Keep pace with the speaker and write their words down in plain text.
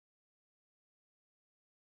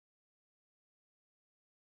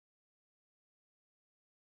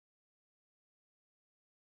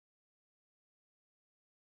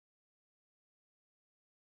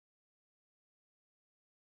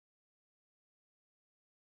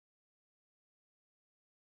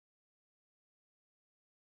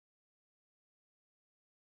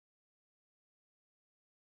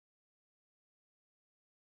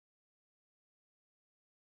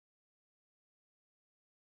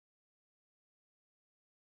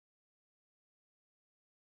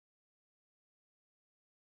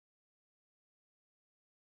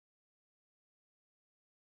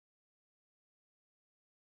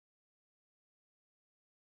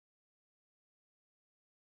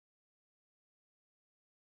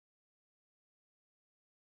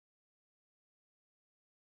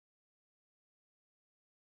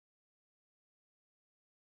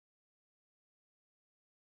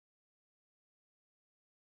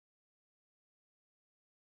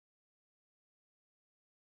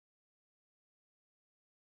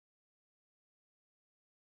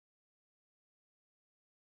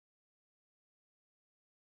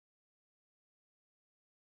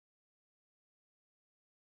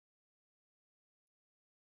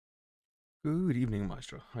Good evening,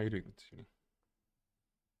 Maestro. How are you doing this evening?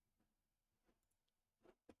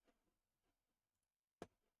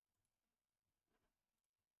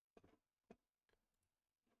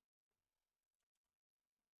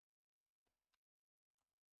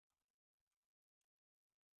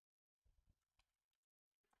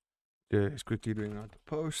 Just quickly doing out the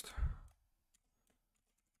post.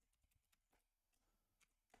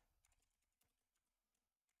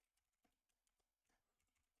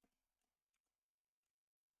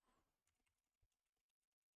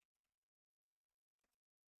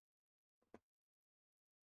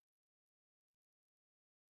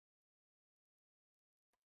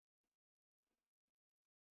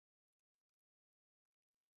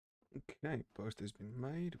 Okay, post has been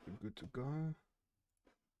made. We're good to go.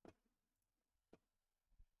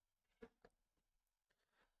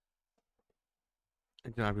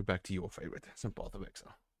 And now we're back to your favorite, some Path of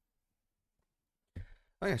Exile.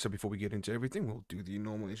 Okay, so before we get into everything, we'll do the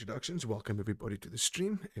normal introductions. Welcome everybody to the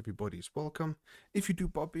stream. Everybody is welcome. If you do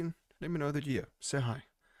pop in, let me know that you're here. Say hi.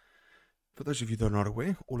 For those of you that are not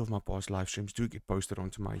aware, all of my past live streams do get posted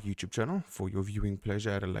onto my YouTube channel for your viewing pleasure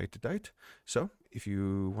at a later date. So if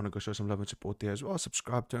you want to go show some love and support there as well,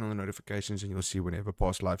 subscribe, turn on the notifications, and you'll see whenever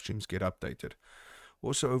past live streams get updated.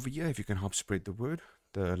 Also over here, if you can help spread the word,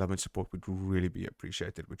 the love and support would really be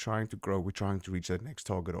appreciated. We're trying to grow. We're trying to reach that next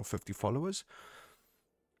target of 50 followers.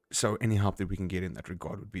 So any help that we can get in that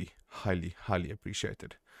regard would be highly, highly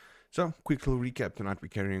appreciated. So, quick little recap tonight. We're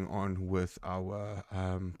carrying on with our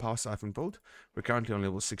Power Siphon build. We're currently on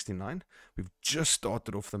level 69. We've just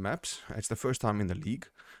started off the maps. It's the first time in the league.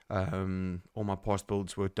 All my past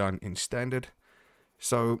builds were done in standard.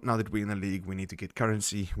 So, now that we're in the league, we need to get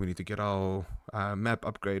currency. We need to get our map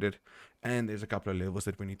upgraded. And there's a couple of levels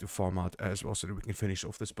that we need to farm out as well so that we can finish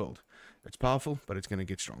off this build. It's powerful, but it's going to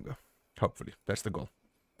get stronger. Hopefully. That's the goal.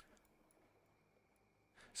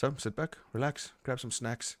 So, sit back, relax, grab some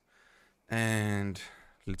snacks. And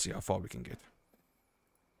let's see how far we can get.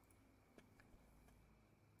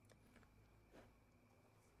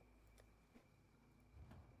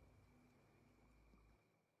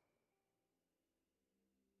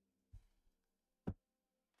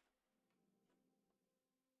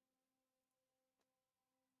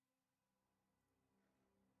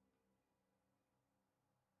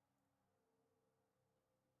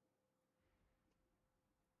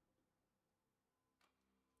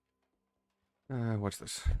 What's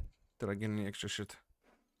this? Did I get any extra shit?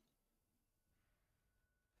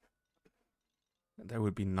 That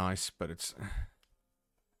would be nice, but it's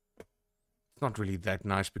not really that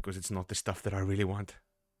nice because it's not the stuff that I really want.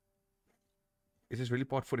 Is this really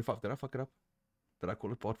part 45? Did I fuck it up? Did I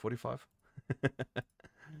call it part 45?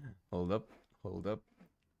 Hold up. Hold up.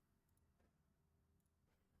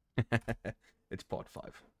 It's part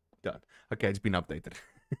 5. Done. Okay, it's been updated.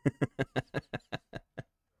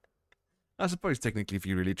 I suppose technically if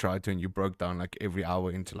you really tried to and you broke down like every hour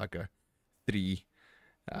into like a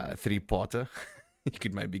three-parter, you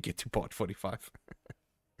could maybe get to part 45.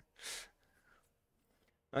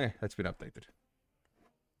 Okay, that's been updated.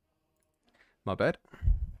 My bad.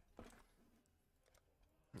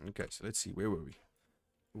 Okay, so let's see, where were we?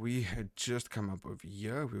 We had just come up over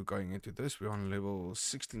here. We were going into this. We're on level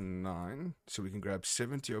 69, so we can grab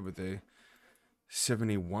 70 over there.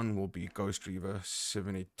 71 will be Ghost Reaver,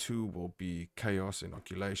 72 will be Chaos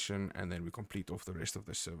Inoculation, and then we complete off the rest of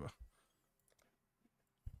the server.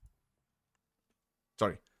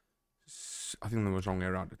 Sorry, I think that was wrong way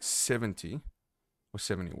around. It's 70 or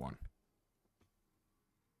 71.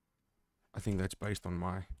 I think that's based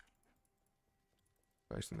on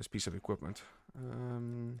this piece of equipment.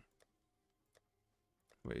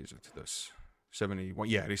 Where is it? This 71.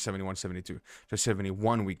 Yeah, it is 71, 72. So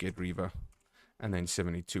 71 we get Reaver, and then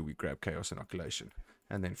 72 we grab Chaos Inoculation,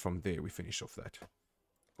 and then from there we finish off that.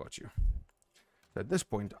 Got you. So at this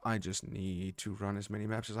point, I just need to run as many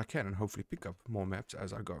maps as I can and hopefully pick up more maps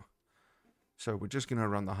as I go. So we're just going to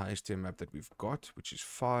run the highest tier map that we've got, which is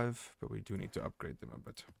 5, but we do need to upgrade them a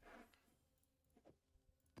bit.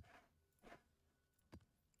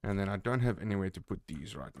 And then I don't have anywhere to put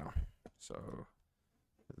these right now. So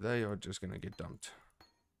they are just going to get dumped.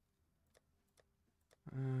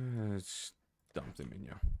 Let's dump them in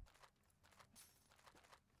here.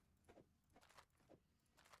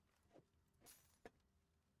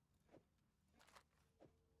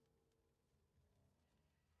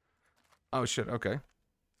 Oh shit, okay.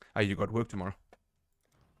 Oh, you got work tomorrow.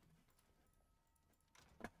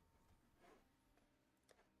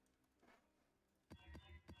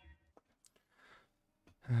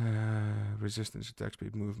 Resistance, attack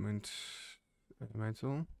speed, movement,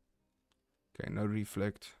 elemental. Okay, no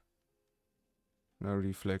reflect. No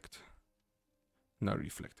reflect. No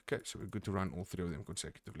reflect. Okay, so we're good to run all three of them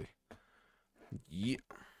consecutively. Yeah.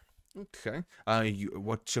 Okay.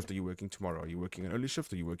 What shift are you working tomorrow? Are you working an early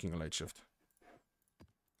shift or are you working a late shift?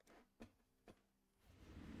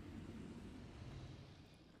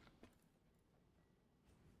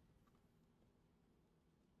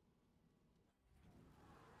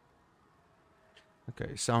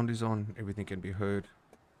 Okay, sound is on. Everything can be heard.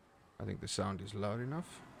 I think the sound is loud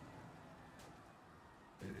enough.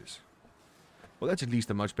 It is. Well, that's at least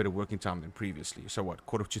a much better working time than previously. So what,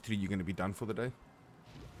 2:45, you're going to be done for the day?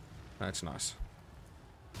 That's nice.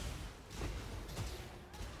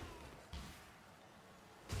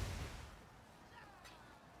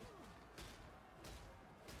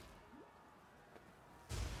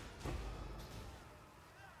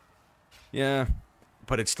 Yeah,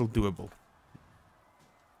 but it's still doable.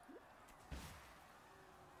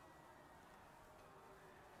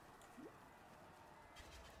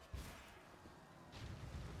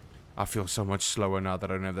 I feel so much slower now that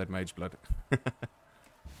I don't have that mage blood.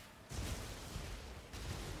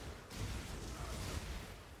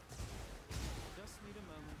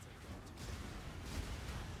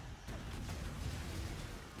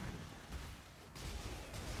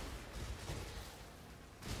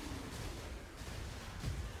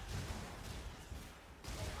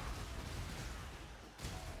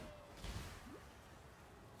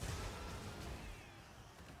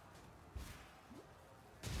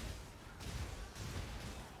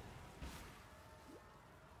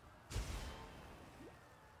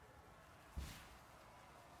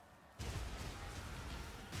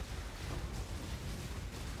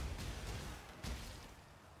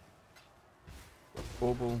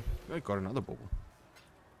 Bauble. I got another bauble.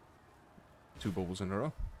 2 baubles in a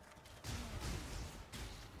row.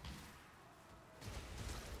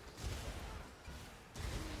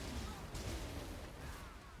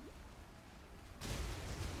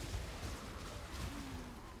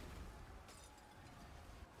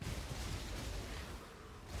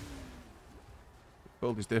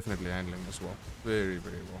 Build is definitely handling this well. Very,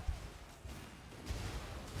 very well.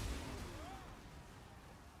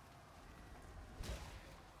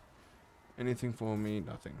 Anything for me?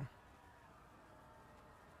 Nothing.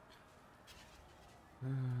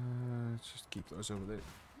 Let's just keep those over there.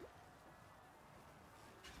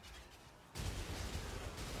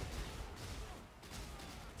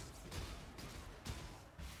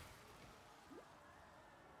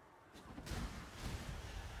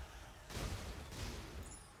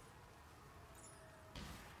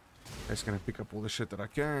 Just gonna pick up all the shit that I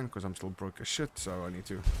can, because I'm still broke as shit, so I need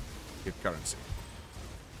to get currency.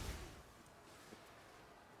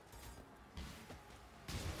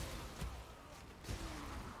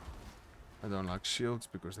 I don't like shields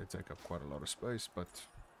because they take up quite a lot of space, but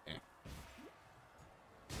eh.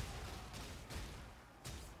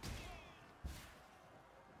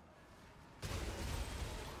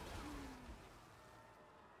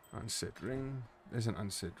 Unset ring. There's an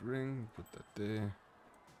unset ring. Put that there.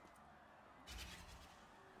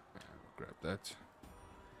 Grab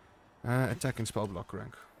that. Attack and spell block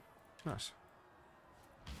rank. Nice.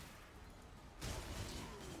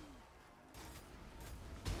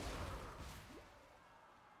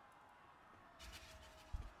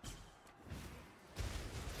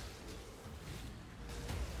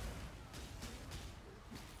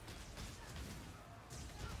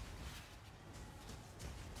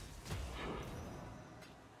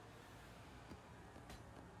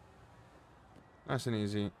 Nice and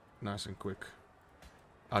easy, nice and quick.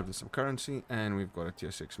 Out with some currency, and we've got a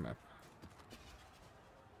tier 6 map.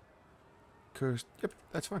 Cursed, yep,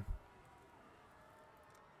 that's fine.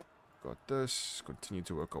 Got this, continue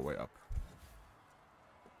to work our way up.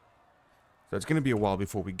 So it's going to be a while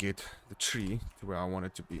before we get the tree to where I want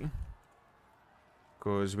it to be.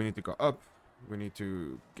 Because we need to go up, we need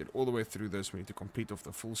to get all the way through this, we need to complete off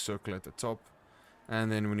the full circle at the top.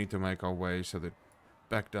 And then we need to make our way so that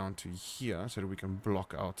back down to here so that we can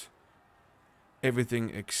block out everything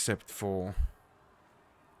except for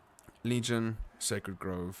Legion, Sacred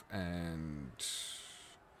Grove, and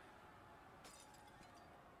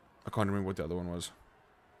I can't remember what the other one was.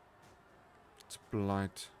 It's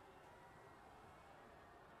Blight.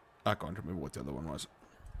 I can't remember what the other one was.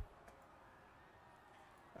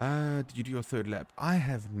 Did you do your 3rd lab? I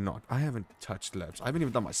have not. I haven't touched labs. I haven't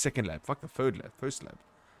even done my 2nd lab. Fuck the 3rd lab. 1st lab.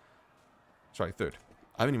 Sorry, 3rd.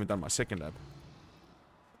 I haven't even done my 2nd lab.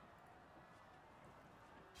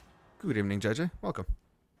 Good evening, JJ. Welcome.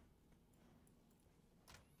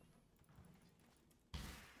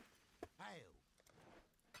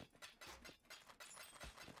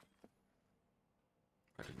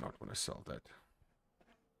 I did not want to sell that.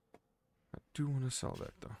 do want to sell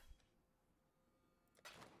that though.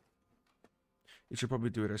 You should probably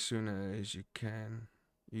do it as soon as you can.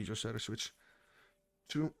 Use your soda switch.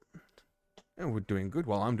 True. And we're doing good.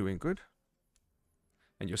 Well, I'm doing good.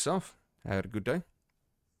 And yourself? Had a good day?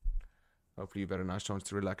 Hopefully you've had a nice chance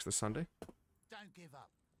to relax this Sunday. Don't give up.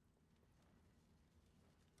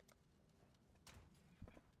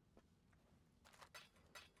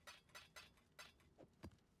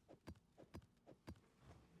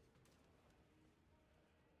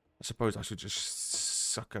 I suppose I should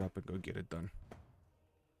just suck it up and go get it done.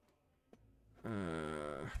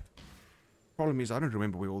 Problem is I don't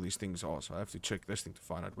remember where all these things are, so I have to check this thing to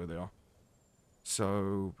find out where they are.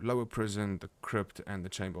 So, lower prison, the crypt, and the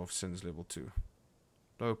chamber of sins level 2.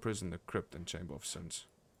 Lower prison, the crypt, and chamber of sins.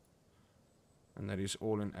 And that is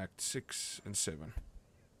all in Act 6 and 7.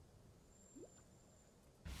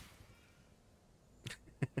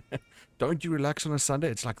 Don't you relax on a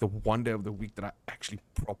Sunday? It's like the one day of the week that I actually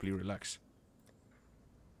properly relax.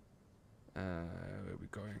 Where are we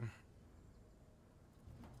going?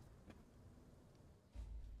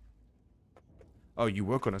 Oh, you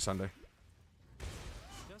work on a Sunday?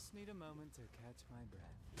 Just need a moment to catch my breath.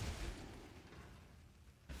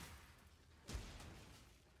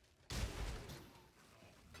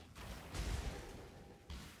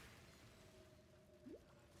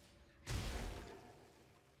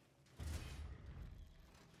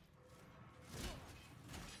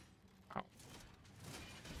 Ow.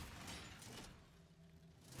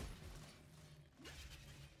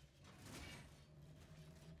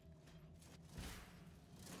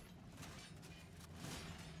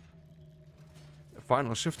 The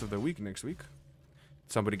final shift of the week next week.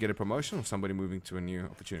 Somebody get a promotion or somebody moving to a new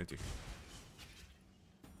opportunity?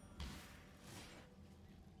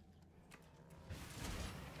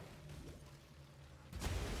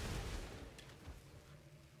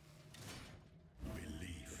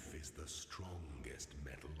 Belief is the strongest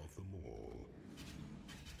metal of them all.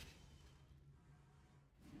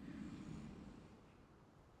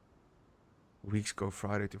 Weeks go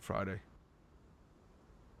Friday to Friday.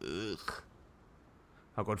 Ugh.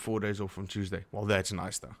 I got 4 days off from Tuesday. Well, that's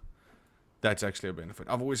nice though. That's actually a benefit.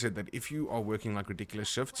 I've always said that if you are working like ridiculous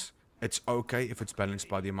shifts, it's okay if it's balanced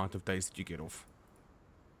by the amount of days that you get off.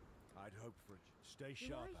 I'd hope for it. Stay When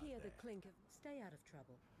sharp I out hear there. the clink of stay out of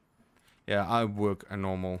trouble. Yeah, I work a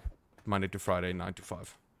normal Monday to Friday, 9 to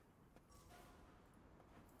 5.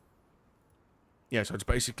 Yeah, so it's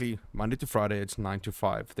basically Monday to Friday, it's 9 to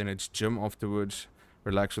 5. Then it's gym afterwards,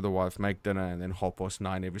 relax with the wife, make dinner, and then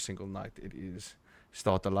 9:30 every single night. It is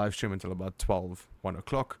start the live stream until about 12, 1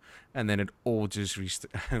 o'clock, and then it all just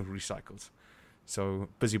recycles. So,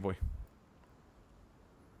 busy boy.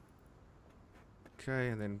 Okay,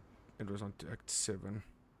 and then it was on to Act 7.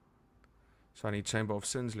 So I need Chamber of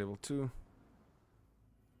Sins, level 2.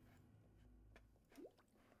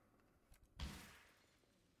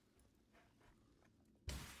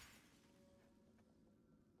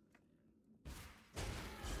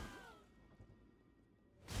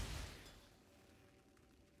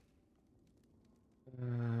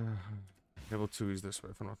 Level 2 is this way,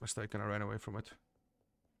 if I'm not mistaken. I ran away from it.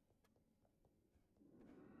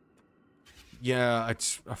 Yeah,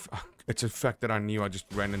 it's a fact that I knew. I just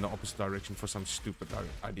ran in the opposite direction for some stupid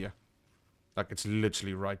idea. Like, it's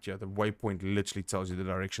literally right here. The waypoint literally tells you the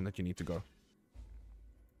direction that you need to go.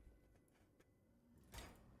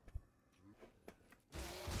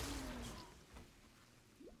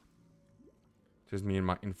 Just me and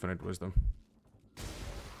my infinite wisdom.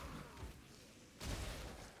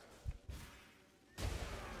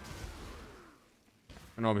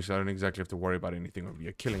 And obviously I don't exactly have to worry about anything over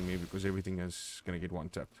here killing me because everything is going to get one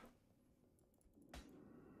tapped.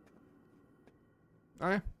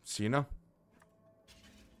 Alright, see you now.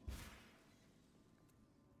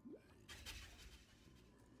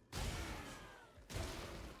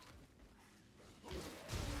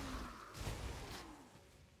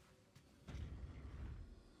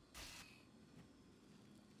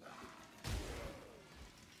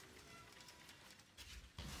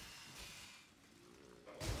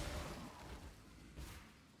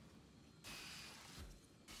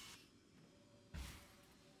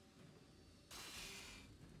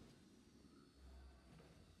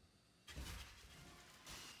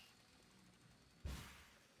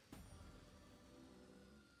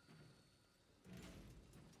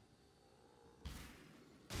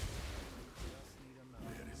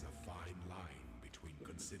 There is a fine line between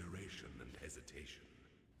consideration and hesitation.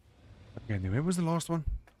 Okay, then where was the last one?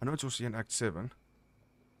 I know it's also in Act 7.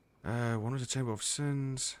 One was the Chamber of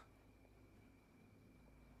Sins.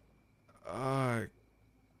 I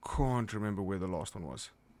can't remember where the last one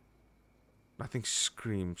was. Nothing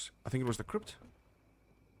screams. I think it was the crypt.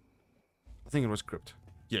 I think it was crypt.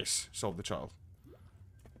 Yes, solve the child.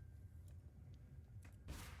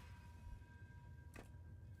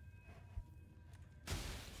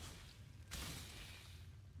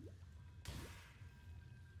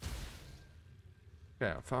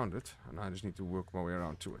 Okay, I found it, and I just need to work my way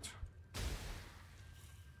around to it.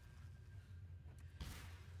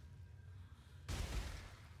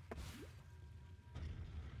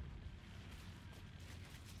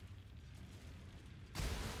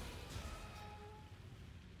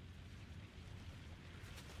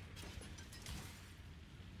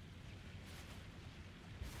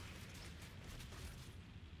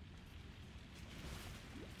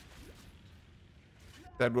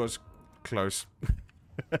 That was close.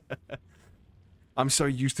 I'm so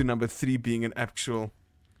used to number 3 being an actual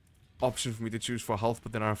option for me to choose for health,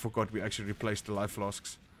 but then I forgot we actually replaced the life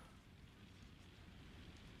flasks.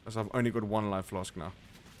 As I've only got 1 life flask now.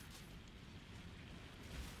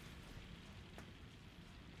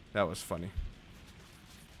 That was funny.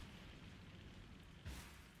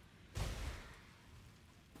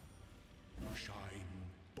 Shine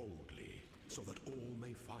boldly, so that all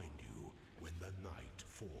may find you when the night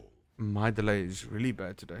falls. My delay is really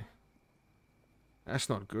bad today. That's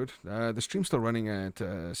not good. The stream's still running at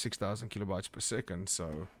 6,000 kilobytes per second,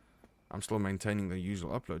 so I'm still maintaining the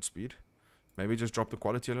usual upload speed. Maybe just drop the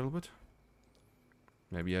quality a little bit.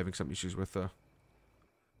 Maybe you're having some issues with the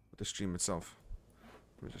stream itself.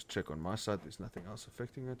 Let me just check on my side. There's nothing else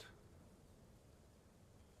affecting it.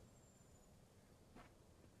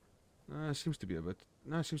 It seems to be a bit...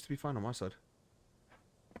 No, it seems to be fine on my side.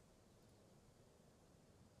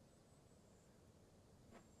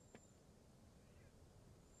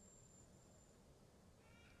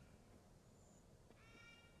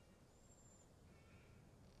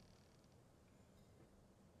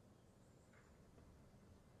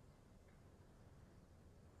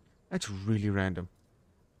 That's really random.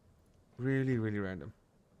 Really, really random.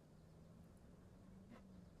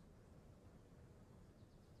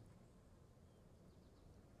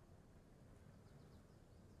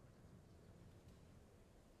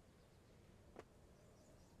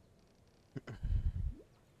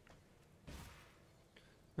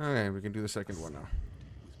 Okay, we can do the second one now.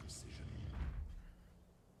 With precision.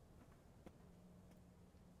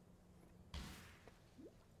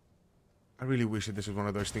 I really wish that this was one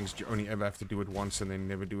of those things you only ever have to do it once and then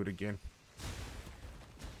never do it again.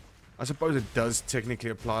 I suppose it does technically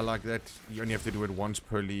apply like that. You only have to do it once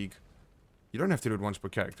per league. You don't have to do it once per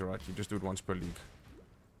character, right? You just do it once per league.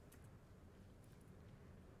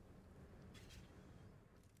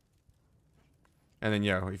 And then,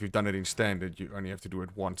 yeah, if you've done it in standard, you only have to do it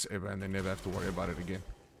once ever and then never have to worry about it again.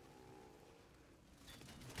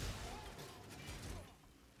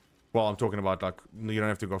 Well, I'm talking about, like, you don't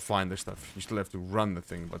have to go find this stuff. You still have to run the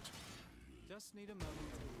thing, but... Just need a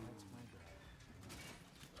moment to catch my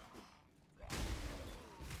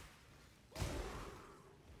breath.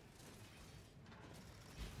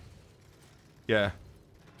 Yeah.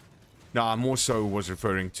 No, I more so was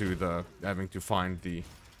referring to the having to find the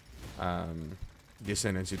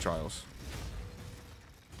ascendancy trials.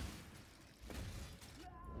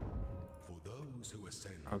 For those who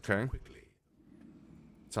ascend Okay. quickly.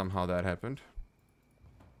 Somehow that happened.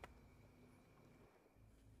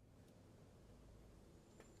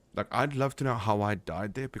 Like, I'd love to know how I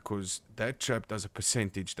died there, because that trap does a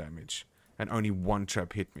percentage damage, and only 1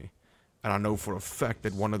 trap hit me. And I know for a fact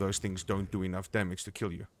that one of those things don't do enough damage to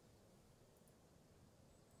kill you.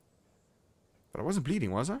 But I wasn't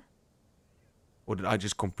bleeding, was I? Or did I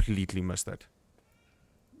just completely miss that?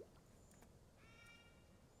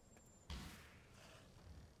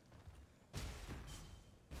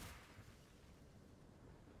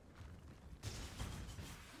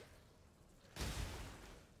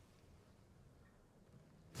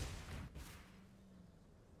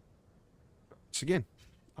 Again.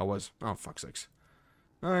 I was. Oh, fuck's sakes.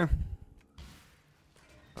 Alright.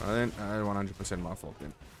 Then, 100% my fault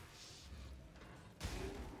then.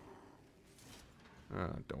 I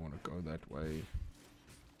don't want to go that way.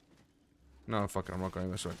 No, fuck it, I'm not going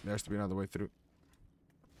this way. There has to be another way through.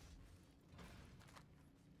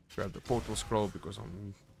 Grab the portal scroll because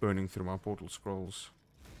I'm burning through my portal scrolls.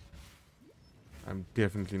 I'm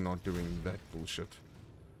definitely not doing that bullshit.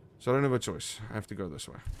 So I don't have a choice. I have to go this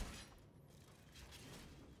way.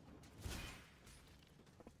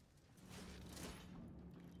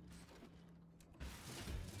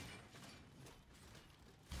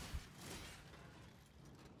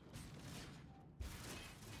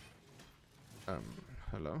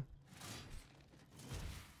 Hello?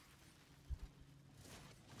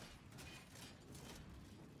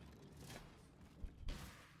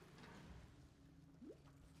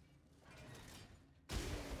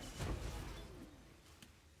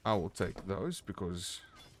 I will take those because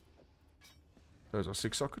those are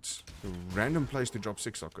 6 sockets. A random place to drop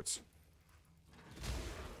 6 sockets.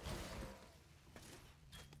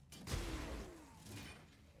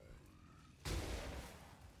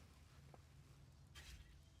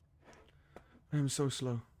 I am so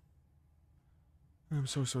slow. I am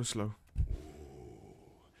so slow.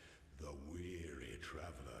 The weary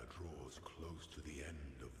traveler draws close to the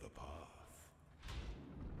end of the path.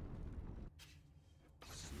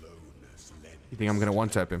 Slowness lends You think I'm gonna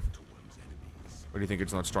one-tap him? to one's enemies. Or do you think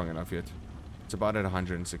it's not strong enough yet? It's about at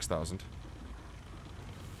 106,000.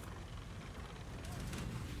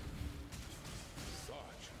 Such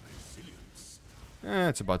resilience.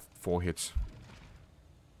 It's about 4 hits.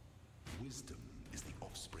 Wisdom is the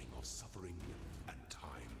offspring of suffering and time.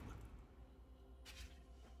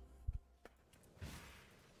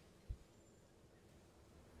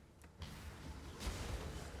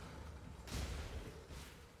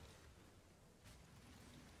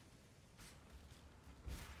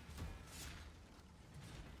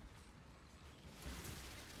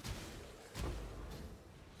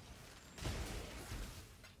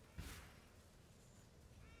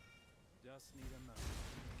 Just need a moment.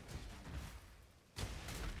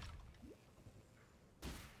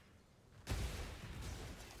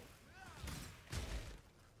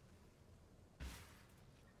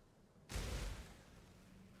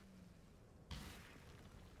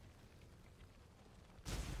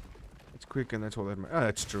 It's quick and that's all that matters.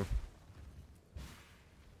 That's true.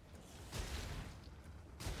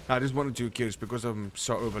 I just wanted to be curious because I'm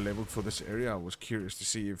so over leveled for this area. I was curious to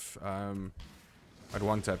see if I'd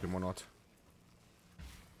one tap him or not.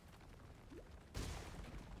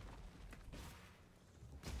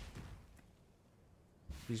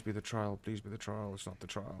 Please be the trial. Please be the trial. It's not the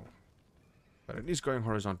trial. But it is going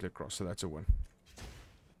horizontally across, so that's a win.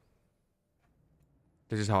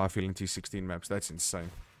 This is how I feel in T16 maps. That's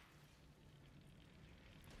insane.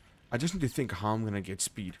 I just need to think how I'm going to get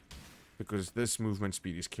speed. Because this movement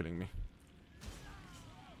speed is killing me.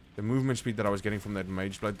 The movement speed that I was getting from that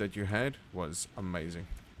mage blood that you had was amazing.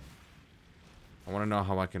 I want to know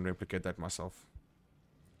how I can replicate that myself.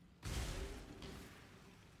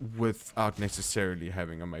 Without necessarily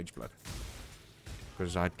having a mage blood.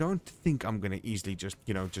 Because I don't think I'm going to easily just,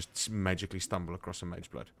 you know, just magically stumble across a mage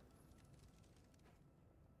blood.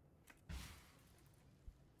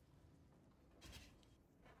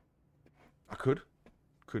 I could.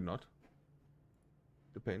 Could not.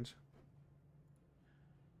 Depends.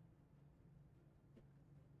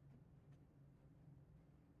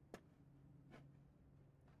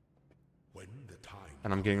 When the time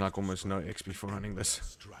And I'm getting like almost no XP for running this.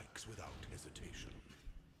 strikes without hesitation.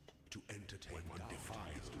 To entertain one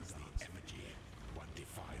defiles the effigy, one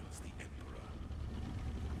defiles the emperor.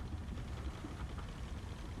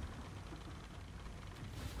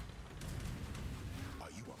 Are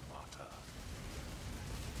you a martyr?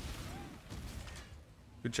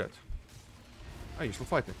 Good chat. Oh, you still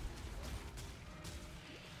fighting?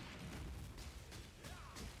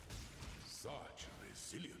 Such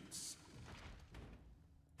resilience.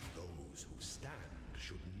 Those who stand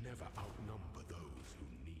should never outnumber those who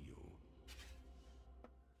kneel.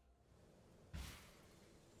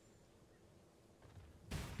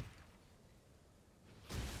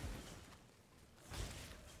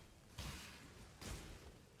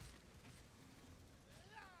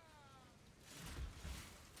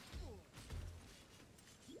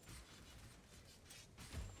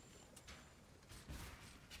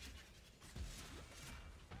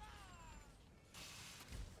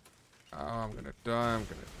 Oh, I'm gonna die, I'm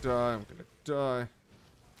gonna die, I'm gonna die.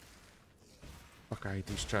 Fuck, I hate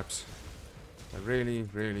these traps. I really,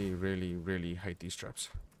 really, really, really hate these traps.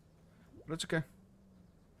 But it's okay.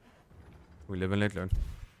 We live and let learn.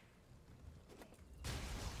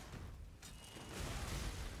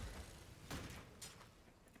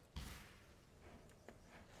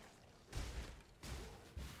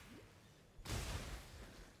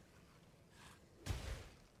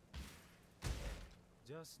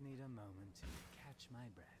 Just need a moment to catch my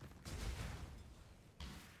breath.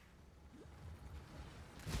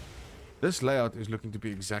 This layout is looking to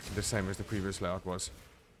be exactly the same as the previous layout was.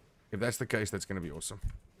 If that's the case, that's going to be awesome.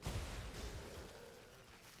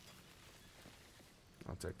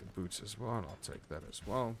 I'll take the boots as well. I'll take that as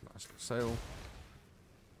well. Nice little sail.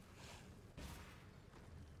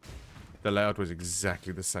 The layout was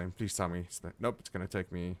exactly the same. Please tell me it's that. Nope, it's going to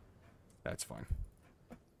take me. That's fine.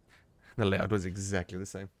 The layout was exactly the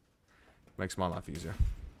same. Makes my life easier.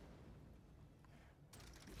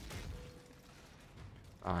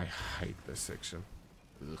 I hate this section.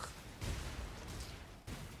 Ugh.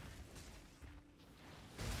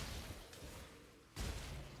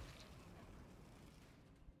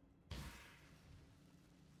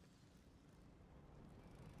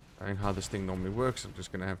 And how this thing normally works, I'm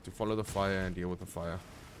just gonna have to follow the fire and deal with the fire.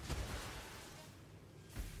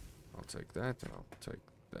 I'll take that, and I'll take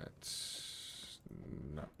that.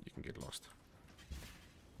 No, you can get lost.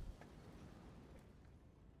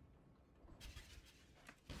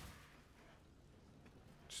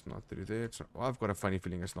 It's not through there. It's not, well, I've got a funny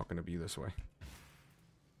feeling it's not going to be this way.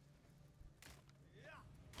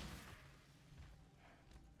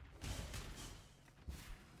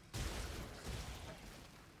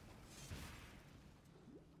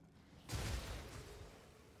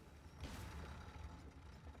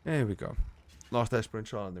 There we go. Last aspirant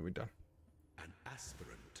trial and then we're done. An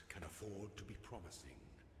aspirant can afford to be promising.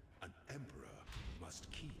 An emperor must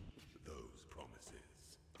keep those promises.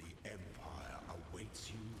 The Empire awaits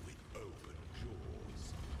you with open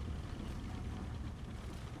jaws.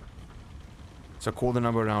 So call the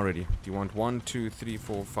number now already. Do you want 1, 2, 3,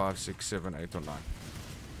 4, 5, 6, 7, 8, or 9?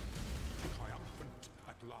 Triumphant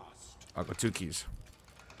at last. I've got 2 keys.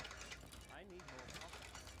 I need more coffee.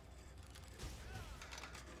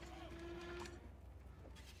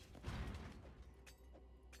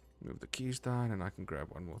 Move the keys down and I can grab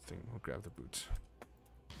one more thing. I'll grab the boots.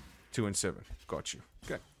 2 and 7. Got you.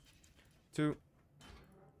 Okay. 2,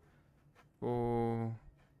 4,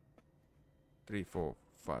 3, 4,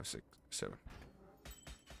 5, 6, 7.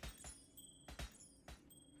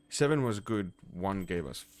 7 was good. 1 gave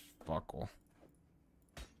us fuck all.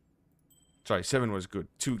 Sorry, 7 was good.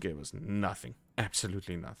 2 gave us nothing.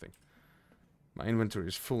 Absolutely nothing. My inventory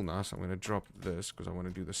is full now, so I'm going to drop this because I want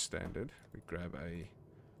to do the standard. We grab a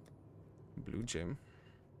blue gem.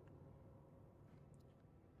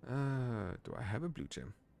 Do I have a blue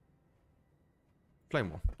gem?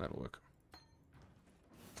 Playmore. That'll work.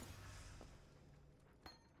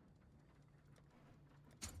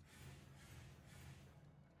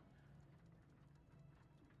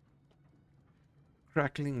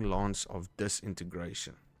 Crackling Lance of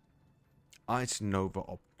Disintegration. Ice Nova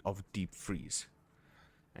of Deep Freeze.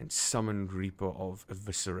 And Summon Reaper of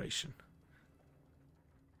Evisceration.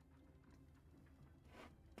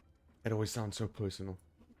 It always sounds so personal.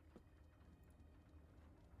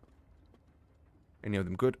 Any of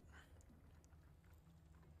them good?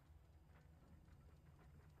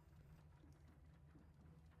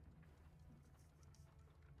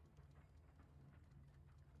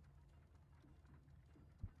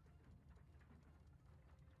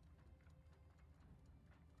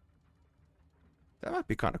 That might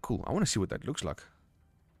be kind of cool. I want to see what that looks like.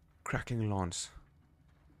 Crackling Lance.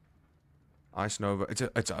 Ice Nova.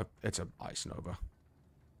 It's a Ice Nova.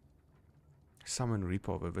 Summon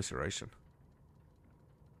Reaper of Evisceration.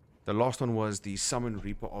 The last one was the Summon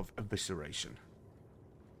Reaper of Evisceration.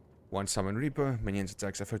 One Summon Reaper. Minions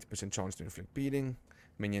attacks a 50% chance to inflict bleeding.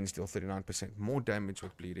 Minions deal 39% more damage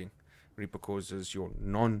with bleeding. Reaper causes your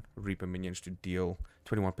non-Reaper minions to deal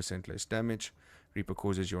 21% less damage. Reaper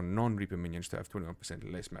causes your non-Reaper minions to have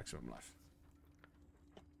 21% less maximum life.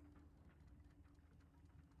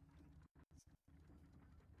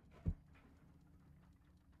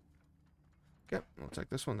 Okay, I'll take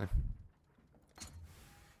this one then.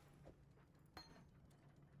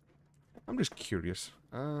 I'm just curious.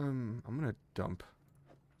 I'm gonna dump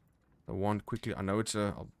the wand quickly. I know it's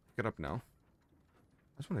I'll pick it up now.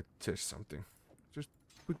 I just want to test something. Just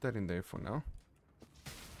put that in there for now.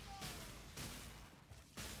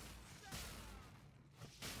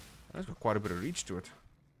 That's got quite a bit of reach to it.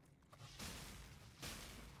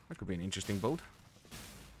 That could be an interesting build.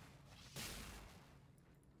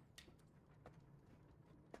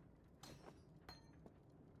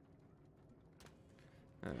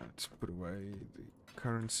 Let's put away the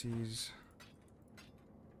currencies.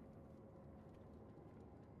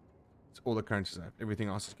 It's all the currencies I have. Everything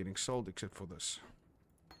else is getting sold except for this.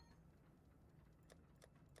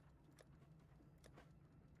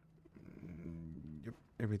 Yep,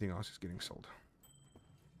 everything else is getting sold.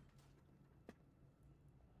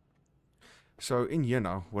 So in here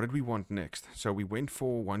now, what did we want next? So we went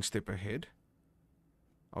for one step ahead.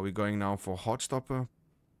 Are we going now for Heartstopper?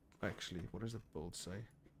 Actually, what does the build say?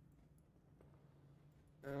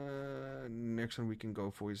 Next one we can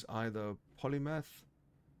go for is either Polymath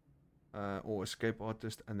or Escape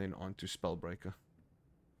Artist, and then on to Spellbreaker.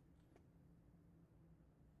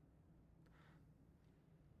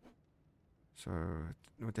 So,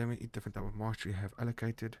 what damage each different type of mastery have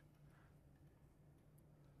allocated?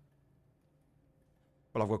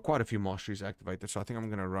 Well, I've got quite a few masteries activated, so I think I'm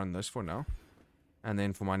going to run this for now. And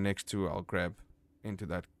then for my next two, I'll grab into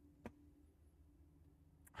that.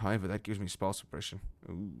 However, that gives me spell suppression.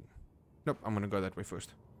 Ooh. Nope, I'm going to go that way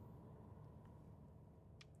first.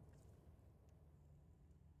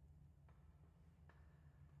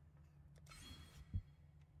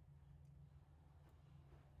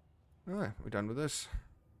 Alright, we're done with this.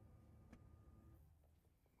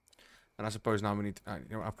 And I suppose now we need to,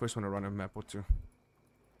 you know, I first want to run a map or two.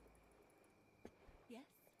 Yes.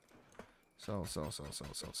 Sell.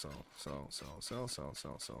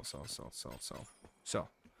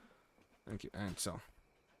 Thank you, and sell.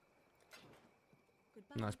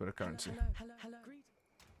 Goodbye. Nice bit of currency. Hello. Greet.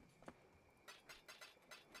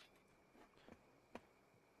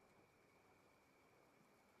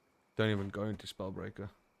 Don't even go into Spellbreaker.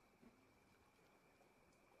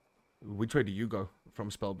 Which way do you go from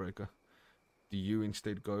Spellbreaker? Do you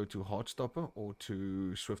instead go to Heartstopper or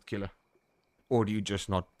to Swift Killer? Or do you just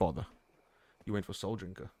not bother? You went for Soul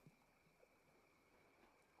Drinker.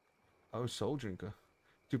 Oh, Soul Drinker.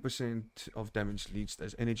 2% of damage leads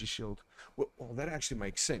as energy shield. Well, that actually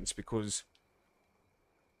makes sense because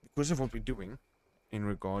of what we're doing in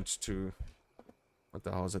regards to... What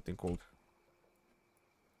the hell is that thing called?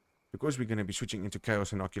 Because we're going to be switching into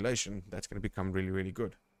Chaos Inoculation, that's going to become really, really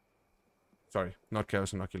good. Sorry, not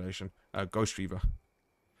Chaos Inoculation. Ghost Reaver.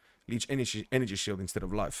 Leech energy shield instead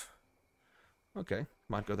of life. Okay,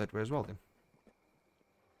 might go that way as well then.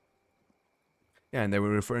 Yeah, and they were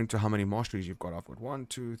referring to how many masteries you've got. I've got 1,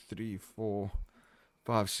 2, 3, 4,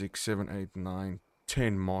 5, 6, 7, 8, 9,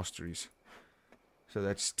 10 masteries. So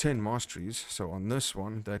that's 10 masteries. So on this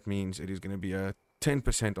one, that means it is going to be a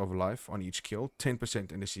 10% of life on each kill,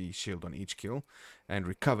 10% energy shield on each kill, and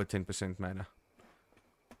recover 10% mana.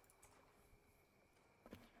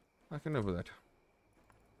 I can live with that.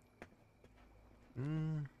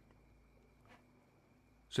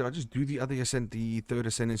 Should I just do the third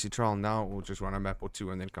ascendancy trial now, or just run a map or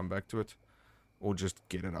two and then come back to it? Or just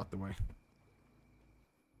get it out the way?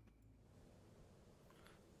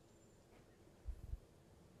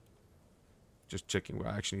 Just checking where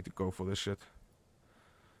I actually need to go for this shit.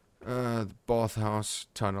 The bathhouse,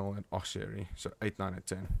 tunnel, and ossuary. So 8, 9, and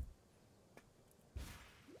 10.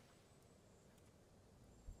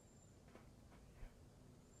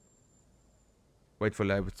 Wait for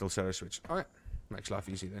lab till Sarah switch. Alright. Makes life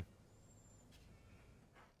easy then.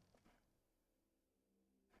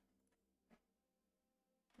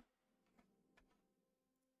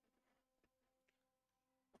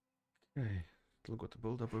 Okay. Still got the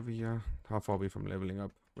build up over here. How far are we from leveling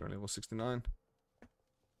up? We're on level 69.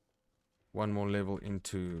 One more level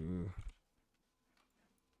into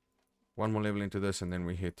this, and then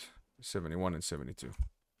we hit 71 and 72.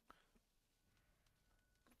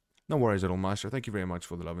 No worries at all, Maestro. Thank you very much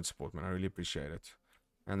for the love and support, man. I really appreciate it.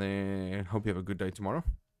 And then hope you have a good day tomorrow.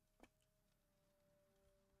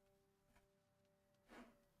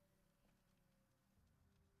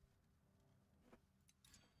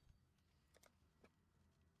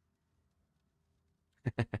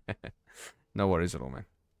 No worries at all, man.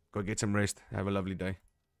 Go get some rest. Have a lovely day.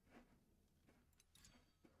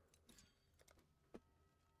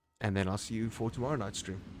 And then I'll see you for tomorrow night's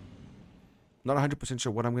stream. Not 100%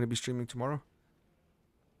 sure what I'm going to be streaming tomorrow.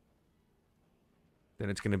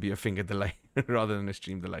 Then it's going to be a finger delay rather than a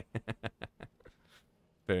stream delay.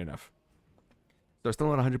 Fair enough. So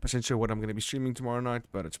still not 100% sure what I'm going to be streaming tomorrow night,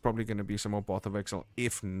 but it's probably going to be some more Path of Exile.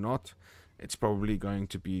 If not, it's probably going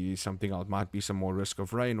to be something else. Might be some more Risk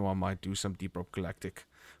of Rain, or I might do some Deep Rock Galactic.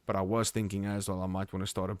 But I was thinking as well, I might want to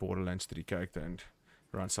start a Borderlands 3 character and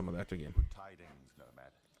run some of that again. Good tidings,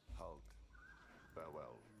 Nomad. Hulk.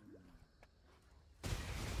 Farewell.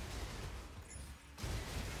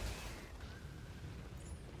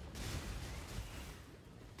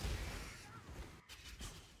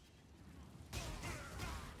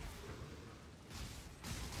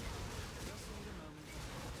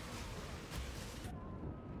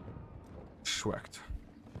 Schwacked.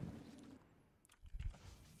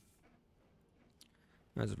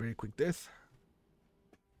 That's a very quick death.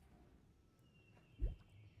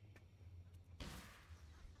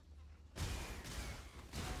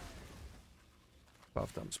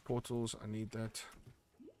 Buff times portals, I need that.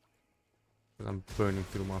 Because I'm burning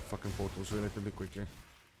through my fucking portals relatively quickly.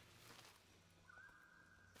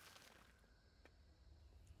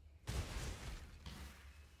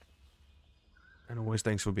 And always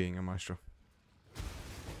thanks for being a maestro.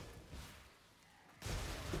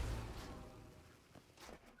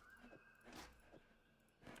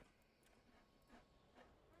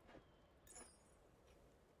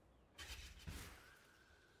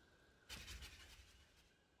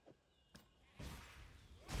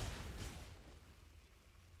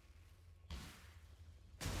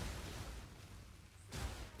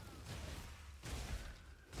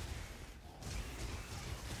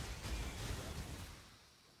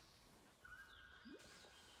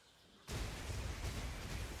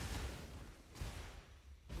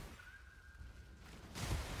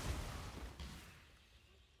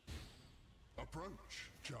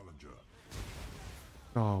 Approach, challenger.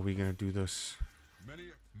 Oh, we're gonna do this. Many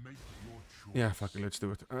make your choice. Yeah, fuck it, let's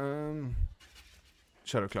do it.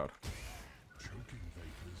 Shadow Cloud. Choking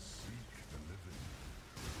vapors seek the living.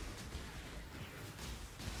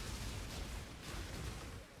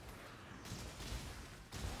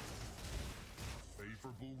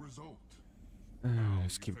 Favorable result.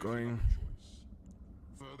 Let's keep Face going. another choice.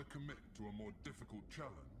 Further commit to a more difficult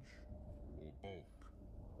challenge, or bulk.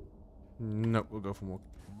 Nope, we'll go for more.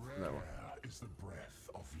 That one. Rare is the breath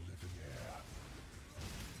of living air.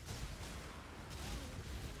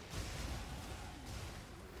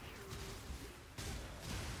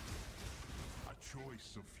 A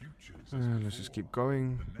choice of futures. As Let's just before. keep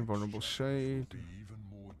going. The next Invulnerable challenge Shade. will be even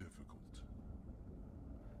more difficult.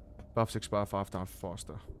 Buffs expire 5 times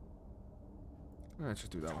faster. Let's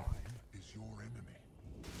just do that one. Time is your enemy.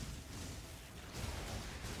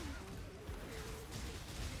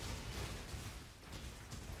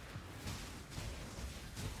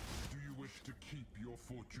 Do you wish to keep your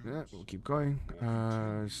fortunes? Yeah, we'll keep going. Or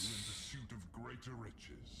continue in pursuit of greater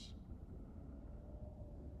riches?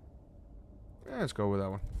 Yeah, let's go with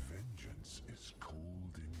that one. Vengeance is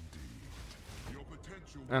cold indeed. Your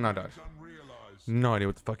potential And I died. remains unrealized. No idea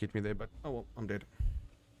what the fuck hit me there, but oh well, I'm dead.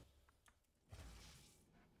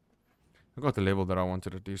 I got the level that I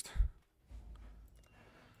wanted at least.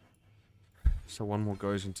 So one more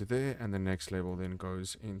goes into there, and the next level then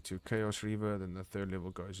goes into Chaos Reaver, then the third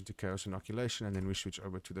level goes into Chaos Inoculation, and then we switch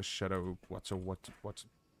over to the Shadow, what's a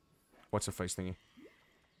face thingy.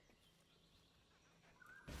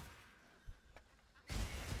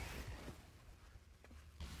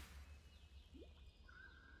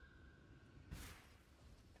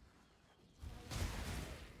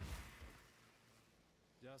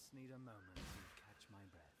 Just need a moment to catch my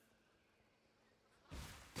breath.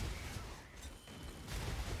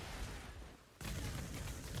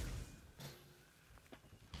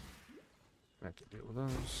 I have to deal with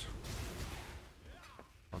those.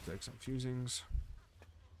 I'll take some fusings.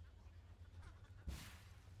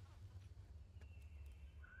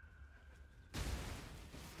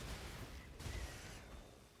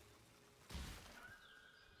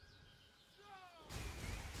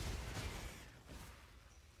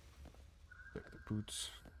 Take the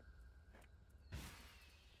boots.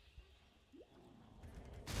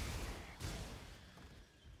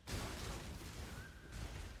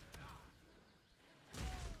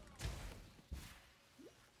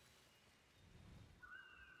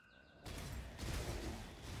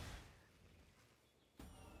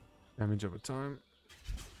 Damage over time.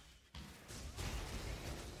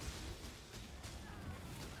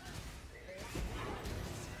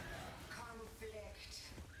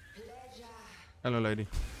 Hello, lady.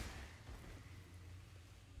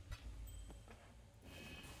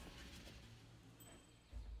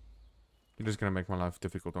 You're just gonna make my life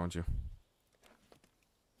difficult, aren't you?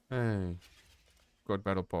 Hey. Got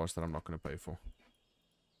battle pass that I'm not gonna pay for.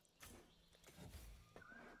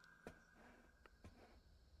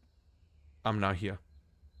 I'm now here.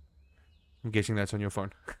 I'm guessing that's on your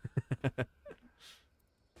phone.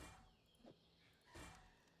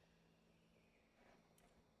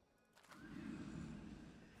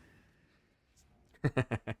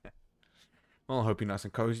 Well, I hope you're nice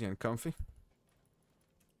and cozy and comfy.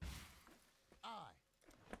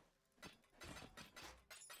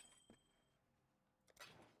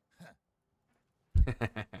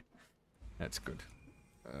 That's good.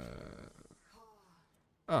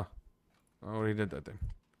 Oh, I already did that then.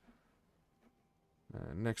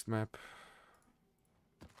 Next map.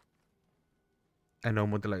 And no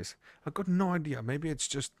more delays. I got no idea. Maybe it's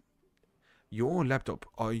just your laptop.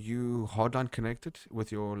 Are you hardline connected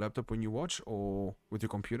with your laptop when you watch, or with your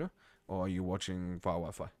computer, or are you watching via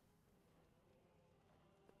Wi-Fi?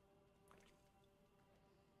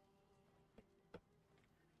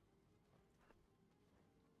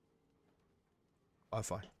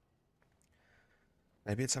 Wi-Fi.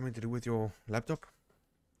 Maybe it's something to do with your laptop.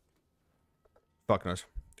 Fuck knows.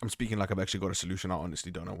 I'm speaking like I've actually got a solution. I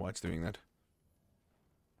honestly don't know why it's doing that.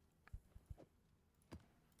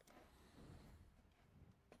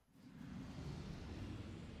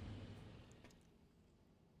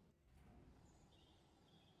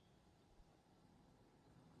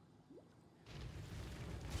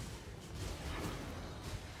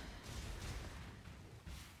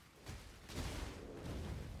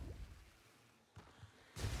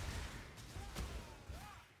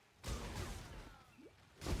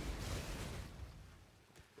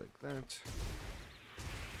 Like that.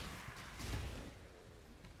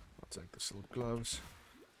 I'll take the silk gloves.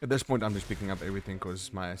 At this point, I'm just picking up everything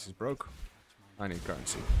because my ass is broke. I need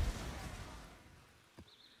currency.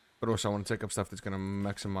 But also I want to take up stuff that's going to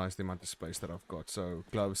maximize the amount of space that I've got. So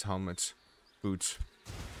gloves, helmets, boots,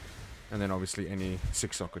 and then obviously any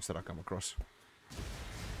 6 sockets that I come across.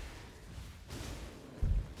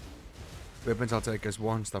 Weapons I'll take as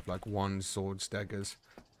one, stuff like wands, swords, daggers.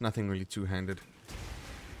 Nothing really two-handed.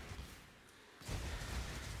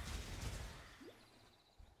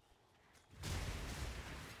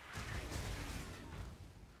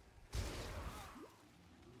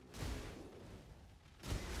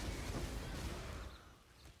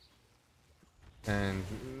 And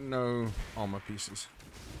no armor pieces,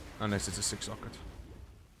 unless it's a 6 socket.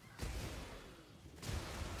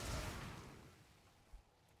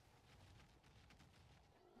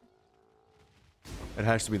 It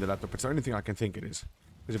has to be the laptop. It's the only thing I can think it is.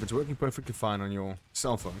 Because if it's working perfectly fine on your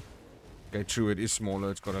cell phone, okay, true, it is smaller.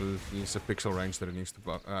 It's got a lesser pixel range that it needs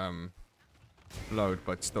to load,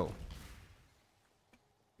 but still,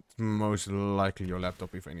 it's most likely your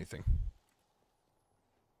laptop, if anything.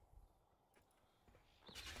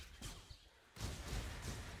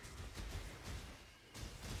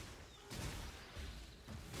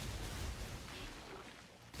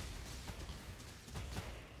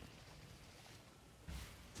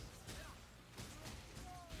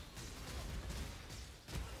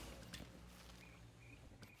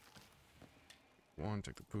 One,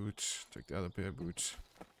 take the boots, take the other pair of boots.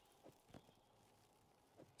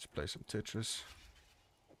 Let's play some Tetris.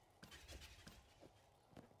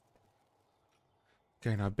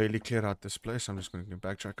 Okay, now I barely cleared out this place. I'm just going to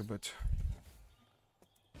backtrack a bit.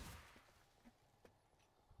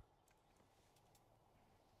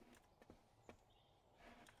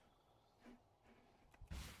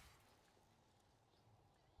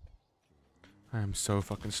 I am so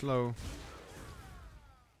fucking slow.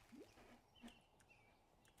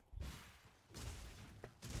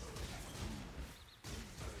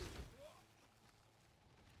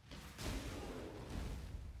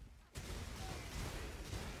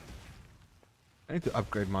 I need to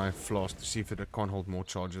upgrade my flask to see if it can't hold more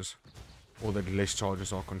charges, or that less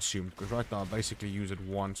charges are consumed. Because right now I basically use it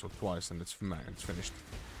once or twice and it's finished.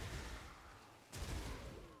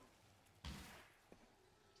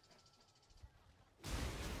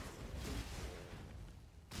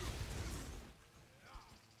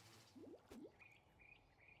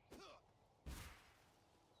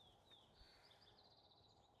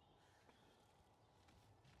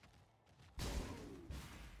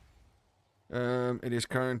 It is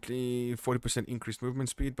currently 40% increased movement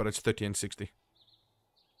speed, but it's 30 and 60.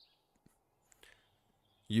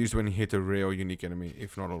 Used when you hit a rare or unique enemy,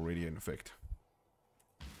 if not already in effect.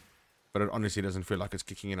 But it honestly doesn't feel like it's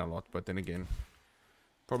kicking in a lot, but then again,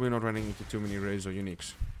 probably not running into too many rares or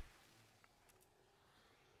uniques.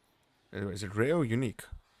 Is it rare or unique?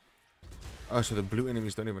 Oh, so the blue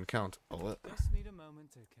enemies don't even count. Oh, Just need a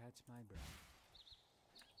moment to catch my breath.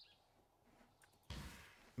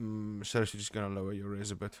 Seriously, just gonna lower your raise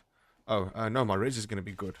a bit. Oh, no, my raise is gonna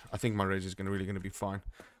be good. I think my raise is really gonna be fine.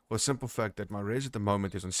 Well, simple fact that my raise at the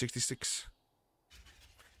moment is on 66,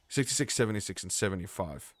 76, and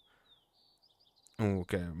 75.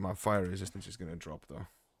 Okay, my fire resistance is gonna drop though.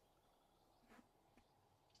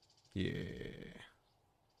 Yeah.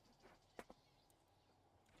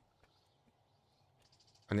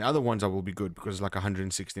 And the other ones I will be good because it's like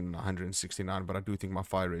 116 and 169, but I do think my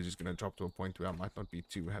fire rate is going to drop to a point where I might not be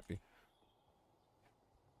too happy.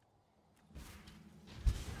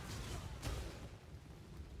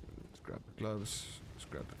 Let's grab the gloves. Let's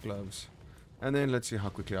grab the gloves. And then let's see how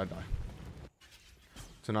quickly I die.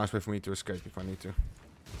 It's a nice way for me to escape if I need to.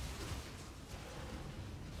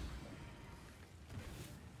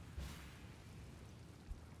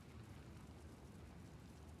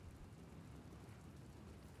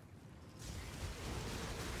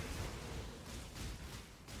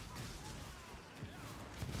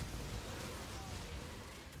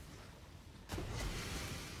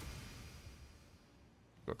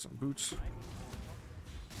 Got some boots.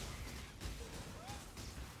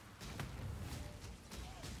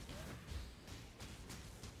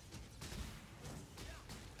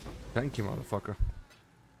 Thank you, motherfucker.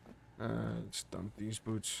 Let's dump these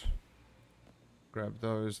boots. Grab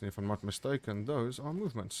those, and if I'm not mistaken, those are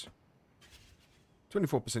movements.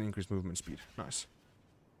 24% increased movement speed. Nice.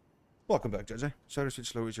 Welcome back, JJ. Shadow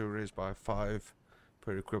Switch lowers your raise by 5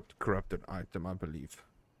 per equipped corrupted item, I believe.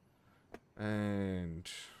 And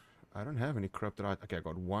I don't have any corrupted items. Okay, I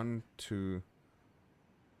got 1, 2,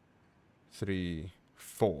 3,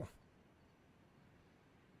 4.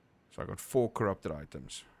 So I got 4 corrupted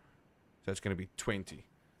items. So that's going to be 20.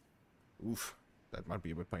 Oof, that might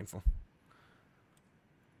be a bit painful.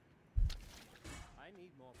 I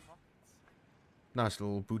need more pockets. Nice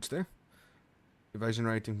little boots there. Evasion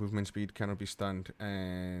rating, movement speed, cannot be stunned,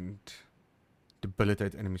 and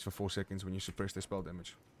debilitate enemies for 4 seconds when you suppress their spell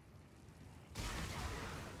damage.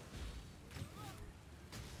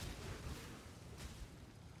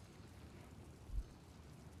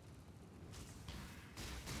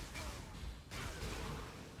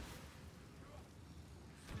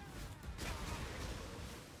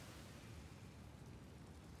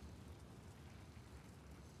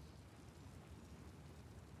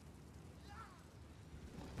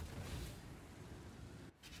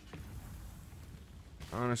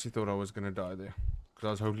 I honestly thought I was gonna die there,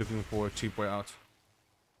 because I was looking for a cheap way out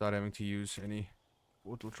without having to use any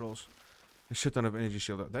portal trolls. A shit ton of energy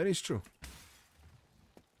shield though. That is true.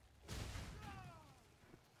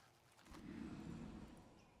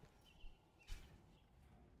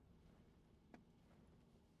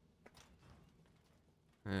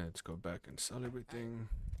 Let's go back and sell everything.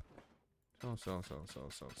 Sell.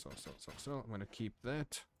 I'm gonna keep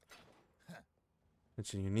that.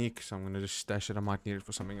 It's a unique, so I'm gonna just stash it. I might need it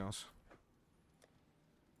for something else.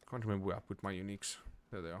 Can't remember where I put my uniques.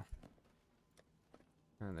 There they are.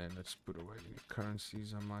 And then let's put away any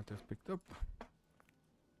currencies I might have picked up.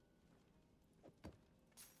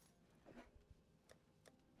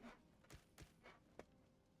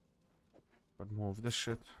 Got more of this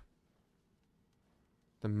shit.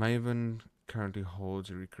 The Maven currently holds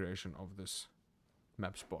a recreation of this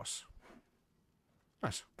map's boss.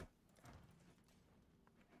 Nice.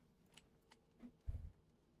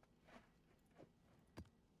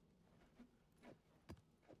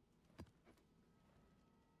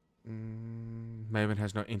 Maven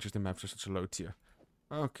has no interest in maps, so it's a low tier.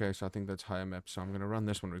 Okay, so I think that's higher map, so I'm gonna run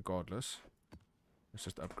this one regardless. Let's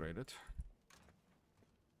just upgrade it.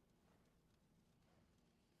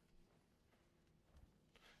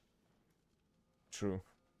 True.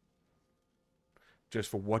 Just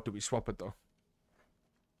for what do we swap it though?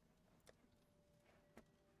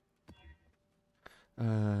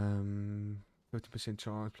 50%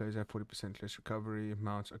 chance, players have 40% less recovery,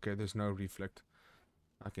 mounts. Okay, there's no reflect.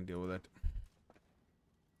 I can deal with that.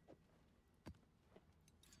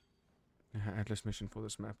 Atlas mission for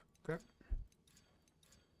this map. Okay.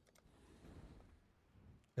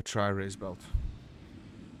 A tri-raise belt.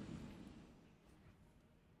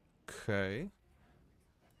 Okay.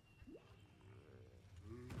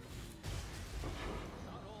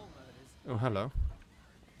 Oh, hello.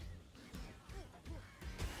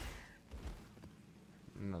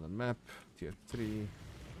 Another map. Tier 3.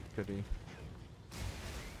 Pity.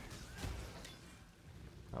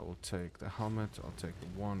 I will take the helmet, I'll take the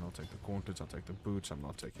one, I'll take the gauntlets, I'll take the boots, I'm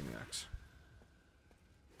not taking the axe.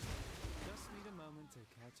 Just need a moment to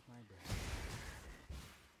catch my breath.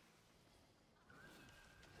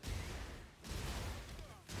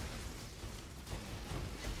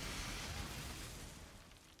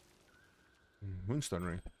 Moonstone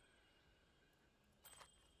ring.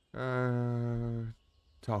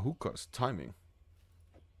 Tahuka's timing.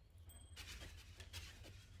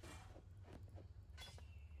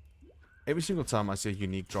 Every single time I see a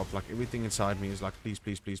unique drop, like everything inside me is like, please,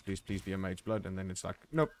 please, please, please, please be a mage blood, and then it's like,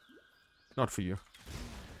 nope, not for you.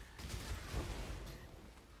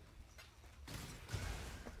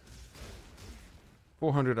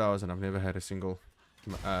 $400 and I've never had a single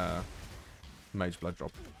mage blood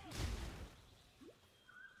drop.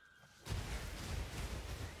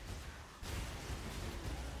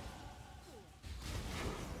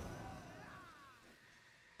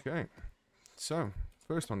 Okay, so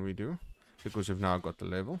first one we do, because we've now got the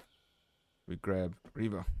level, we grab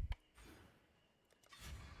Reaver.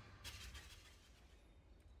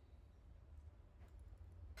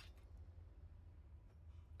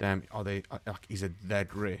 Damn, are they, is it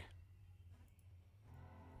that rare?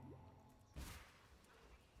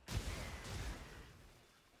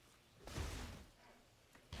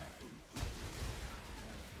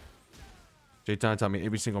 So you're trying to tell me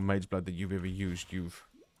every single mage blood that you've ever used, you've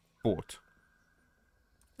bought?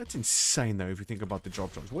 That's insane though if you think about the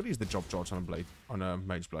drop charge. What is the drop charge on a blade, on a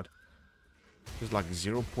mage blood? There's like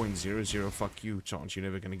 0.00 fuck you chance you're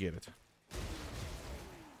never gonna get it.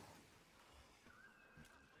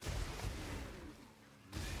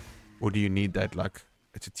 Or do you need that, like,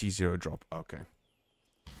 it's a T0 drop? Okay.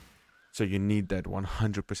 So you need that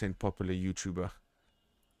 100% popular YouTuber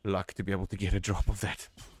luck to be able to get a drop of that.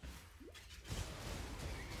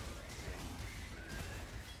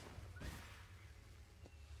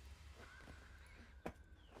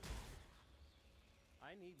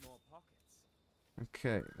 I need more pockets.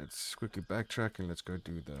 Okay, let's quickly backtrack and let's go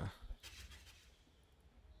do the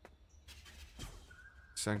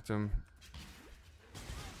Sanctum.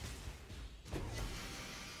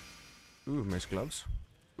 Ooh, mesh gloves.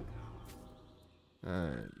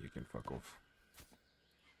 You can fuck off.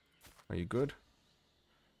 Are you good?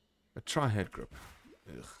 Try head grip.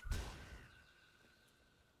 Ugh.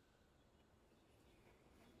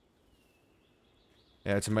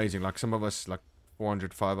 Yeah, it's amazing. Like some of us, like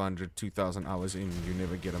 400, 500, 2,000 hours in, you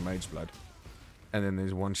never get a mage blood. And then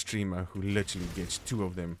there's one streamer who literally gets 2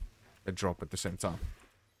 of them a drop at the same time.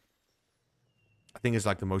 I think it's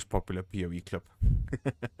like the most popular POE clip.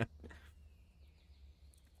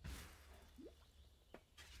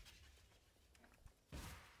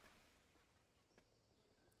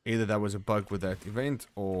 Either that was a bug with that event,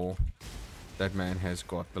 or that man has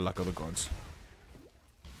got the luck of the gods.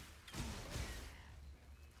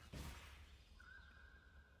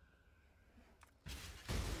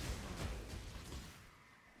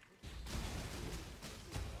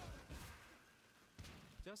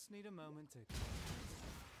 Just need a moment to.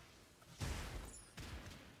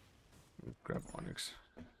 Grab Onyx.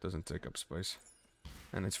 Doesn't take up space.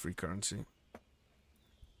 And it's free currency.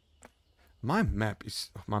 My map is...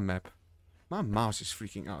 My mouse is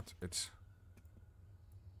freaking out. It's...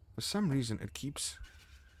 For some reason, it keeps...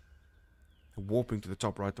 warping to the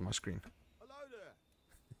top right of my screen. Hello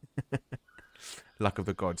there. Luck of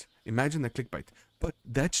the gods. Imagine the clickbait. But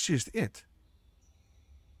that's just it.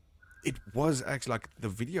 It was actually like... The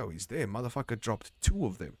video is there. Motherfucker dropped 2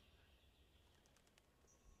 of them.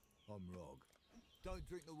 I'm Rog. Don't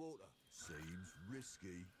drink the water. Seems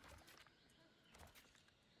risky.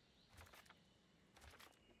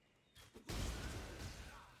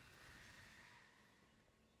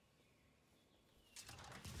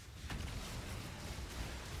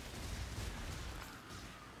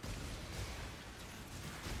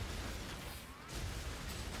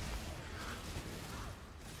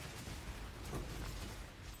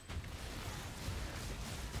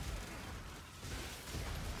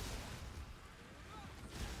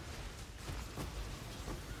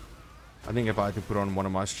 I think if I had to put on one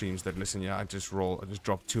of my streams that, listen, yeah, I just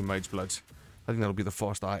drop 2 mage bloods. I think that'll be the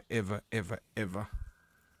fastest I ever,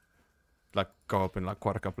 like, go up in, like,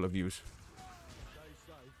 quite a couple of views. Stay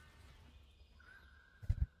safe.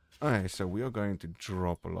 Okay, so we are going to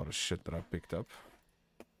drop a lot of shit that I picked up.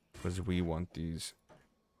 Because we want these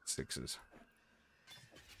 6s.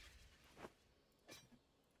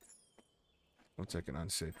 We'll take an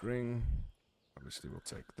unset ring. Obviously, we'll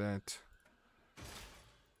take that.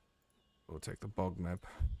 We'll take the bog map.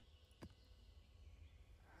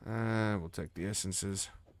 We'll take the essences.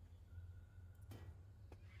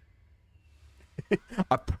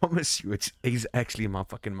 I promise you, it's actually my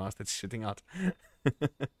fucking mouse that's shitting out.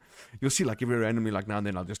 You'll see, like, every randomly, like, now and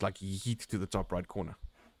then, I'll just, like, yeet to the top right corner.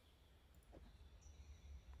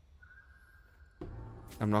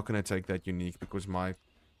 I'm not going to take that unique because my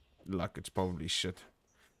luck, it's probably shit.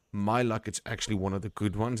 My luck, it's actually one of the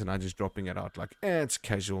good ones, and I'm just dropping it out like, it's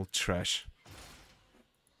casual trash.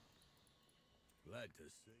 Glad to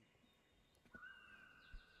see.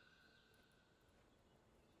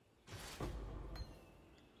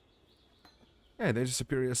 Yeah, there's a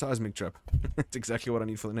superior seismic trap. That's exactly what I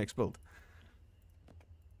need for the next build.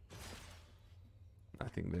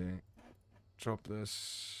 Nothing there. Drop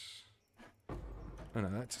this. Oh no,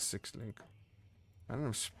 that's a 6 link. I don't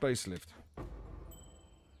have space left.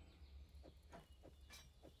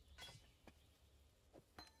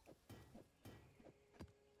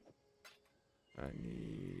 I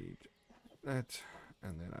need that,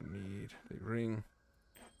 and then I need the ring.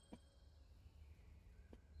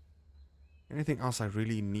 Anything else I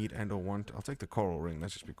really need and or want? I'll take the coral ring,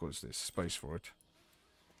 that's just because there's space for it.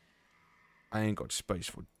 I ain't got space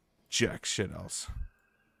for jack shit else.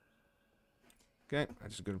 Okay,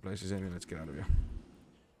 that's as good a place as any. Let's get out of here.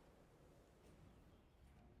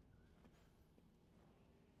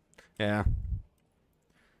 Yeah.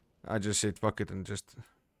 I just said fuck it and just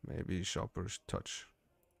maybe shopper's touch.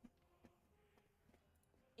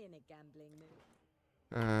 In a gambling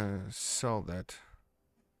mood. Sell that.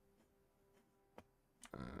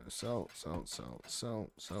 Sell.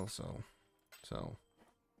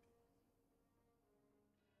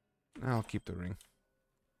 I'll keep the ring.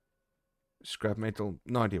 Scrap metal,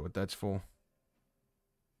 no idea what that's for.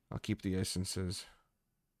 I'll keep the essences.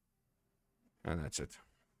 And that's it.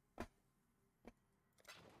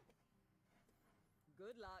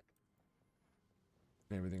 Good luck.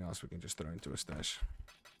 Everything else we can just throw into a stash.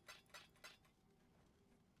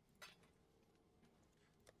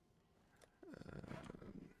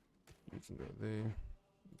 We can go there.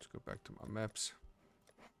 Let's go back to my maps.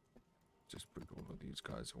 Just put all of these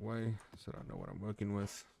guys away so I know what I'm working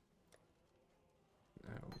with.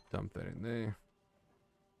 Now we'll dump that in there.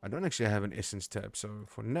 I don't actually have an essence tab, so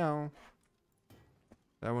for now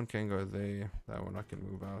That one can go there. That one I can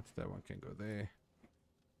move out. That one can go there.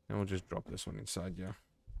 And we'll just drop this one inside here.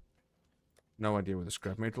 No idea where the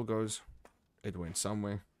scrap metal goes. It went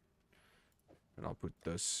somewhere. And I'll put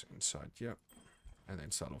this inside here. And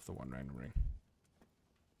then sell off the 1 random ring.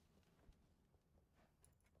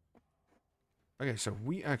 Okay, so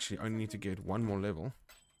we actually only need to get 1 more level.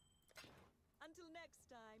 Until next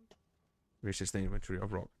time. Resist the inventory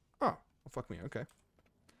of rock. Oh, fuck me, okay.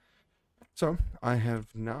 So, I have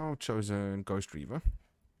now chosen Ghost Reaver.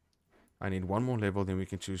 I need 1 more level, then we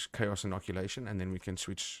can choose Chaos Inoculation, and then we can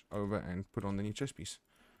switch over and put on the new chest piece.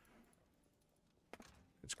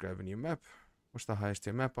 Let's grab a new map. What's the highest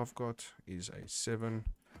tier map I've got? Is a 7.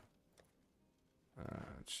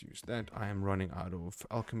 Let's use that. I am running out of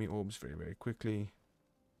alchemy orbs very, very quickly.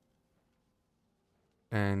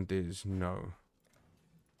 And there's no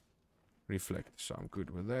reflect, so I'm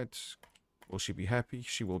good with that. Will she be happy?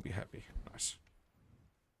 She will be happy. Nice.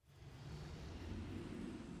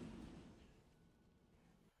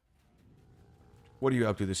 What are you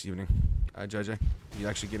up to this evening, JJ? You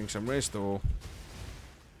actually getting some rest, or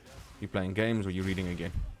you playing games, or you reading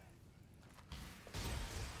again?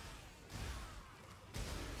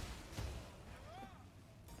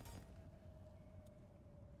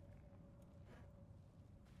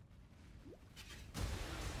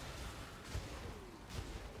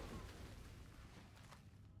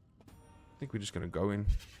 I think we're just gonna go in,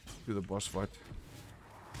 do the boss fight.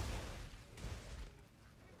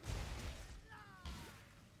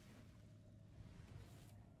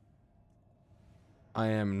 I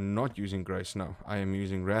am not using Grace, no. I am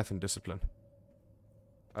using Wrath and Discipline.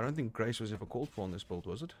 I don't think Grace was ever called for on this build,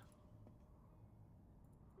 was it?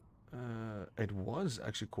 It was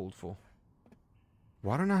actually called for.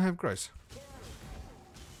 Why don't I have Grace?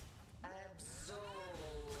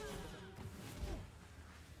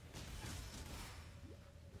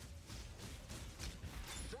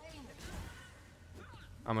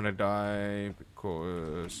 I'm gonna die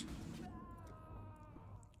because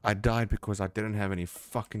I died because I didn't have any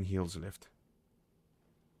fucking heals left.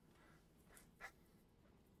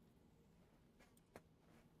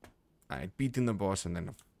 I had beaten the boss and then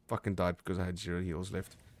I fucking died because I had 0 heals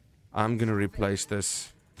left. I'm gonna replace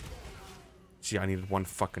this. See, I needed 1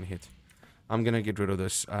 fucking hit. I'm gonna get rid of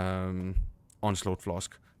this Onslaught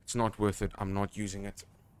Flask. It's not worth it. I'm not using it.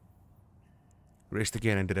 Rest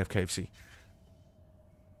again and did have KFC.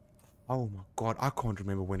 Oh my god, I can't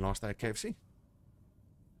remember when last I had KFC.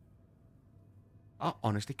 I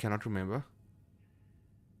honestly cannot remember.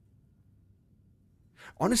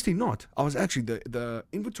 Honestly not. I was actually, the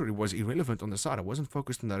inventory was irrelevant on the side. I wasn't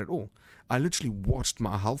focused on that at all. I literally watched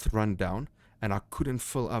my health run down and I couldn't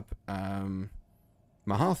fill up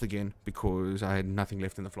my health again because I had nothing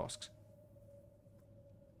left in the flasks.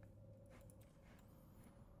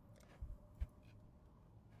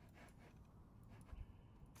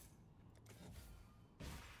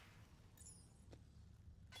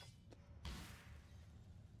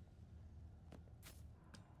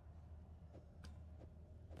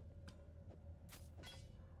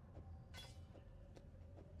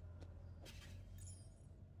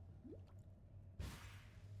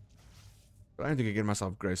 But I don't think I get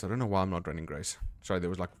myself Grace. I don't know why I'm not running Grace. Sorry,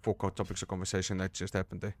 there was like 4 topics of conversation that just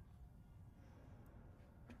happened there.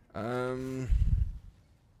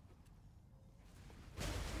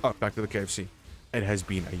 Oh, back to the KFC. It has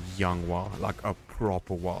been a young while, like a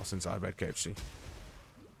proper while since I've had KFC.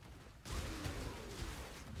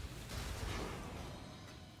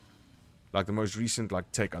 Like the most recent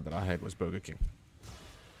like takeout that I had was Burger King.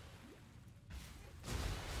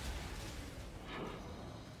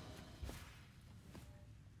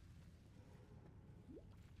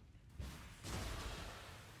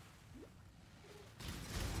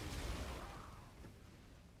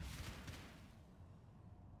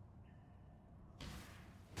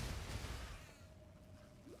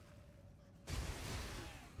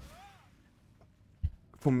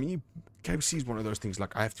 For me, KFC is one of those things,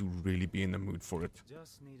 like, I have to really be in the mood for it.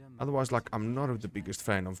 Otherwise, like, I'm not the biggest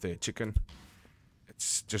fan of their chicken.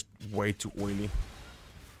 It's just way too oily.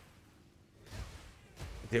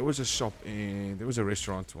 There was a shop in, there was a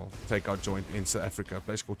restaurant, well, takeout joint in South Africa, a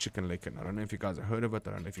place called Chicken Licken. I don't know if you guys have heard of it.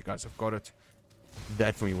 I don't know if you guys have got it.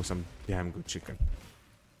 That for me was some damn good chicken.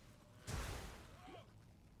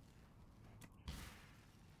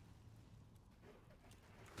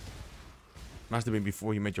 Must have been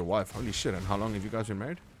before you met your wife. Holy shit, and how long have you guys been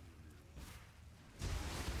married?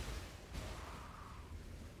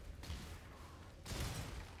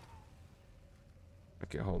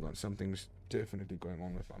 Okay, hold on. Something's definitely going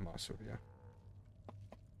on with my mouse over here.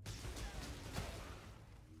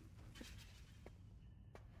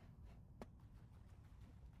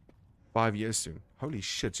 5 years soon. Holy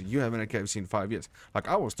shit, so you haven't had KFC in 5 years. Like,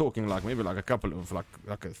 I was talking like maybe like a couple of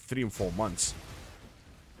like a 3 or 4 months.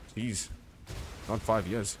 Jeez. Not 5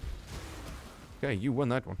 years. Okay, you won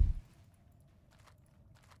that one.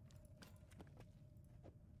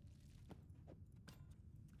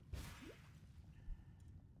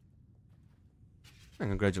 And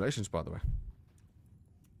congratulations, by the way.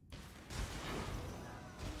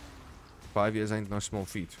 5 years ain't no small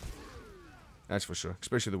feat. That's for sure.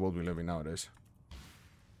 Especially the world we live in nowadays.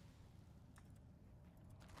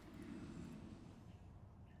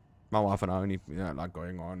 My wife and I only, like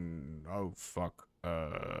going on, oh fuck,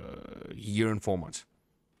 a year and 4 months.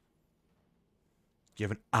 You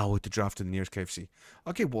have an hour to drive to the nearest KFC.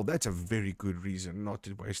 Okay, well that's a very good reason not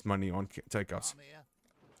to waste money on takeouts.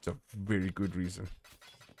 It's a very good reason.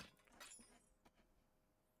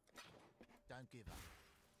 Don't give up.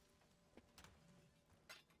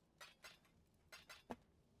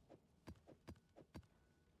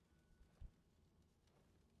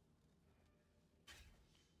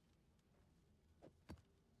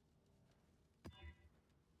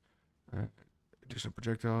 Additional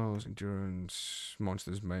projectiles, endurance,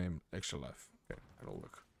 monsters, maim, extra life. Okay, that'll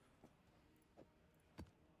work.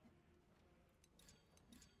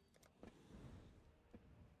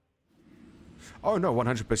 Oh no,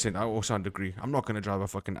 100%. I also agree. I'm not gonna drive a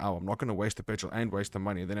fucking hour. I'm not gonna waste the petrol and waste the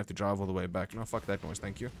money, then have to drive all the way back. No, fuck that noise,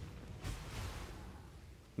 thank you.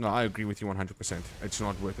 No, I agree with you 100%. It's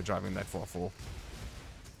not worth it driving that far for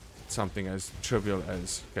something as trivial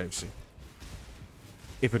as KFC.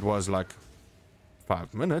 If it was like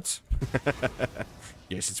 5 minutes,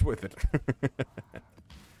 yes, it's worth it.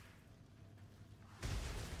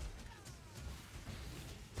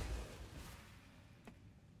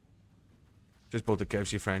 Just build a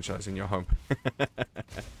KFC franchise in your home.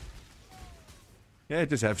 Yeah,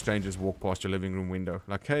 just have strangers walk past your living room window.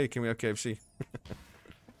 Like, hey, can we have KFC?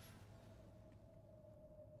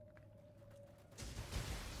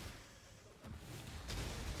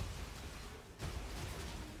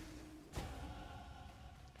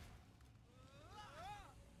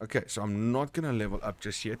 Okay, so I'm not gonna level up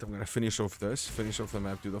just yet. I'm gonna finish off this, finish off the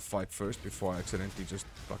map, do the fight first before I accidentally just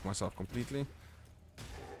fuck myself completely.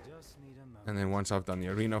 Just need a moment. And then once I've done the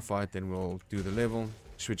arena fight, then we'll do the level,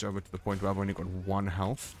 switch over to the point where I've only got 1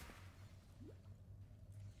 health.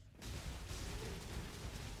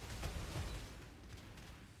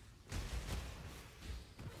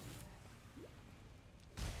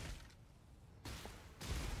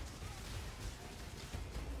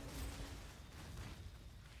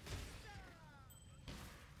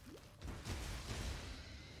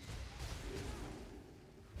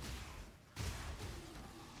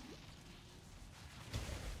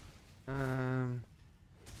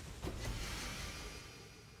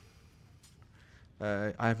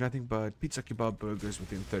 I have nothing but pizza, kebab, burgers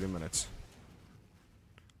within 30 minutes.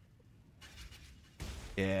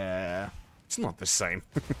 Yeah, it's not the same.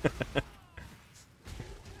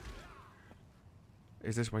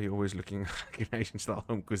 Is this why you're always looking at Asian style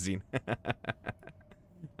home cuisine?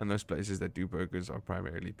 And those places that do burgers are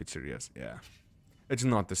primarily pizzerias. Yeah, it's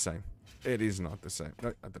not the same. It is not the same.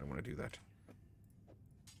 No, I don't want to do that.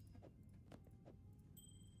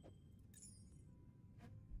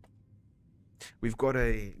 We've got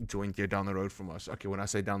a joint here down the road from us. Okay, when I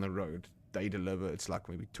say down the road, they deliver. It's like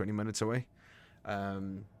maybe 20 minutes away.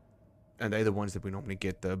 And they're the ones that we normally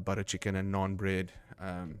get the butter chicken and naan bread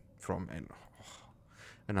from. And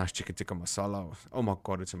a nice chicken tikka masala. Oh my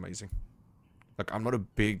god, it's amazing. Like, I'm not a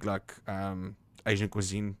big like Asian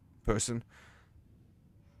cuisine person,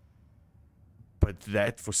 but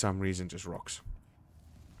that for some reason just rocks.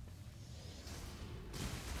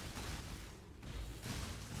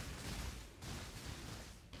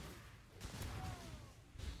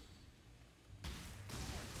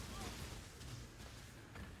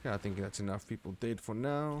 Yeah, I think that's enough people dead for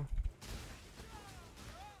now.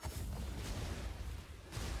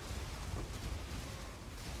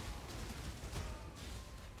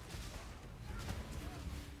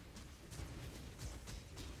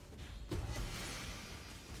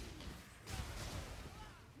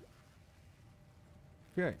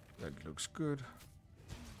 Okay, that looks good.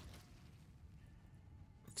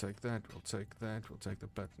 We'll take that, we'll take that, we'll take the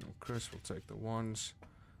Platinum Crisp, we'll take the ones.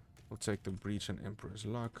 We'll take the Breach and Emperor's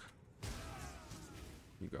Luck.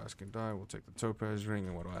 You guys can die. We'll take the Topaz Ring,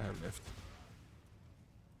 and what do I have left?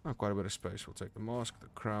 Oh, quite a bit of space. We'll take the Mask, the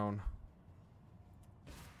Crown.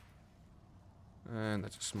 And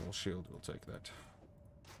that's a small shield. We'll take that.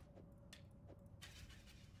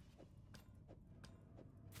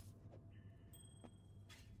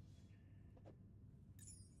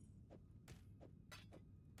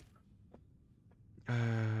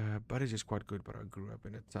 Buddies is quite good, but I grew up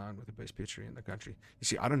in a town with the best pizzeria in the country. You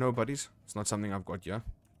see, I don't know Buddies. It's not something I've got yet.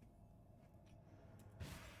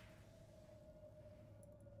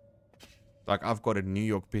 Like, I've got a New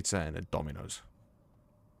York pizza and a Domino's.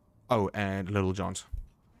 Oh, and Little John's.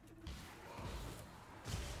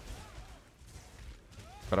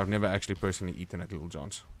 But I've never actually personally eaten at Little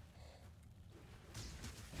John's.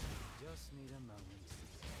 Just need a moment to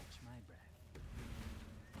catch my breath.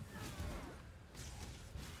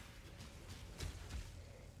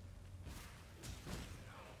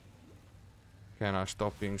 Can I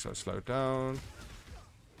stop being so slow down?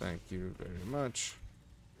 Thank you very much.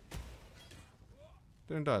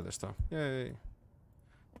 Didn't die this time. Yay.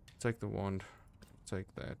 Take the wand. Take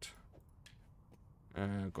that.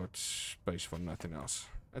 Got space for nothing else.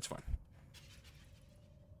 That's fine.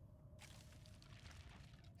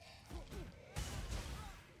 I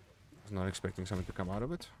was not expecting something to come out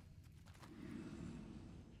of it.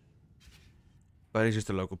 But it's just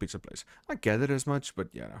a local pizza place. I gathered as much, but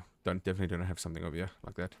yeah, no, definitely don't have something over here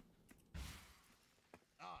like that.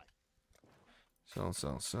 Sell,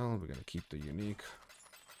 sell, sell. We're gonna keep the unique.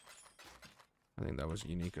 I think that was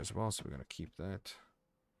unique as well, so we're gonna keep that.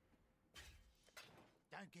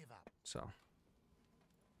 Don't give up. So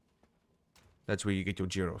that's where you get your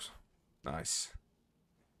gyros. Nice.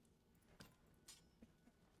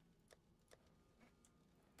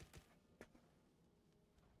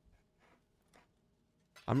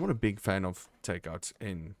 I'm not a big fan of takeouts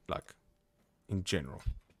in general.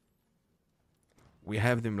 We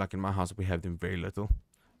have them like in my house. We have them very little,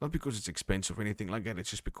 not because it's expensive or anything like that.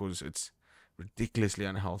 It's just because it's ridiculously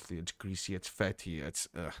unhealthy. It's greasy. It's fatty. It's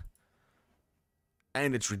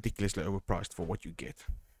and it's ridiculously overpriced for what you get.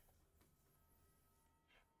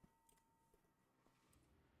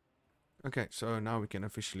 Okay, so now we can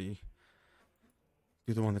officially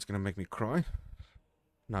do the one that's gonna make me cry.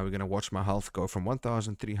 Now we're gonna watch my health go from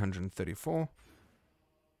 1,334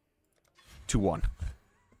 to 1.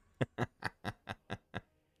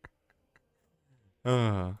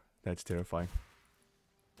 Oh, that's terrifying.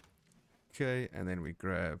 Okay, and then we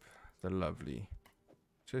grab the lovely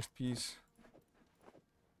chest piece.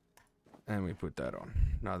 And we put that on.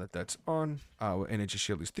 Now that that's on, our energy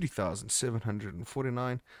shield is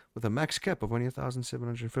 3,749 with a max cap of only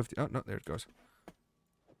 1,750. Oh, no, there it goes.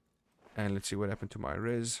 And let's see what happened to my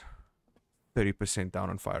res. 30% down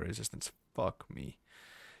on fire resistance. Fuck me.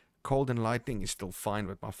 Cold and lightning is still fine,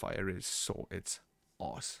 but my fire is so it's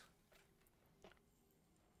awesome.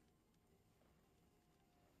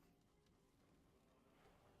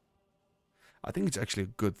 I think it's actually a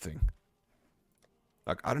good thing.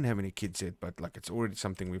 Like, I don't have any kids yet, but like, it's already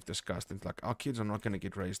something we've discussed. It's like, our kids are not going to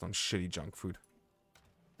get raised on shitty junk food.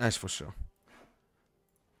 That's for sure.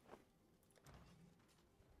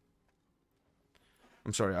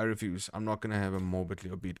 I'm sorry, I refuse. I'm not going to have a morbidly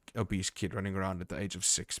obese kid running around at the age of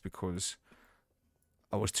 6 because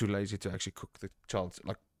I was too lazy to actually cook the child's,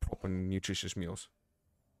 like, proper nutritious meals.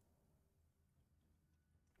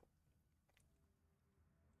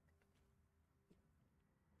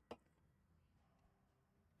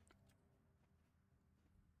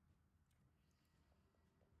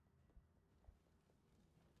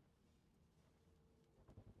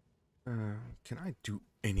 Can I do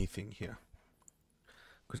anything here?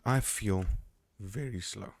 Because I feel very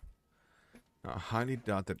slow. Now, I highly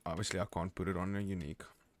doubt that. Obviously, I can't put it on a unique.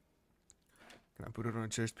 Can I put it on a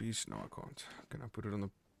chest piece? No, I can't. Can I put it on the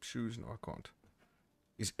shoes? No, I can't.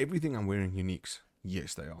 Is everything I'm wearing uniques?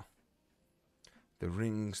 Yes, they are. The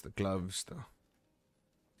rings, the gloves, the...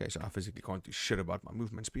 Okay, so I physically can't do shit about my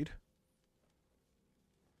movement speed.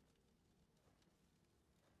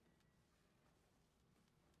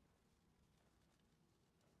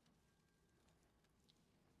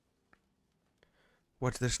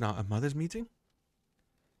 What's this now? A mother's meeting?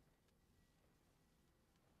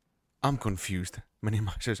 I'm confused. Many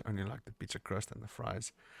masters only like the pizza crust and the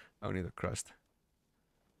fries. Only the crust.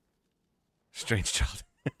 Strange child.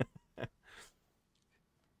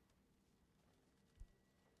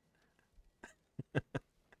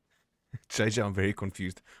 JJ, I'm very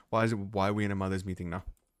confused. Why are we in a mother's meeting now?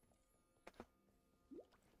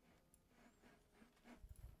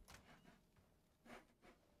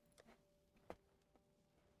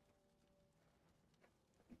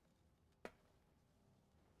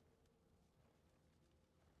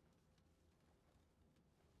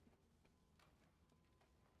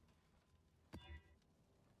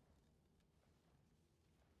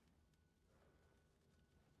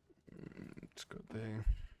 Let's go there.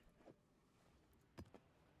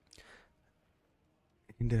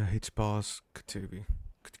 In the hits bars, Kativi.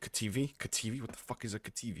 Kativi? Kativi? What the fuck is a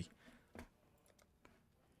Kativi?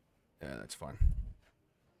 Yeah, that's fine.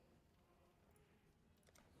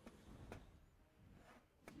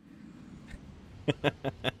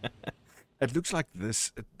 It looks like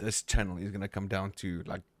this channel is gonna come down to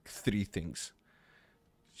like 3 things.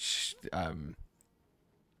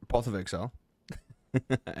 Path of Exile,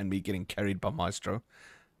 and me getting carried by Maestro,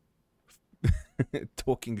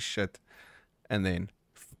 talking shit, and then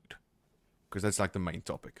food, because that's like the main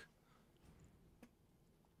topic.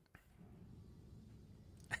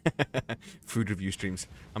 Food review streams.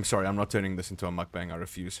 I'm sorry, I'm not turning this into a mukbang. I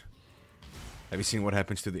refuse. Have you seen what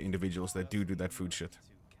happens to the individuals that do that food shit? To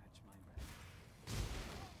catch my breath.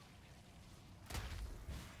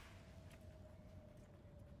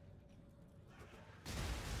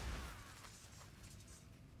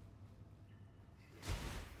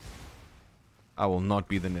 I will not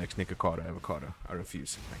be the next Nikocado Avocado. I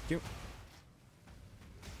refuse. Thank you.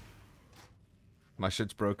 My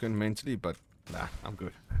shit's broken mentally, but nah, I'm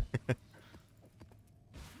good.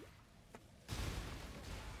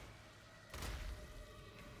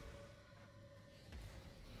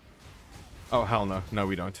 Oh, hell no. No,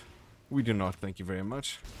 we don't. We do not, thank you very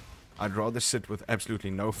much. I'd rather sit with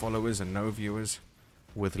absolutely no followers and no viewers,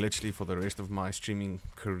 with literally for the rest of my streaming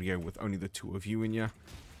career with only the 2 of you in here,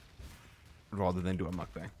 rather than do a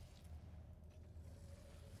mukbang.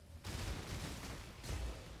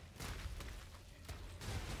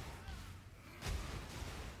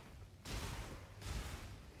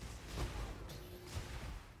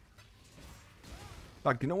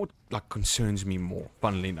 Like, you know what, like, concerns me more,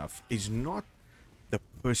 funnily enough, is not the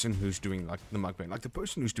person who's doing, like, the mukbang. Like, the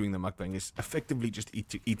person who's doing the mukbang is effectively just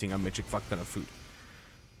eating a metric fuck ton of food.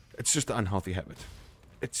 It's just an unhealthy habit.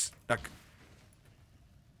 It's, like,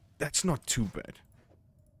 that's not too bad.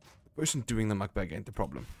 The person doing the mukbang ain't the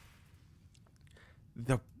problem.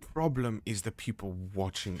 The problem is the people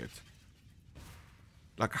watching it.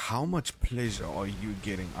 Like, how much pleasure are you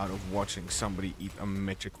getting out of watching somebody eat a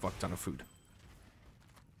metric fuck ton of food?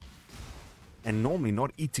 And normally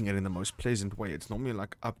not eating it in the most pleasant way. It's normally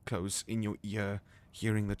like up close in your ear,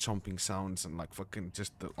 hearing the chomping sounds and like fucking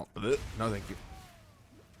just the... no, thank you.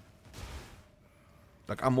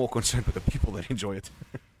 Like, I'm more concerned with the people that enjoy it.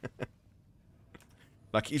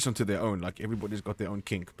 Like, each onto their own. Like, everybody's got their own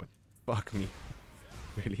kink, but fuck me.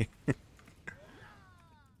 Really.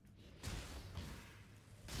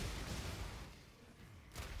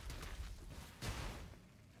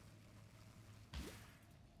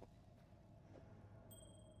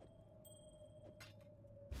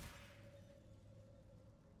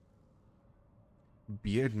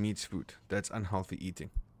 Beard meets food. That's unhealthy eating.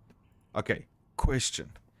 Okay,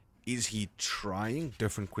 question. Is he trying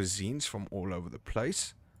different cuisines from all over the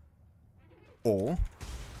place? Or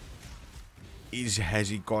has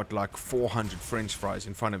he got like 400 French fries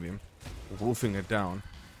in front of him, wolfing it down,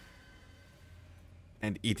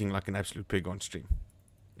 and eating like an absolute pig on stream?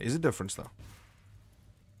 There's a difference though.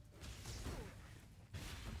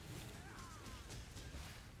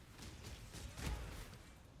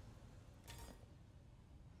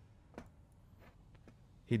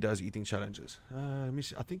 He does eating challenges. Let me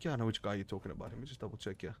see. I think I know which guy you're talking about. Let me just double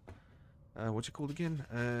check here. What's it called again?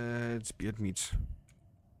 It's Beard Meats.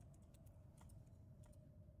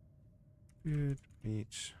 Beard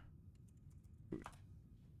Meats Food.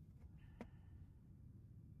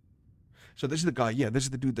 So this is the guy. Yeah, this is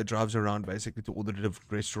the dude that drives around basically to all the different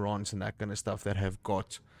restaurants and that kind of stuff that have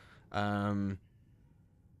got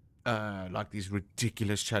like these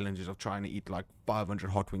ridiculous challenges of trying to eat like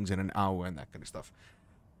 500 hot wings in an hour and that kind of stuff.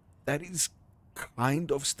 That is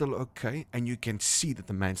kind of still okay, and you can see that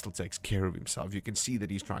the man still takes care of himself. You can see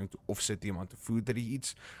that he's trying to offset the amount of food that he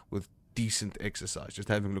eats with decent exercise. Just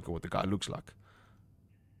having a look at what the guy looks like.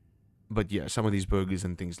 But yeah, some of these burgers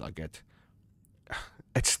and things like that,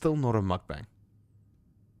 it's still not a mukbang.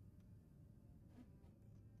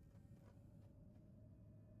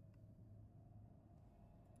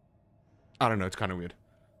 I don't know, it's kind of weird.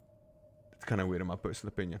 It's kind of weird in my personal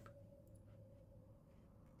opinion.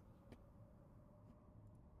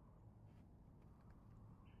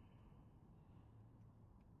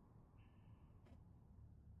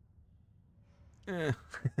 Eh.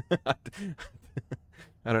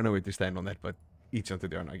 I don't know where to stand on that, but each unto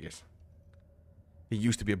their own, I guess. He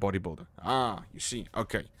used to be a bodybuilder. Ah, you see.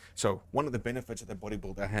 Okay. So, one of the benefits that the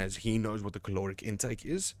bodybuilder has, he knows what the caloric intake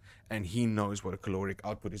is, and he knows what a caloric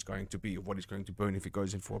output is going to be, what he's going to burn if he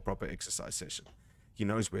goes in for a proper exercise session. He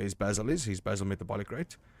knows where his basal is, his basal metabolic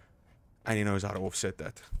rate, and he knows how to offset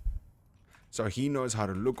that. So, he knows how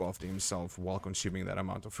to look after himself while consuming that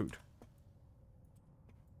amount of food.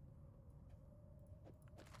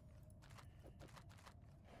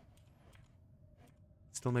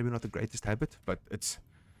 Still maybe not the greatest habit, but it's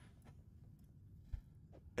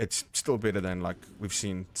still better than, like, we've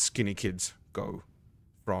seen skinny kids go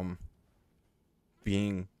from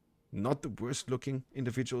being not the worst looking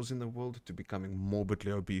individuals in the world to becoming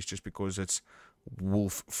morbidly obese just because it's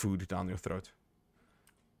wolf food down your throat.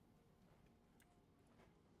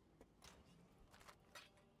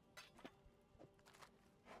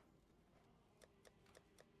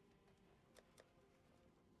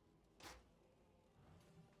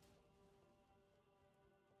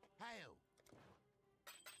 Hail!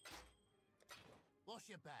 Wash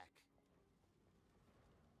your back.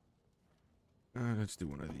 Let's do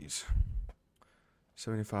one of these.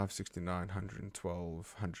 75, 69,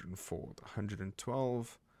 112, 104,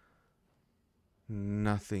 112.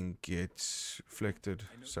 Nothing gets reflected,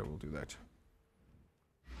 so we'll do that.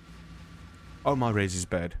 Oh, my raise is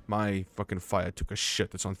bad. My fucking fire took a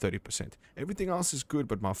shit. It's on 30%. Everything else is good,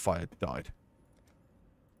 but my fire died.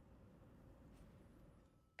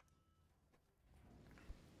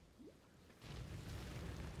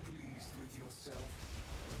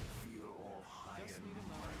 Just need a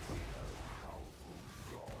moment.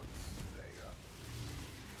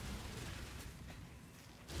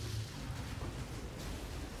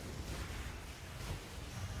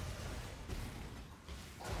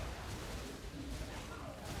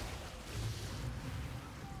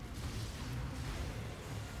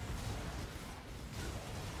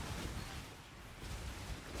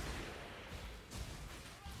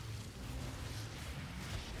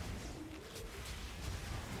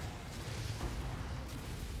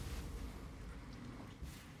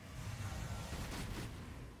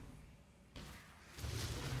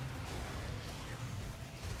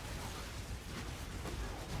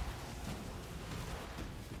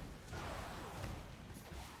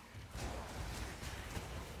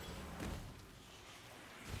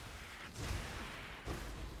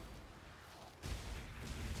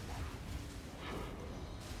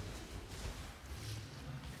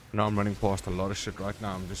 Now I'm running past a lot of shit right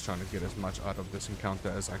now. I'm just trying to get as much out of this encounter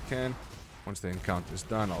as I can. Once the encounter is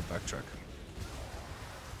done, I'll backtrack.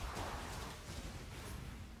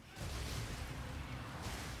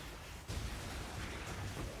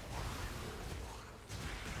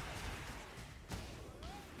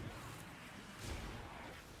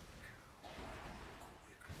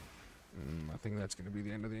 I think that's going to be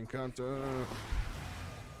the end of the encounter.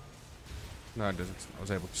 No, it doesn't. I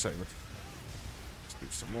was able to save it. Let's do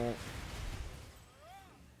some more.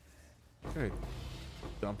 Okay.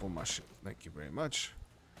 Dump all my shit. Thank you very much.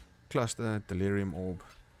 Cluster, Delirium Orb,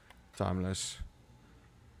 Timeless.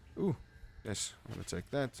 Ooh, yes. I'm going to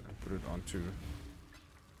take that and put it onto...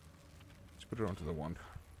 Let's put it onto the wand.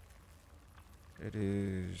 It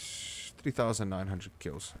is 3,900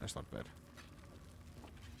 kills. That's not bad.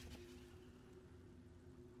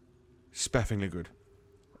 Spaffingly good.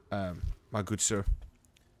 My good sir,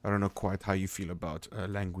 I don't know quite how you feel about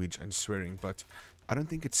language and swearing, but I don't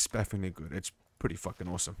think it's spaffingly good. It's pretty fucking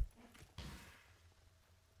awesome.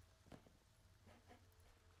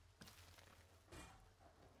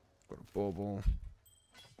 Got a bauble.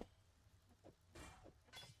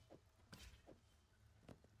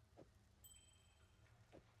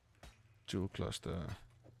 Jewel cluster.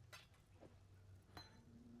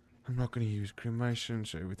 I'm not going to use cremation,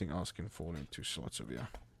 so everything else can fall into slots over here.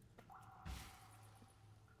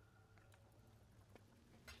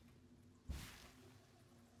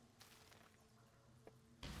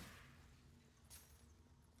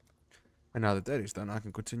 And now that that is done, I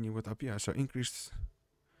can continue with up here. So increase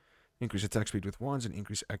attack speed with wands and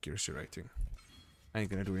increase accuracy rating. I ain't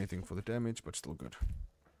going to do anything for the damage, but still good.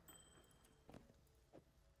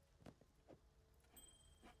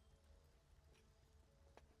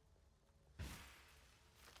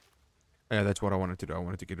 Yeah, that's what I wanted to do. I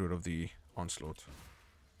wanted to get rid of the onslaught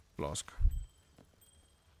flask.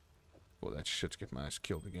 Well, that shit's get my ass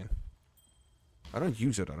killed again. I don't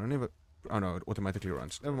use it. I don't ever... Oh no, it automatically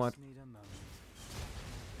runs. Never mind. Just need a moment.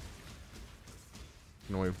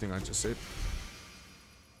 Ignore everything I just said.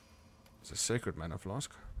 It's a sacred mana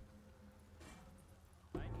flask.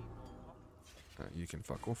 I need more copper. You can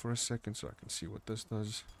fuck off for a second so I can see what this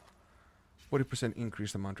does. 40%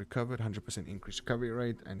 increased amount recovered, 100% increased recovery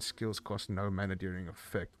rate, and skills cost no mana during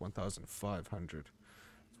effect. 1,500. It's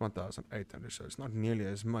 1,800, so it's not nearly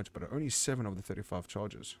as much, but only 7 of the 35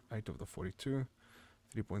 charges. 8 of the 42.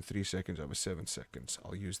 3.3 seconds over 7 seconds.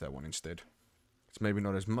 I'll use that one instead. It's maybe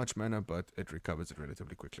not as much mana, but it recovers it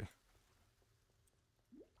relatively quickly.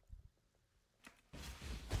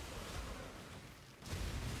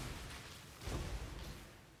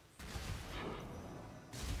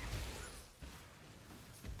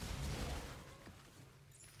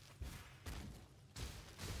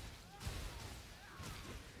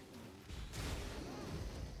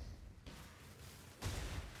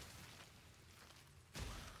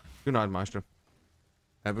 Good night, Maestro.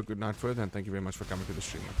 Have a good night further, and thank you very much for coming to the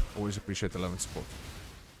stream. Always appreciate the love and support.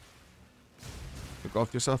 Look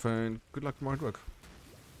after yourself, and good luck tomorrow at work.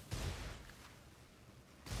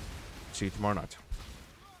 See you tomorrow night.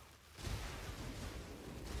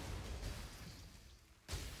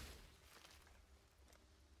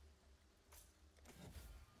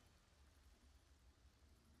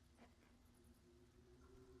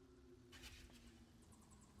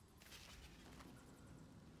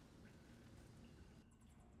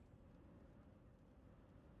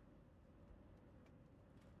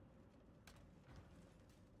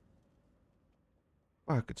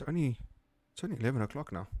 Fuck, it's only 11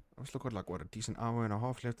 o'clock now. I've still got like what, a decent hour and a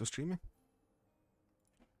half left of streaming.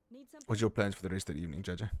 Need something? What's your plans for the rest of the evening,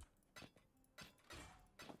 JJ?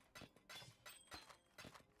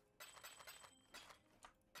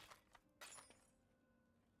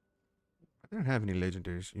 I didn't have any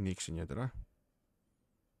legendaries uniques in here, did I?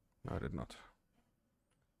 No, I did not.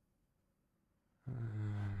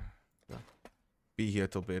 Yeah. Be here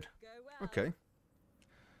till bed. Go well. Okay.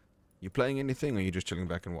 You playing anything, or are you just chilling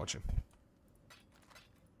back and watching?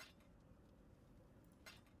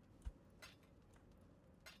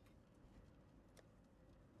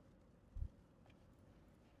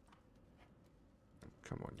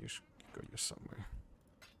 Come on, you should go here somewhere.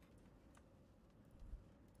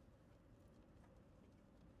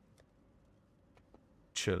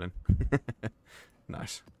 Chilling.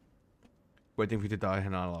 Nice. Waiting for you to die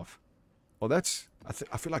and I laugh. Well, that's...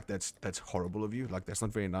 I feel like that's horrible of you. Like, that's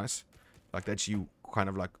not very nice. Like, that's you kind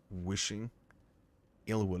of, like, wishing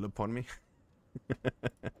ill will upon me.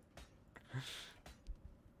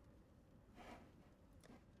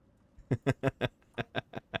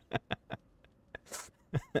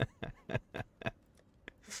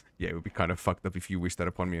 Yeah, it would be kind of fucked up if you wished that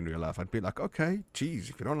upon me in real life. I'd be like, okay, geez,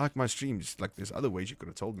 if you don't like my streams, like, there's other ways you could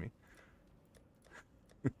have told me.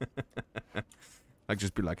 Like,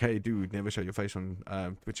 just be like, hey, dude, never show your face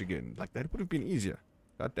on Twitch again. Like, that would have been easier.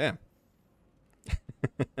 God damn.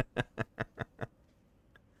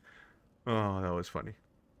 Oh, that was funny.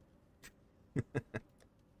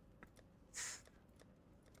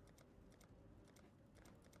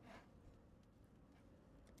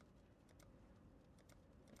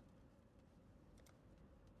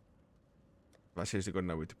 I seriously got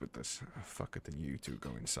nowhere to put this. Oh, fuck it, then you two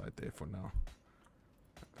go inside there for now.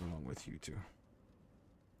 Along with you two.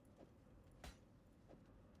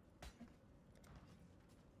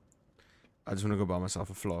 I just want to go buy myself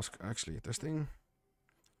a flask. Actually, this thing...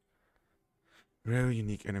 Rare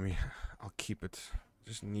unique enemy. I'll keep it.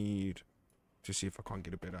 Just need to see if I can't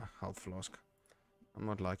get a better health flask. I'm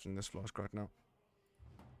not liking this flask right now.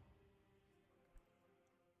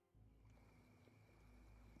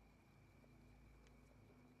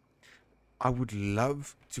 I would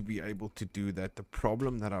love to be able to do that. The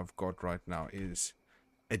problem that I've got right now is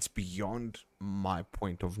it's beyond my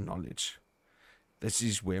point of knowledge. This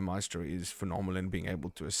is where Maestro is phenomenal in being able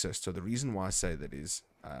to assist. So the reason why I say that is,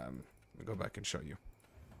 let me go back and show you.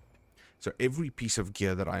 So every piece of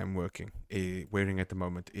gear that I am wearing at the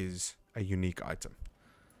moment is a unique item.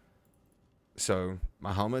 So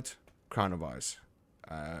my helmet, Crown of Eyes,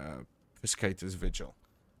 Piscator's Vigil,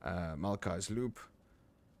 Malkai's Loop,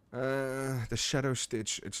 the Shadow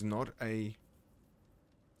Stitch. It's not a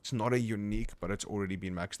unique, but it's already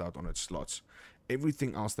been maxed out on its slots.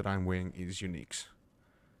 Everything else that I'm wearing is uniques.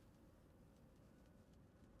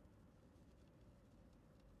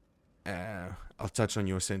 I'll touch on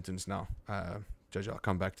your sentence now. Judge, I'll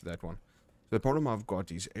come back to that one. The problem I've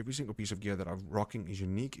got is every single piece of gear that I'm rocking is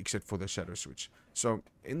unique except for the Shadow Switch. So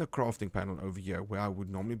in the crafting panel over here, where I would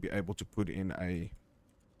normally be able to put in a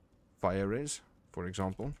fire res, for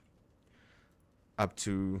example, up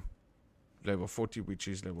to level 40, which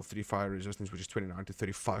is level 3 fire resistance, which is 29 to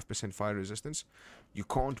 35% fire resistance, you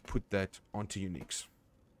can't put that onto uniques.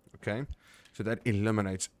 Okay, so that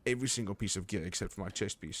eliminates every single piece of gear except for my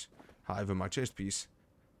chest piece. However, my chest piece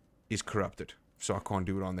is corrupted, so I can't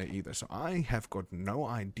do it on there either. So I have got no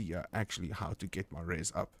idea actually how to get my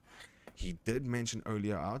res up. He did mention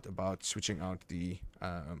earlier out about switching out the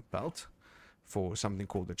belt for something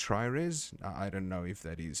called the tri-res. Now, I don't know if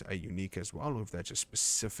that is a unique as well, or if that's a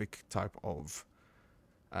specific type of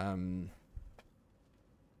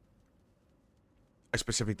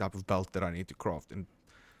belt that I need to craft. And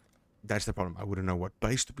that's the problem. I wouldn't know what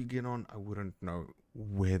base to begin on. I wouldn't know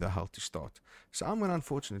where the hell to start. So I'm going to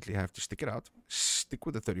unfortunately have to stick it out, stick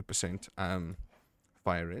with the 30%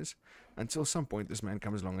 fire res, until some point this man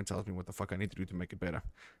comes along and tells me what the fuck I need to do to make it better.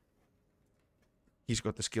 He's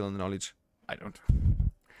got the skill and the knowledge. I don't.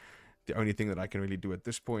 The only thing that I can really do at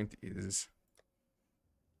this point is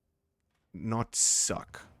not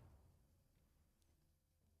suck.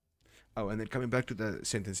 Oh, and then coming back to the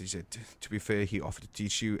sentence he said, to be fair, he offered to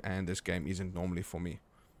teach you, and this game isn't normally for me.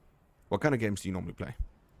 What kind of games do you normally play?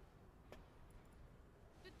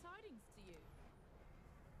 Good tidings to you.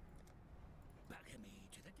 Bucker me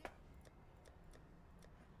to the deck.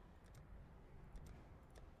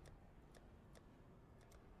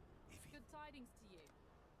 Good tidings to you.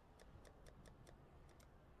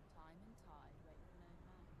 Time and tide wait for no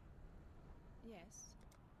man. Yes.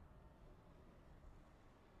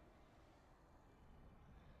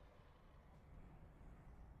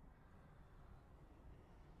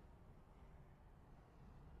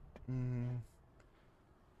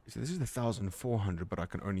 So this is 1,400, but I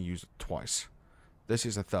can only use it twice. This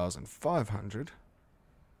is 1,500.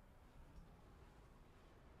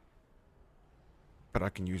 But I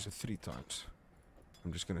can use it 3 times.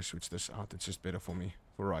 I'm just going to switch this out. It's just better for me.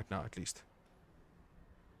 For right now, at least.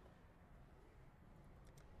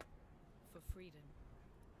 For freedom.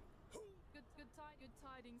 Good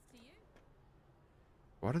tidings to you.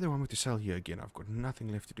 Why do they want me to sell here again? I've got nothing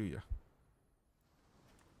left to do here.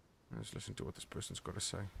 Let's listen to what this person's got to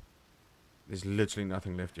say. There's literally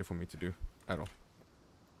nothing left here for me to do at all.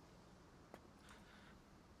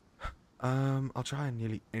 I'll try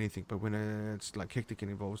nearly anything, but when it's like hectic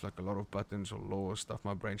and involves like a lot of buttons or law stuff,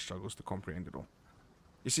 my brain struggles to comprehend it all.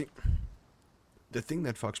 You see, the thing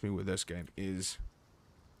that fucks me with this game is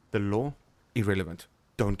the law, irrelevant.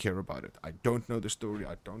 Don't care about it. I don't know the story.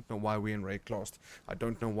 I don't know why we're in Ray classed. I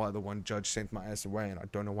don't know why the one judge sent my ass away, and I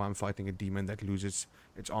don't know why I'm fighting a demon that loses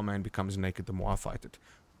its armor and becomes naked the more I fight it.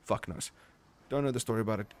 Fuck knows. Don't know the story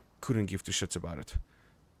about it. Couldn't give two shits about it.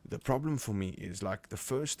 The problem for me is like the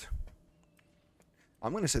first...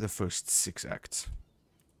 I'm going to say the first 6 acts.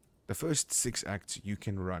 The first 6 acts you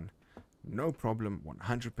can run. No problem,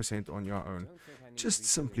 100% on your own. Just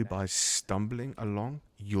simply by stumbling along,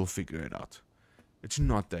 you'll figure it out. It's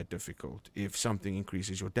not that difficult if something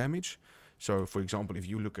increases your damage. So, for example, if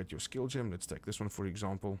you look at your skill gem, let's take this one for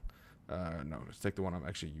example. No, let's take the one I'm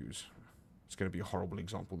actually use. It's going to be a horrible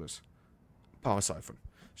example, this. Power Siphon.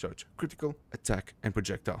 So it's critical, attack, and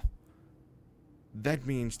projectile. That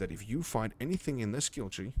means that if you find anything in this skill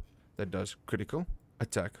tree that does critical,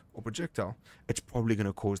 attack, or projectile, it's probably going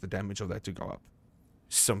to cause the damage of that to go up.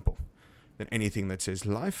 Simple. Then anything that says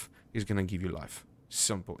life is going to give you life.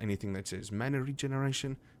 Simple. Anything that says mana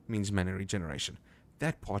regeneration means mana regeneration.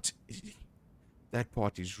 That part's easy. That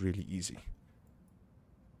part is really easy.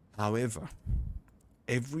 However,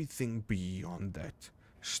 everything beyond that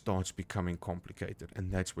starts becoming complicated,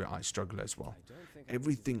 and that's where I struggle as well.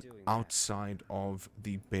 Everything outside of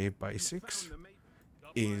the bare basics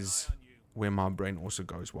is where my brain also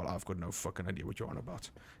goes, well, I've got no fucking idea what you're on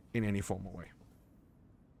about in any form or way.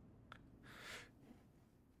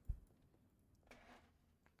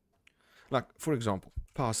 Like, for example,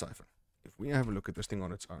 Power Siphon. If we have a look at this thing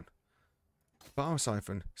on its own, Power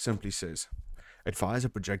Siphon simply says it fires a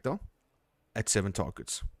projectile at 7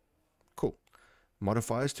 targets. Cool.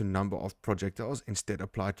 Modifiers to number of projectiles instead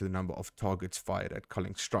apply to the number of targets fired at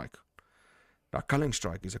Culling Strike. Now, Culling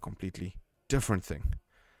Strike is a completely different thing.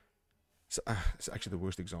 So, it's actually the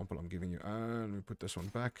worst example I'm giving you. Let me put this one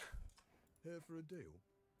back. Here for a deal?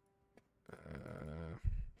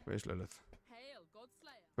 Where's Lilith? Hail,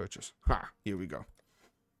 Godslayer. Purchase. Ha! Here we go.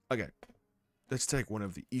 Okay. Let's take one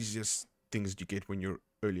of the easiest things you get when you're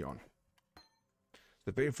early on.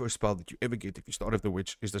 The very first spell that you ever get if you start with the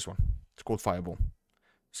witch is this one. It's called Fireball.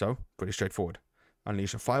 So, pretty straightforward.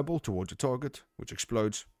 Unleash a fireball towards a target, which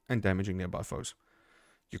explodes, and damaging nearby foes.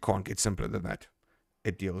 You can't get simpler than that.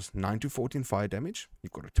 It deals 9 to 14 fire damage.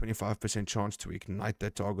 You've got a 25% chance to ignite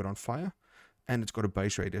that target on fire. And it's got a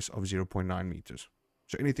base radius of 0.9 meters.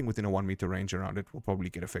 So anything within a 1 meter range around it will probably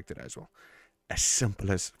get affected as well. As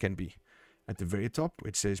simple as can be. At the very top,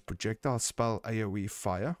 it says projectile spell AoE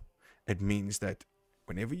fire. It means that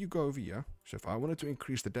whenever you go over here, so if I wanted to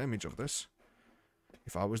increase the damage of this,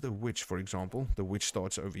 if I was the witch, for example, the witch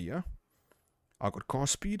starts over here. I got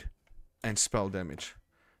cast speed and spell damage.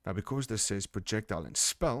 Now, because this says projectile and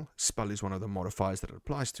spell, spell is one of the modifiers that it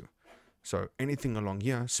applies to. So anything along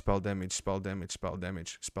here, spell damage, spell damage, spell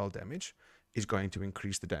damage, spell damage, is going to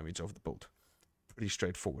increase the damage of the build. Pretty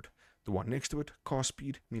straightforward. The one next to it, cast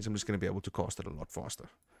speed, means I'm just going to be able to cast it a lot faster.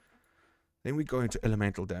 Then we go into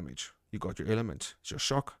elemental damage. You got your elements. It's your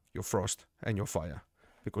shock, your frost, and your fire.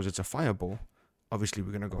 Because it's a fireball, obviously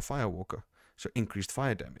we're going to go firewalker. So increased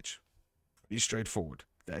fire damage. Pretty straightforward.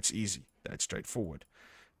 That's easy. That's straightforward.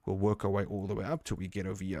 We'll work our way all the way up till we get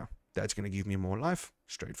over here. That's going to give me more life.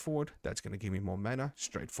 Straightforward. That's going to give me more mana.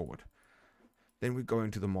 Straightforward. Then we go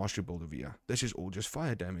into the mastery build over here. This is all just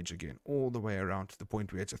fire damage again, all the way around to the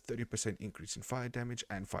point where it's a 30% increase in fire damage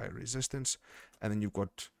and fire resistance. And then you've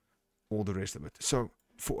got all the rest of it. So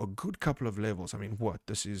for a good couple of levels, I mean, what?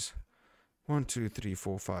 This is 1, 2, 3,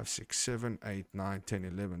 4, 5, 6, 7, 8, 9, 10,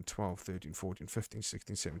 11, 12, 13, 14, 15,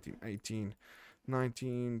 16, 17, 18,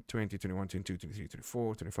 19, 20, 21, 22, 23,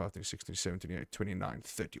 24, 25, 26, 27, 28, 29,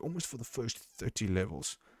 30. Almost for the first 30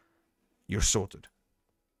 levels, you're sorted.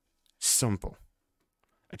 Simple.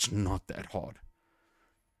 It's not that hard.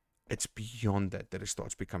 It's beyond that it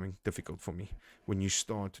starts becoming difficult for me. When you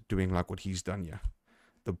start doing like what he's done here,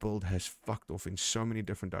 the build has fucked off in so many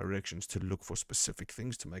different directions to look for specific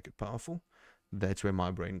things to make it powerful. That's where my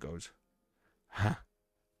brain goes.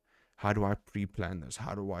 How do I pre-plan this?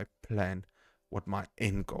 How do I plan what my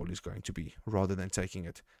end goal is going to be, rather than taking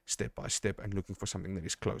it step by step and looking for something that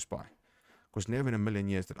is close by? Because never in a million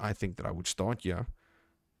years did I think that I would start here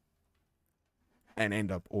and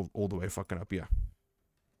end up all the way fucking up here.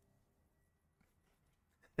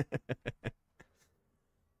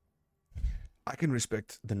 I can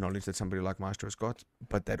respect the knowledge that somebody like Maestro's got,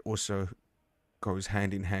 but that also goes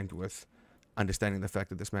hand in hand with understanding the fact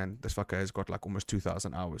that this fucker has got like almost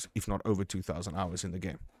 2,000 hours, if not over 2,000 hours in the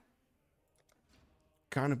game.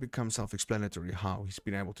 Kind of becomes self-explanatory how he's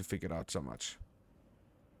been able to figure it out so much.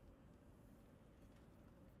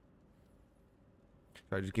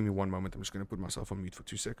 Sorry, just give me one moment. I'm just going to put myself on mute for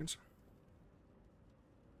 2 seconds.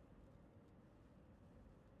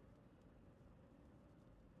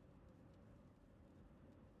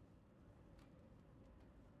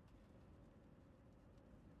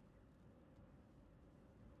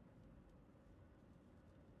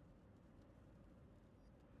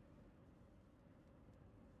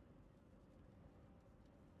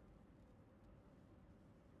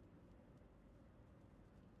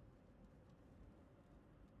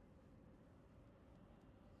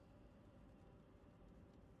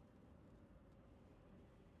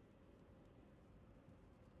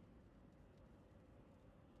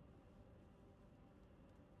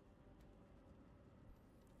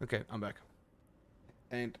 Okay, I'm back.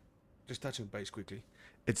 And just touching base quickly,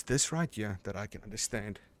 it's this right here that I can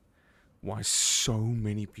understand why so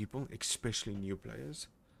many people, especially new players,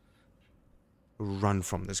 run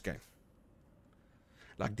from this game.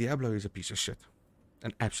 Like, Diablo is a piece of shit.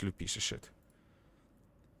 An absolute piece of shit.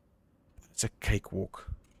 It's a cakewalk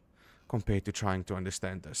compared to trying to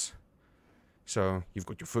understand this. So, you've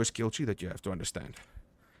got your first skill tree that you have to understand.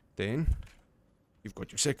 Then, you've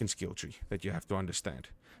got your second skill tree that you have to understand.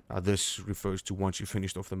 Now, this refers to once you've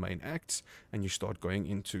finished off the main acts and you start going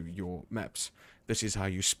into your maps. This is how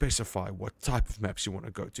you specify what type of maps you want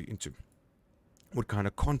to go into. What kind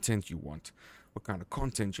of content you want. What kind of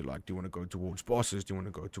content you like. Do you want to go towards bosses? Do you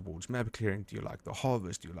want to go towards map clearing? Do you like the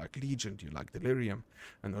harvest? Do you like Legion? Do you like Delirium?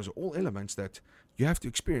 And those are all elements that you have to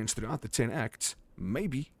experience throughout the 10 acts.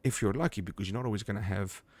 Maybe, if you're lucky, because you're not always going to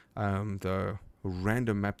have the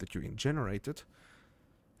random map that you're in generated.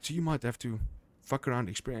 So you might have to fuck around,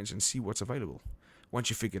 experience, and see what's available. Once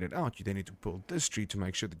you figure it out, you then need to build this tree to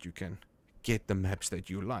make sure that you can get the maps that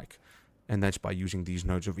you like. And that's by using these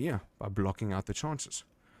nodes over here, by blocking out the chances.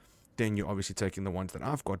 Then you're obviously taking the ones that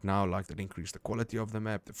I've got now, like that increase the quality of the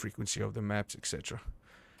map, the frequency of the maps, etc.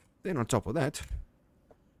 Then on top of that,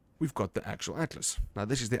 we've got the actual atlas. Now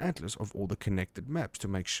this is the atlas of all the connected maps to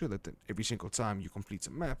make sure that every single time you complete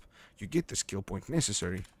a map, you get the skill point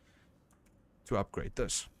necessary to upgrade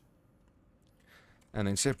this. And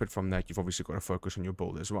then separate from that, you've obviously got to focus on your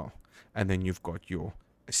build as well. And then you've got your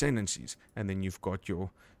ascendancies. And then you've got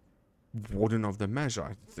your Warden of the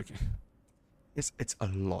Magi. It's a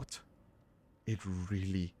lot. It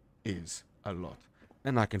really is a lot.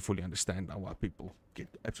 And I can fully understand now why people get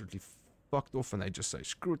absolutely fucked off and they just say,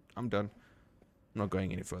 screw it, I'm done. I'm not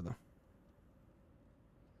going any further.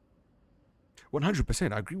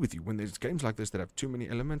 100%, I agree with you. When there's games like this that have too many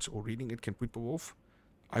elements or reading it can put people off,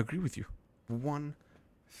 I agree with you.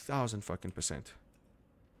 1,000 fucking %.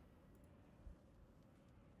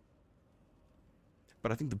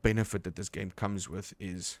 But I think the benefit that this game comes with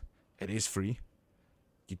is it is free.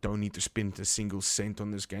 You don't need to spend a single cent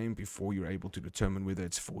on this game before you're able to determine whether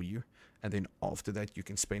it's for you. And then after that, you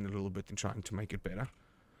can spend a little bit in trying to make it better.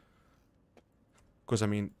 Because, I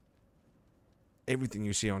mean, everything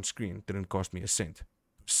you see on screen didn't cost me a cent,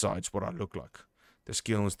 besides what I look like. The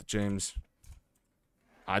skills, the gems.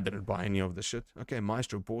 I didn't buy any of the shit. Okay,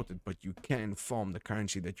 Maestro bought it, but you can farm the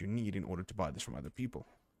currency that you need in order to buy this from other people.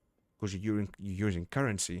 Because you're using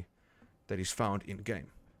currency that is found in-game.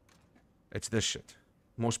 It's this shit.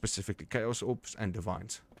 More specifically, Chaos Orbs and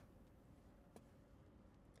Divines.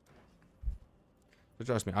 So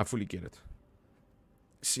trust me, I fully get it.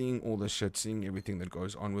 seeing all this shit, seeing everything that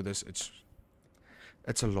goes on with this,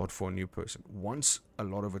 it's a lot for a new person. Once a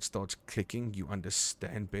lot of it starts clicking, you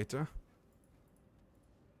understand better.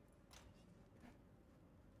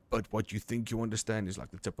 But what you think you understand is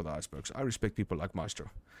like the tip of the iceberg. So I respect people like Maestro.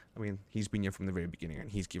 I mean, he's been here from the very beginning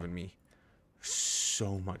and he's given me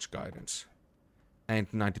so much guidance.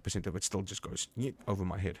 And 90% of it still just goes over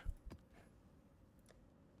my head.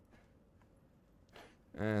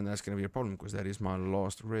 And that's going to be a problem because that is my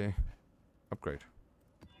last rare upgrade.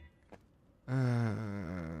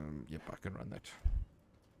 Yep, I can run that.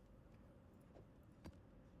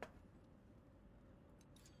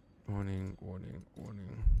 Warning, warning,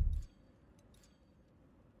 warning.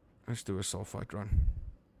 Let's do a sulfite run.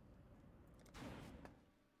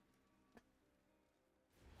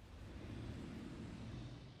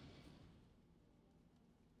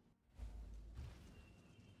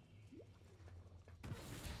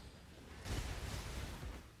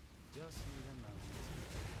 Just need a moment to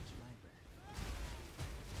catch my breath.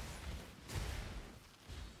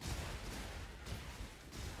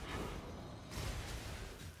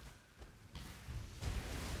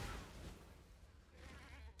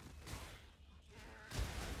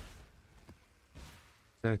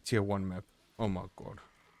 Is that a tier 1 map? Oh my god.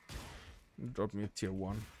 Drop me a tier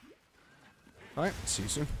 1. Alright, see you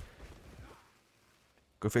soon.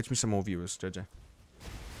 Go fetch me some more viewers, JJ.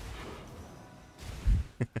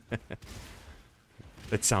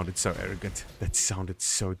 That sounded so arrogant. That sounded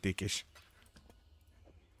so dickish.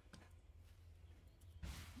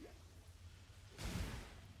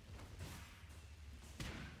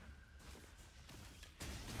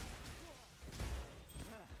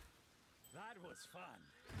 That was fun.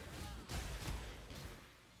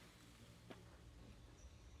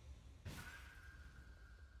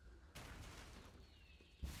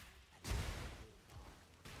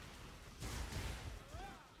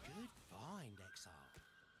 Good find, Exile.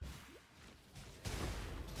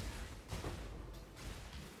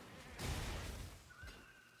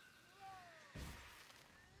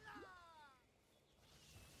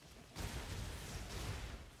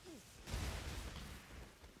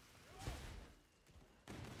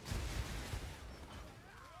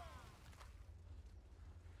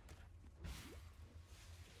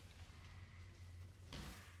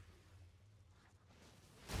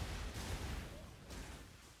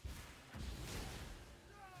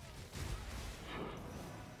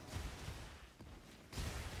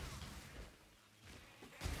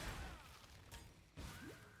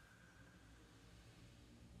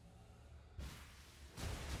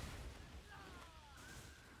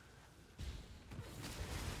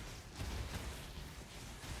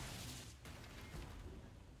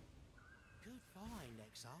 Good find,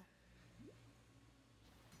 Exile.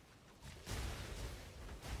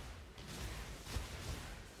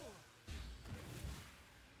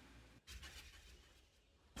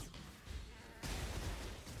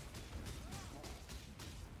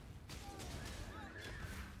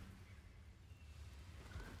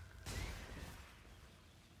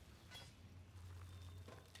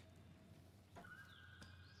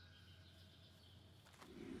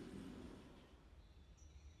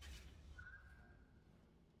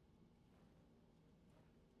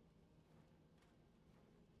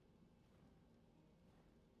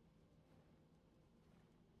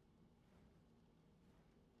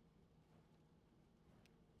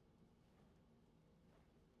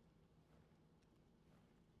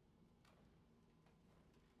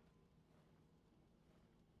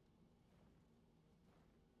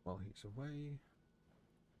 While he's away,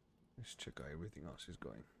 let's check how everything else is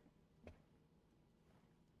going.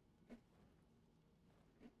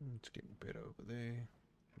 It's getting better over there.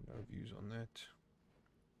 No views on that.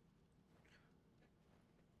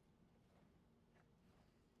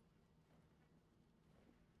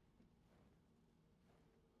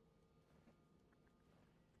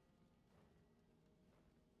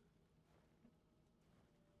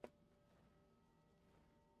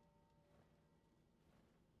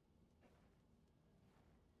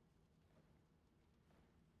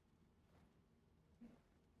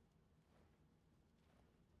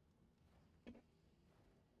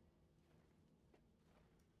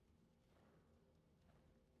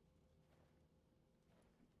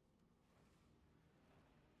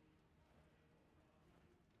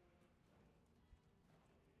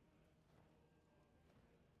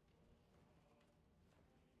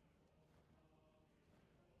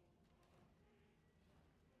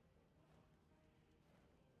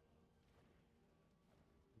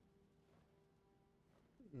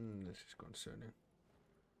 This is concerning.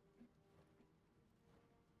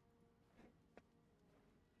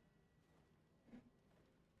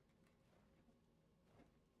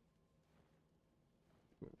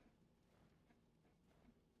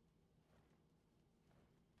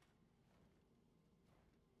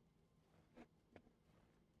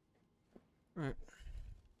 Alright.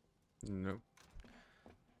 No.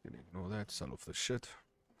 Gonna ignore that, sell off the shit.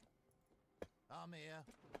 I'm here.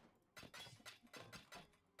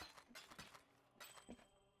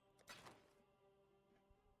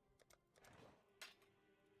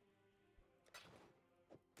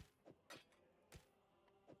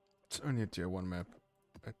 It's only a tier 1 map.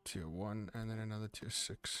 A tier 1 and then another tier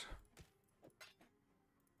 6.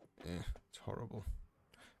 Yeah, it's horrible.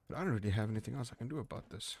 But I don't really have anything else I can do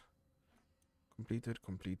about this. Completed,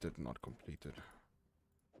 completed, not completed.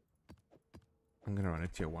 I'm gonna run a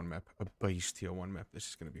tier 1 map. A base tier 1 map. This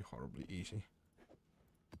is gonna be horribly easy.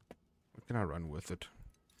 What can I run with it?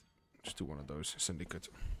 Just do one of those. Syndicate.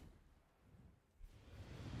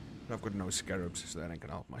 But I've got no scarabs, so that ain't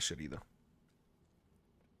gonna help my shit either.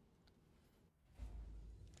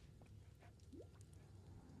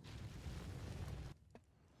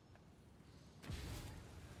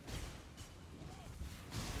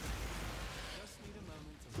 Just need a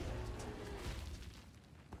moment to catch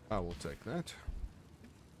up. I will take that.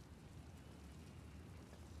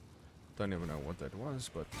 Don't even know what that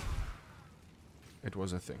was, but it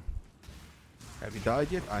was a thing. Have you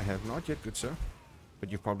died yet? I have not yet, good sir.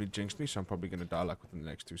 But you've probably jinxed me, so I'm probably gonna die like within the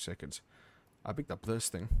next 2 seconds. I picked up this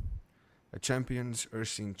thing. A champion's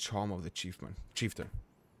Ursine Charm of the Chieftain.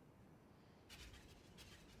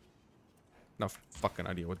 No fucking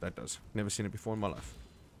idea what that does. Never seen it before in my life.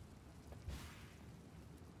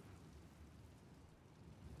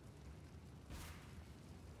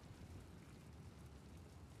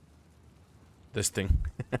 This thing.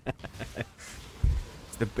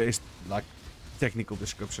 It's the best, like, technical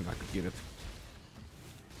description I could give it.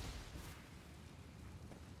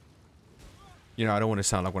 You know, I don't want to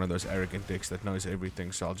sound like one of those arrogant dicks that knows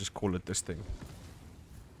everything, so I'll just call it this thing.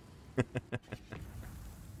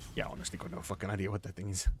 Yeah, honestly, got no fucking idea what that thing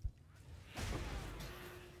is.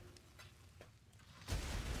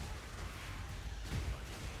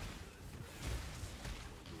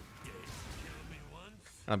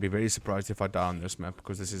 I'd be very surprised if I die on this map,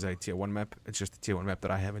 because this is a tier 1 map. It's just a tier 1 map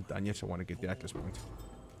that I haven't done yet, so I want to get the Atlas point.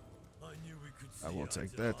 I will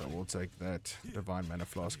take that, I will take that. Divine Mana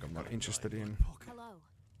Flask I'm not interested in. Hello.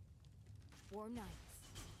 Warm nights.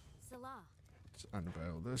 Salah. Let's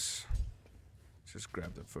unveil this. Just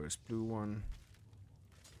grab the first blue one.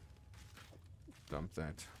 Dump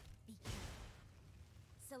that. Be careful.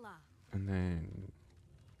 Salah. And then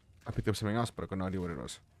I picked up something else, but I got no idea what it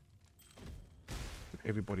was. Did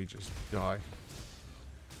everybody just die?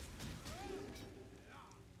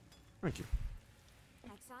 Thank you.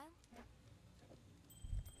 Exile.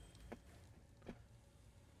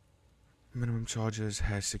 Minimum charges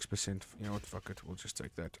has 6%. You know what? Fuck it. We'll just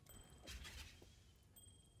take that.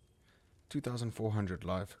 2,400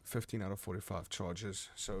 life. 15 out of 45 charges.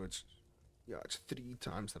 So it's, yeah, it's 3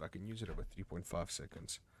 times that I can use it over 3.5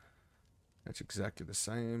 seconds. That's exactly the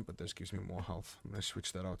same, but this gives me more health. I'm going to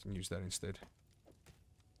switch that out and use that instead.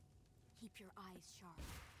 Keep your eyes sharp.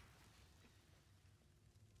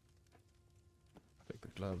 Take the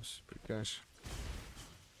gloves. Pretty cash.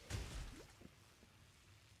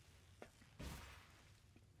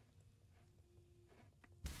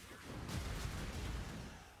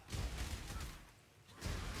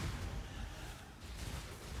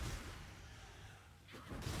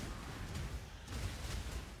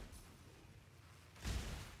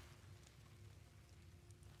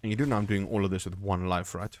 And you do know I'm doing all of this with 1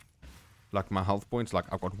 life, right? Like my health points, like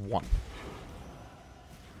I've got 1.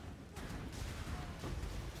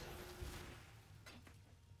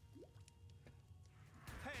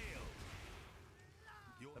 Hail!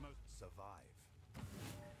 You'll survive.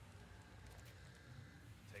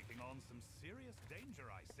 Taking on some serious danger,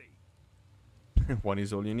 I see. 1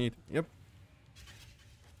 is all you need. Yep.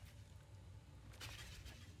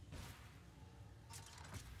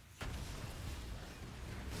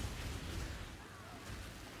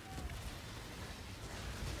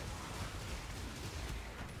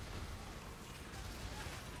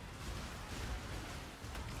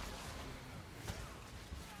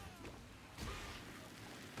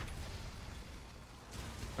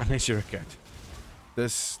 Unless you're a cat.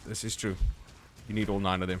 This is true. You need all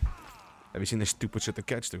 9 of them. Have you seen the stupid shit the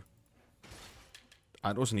cats do?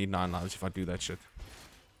 I'd also need 9 lives if I do that shit.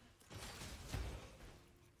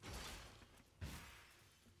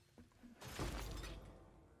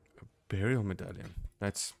 A burial medallion.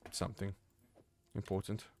 That's something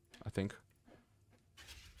important, I think.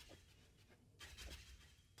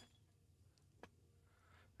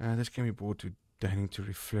 This can be bought to Danny to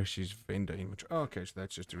refresh his vendor image. Oh, okay, so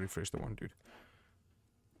that's just to refresh the one dude.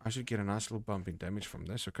 I should get a nice little bump in damage from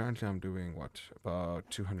this. So currently I'm doing, what, about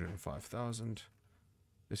 205,000.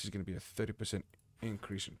 This is going to be a 30%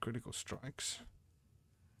 increase in critical strikes.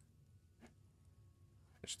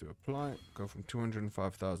 Let's do apply. Go from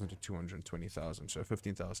 205,000 to 220,000. So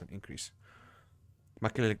 15,000 increase. My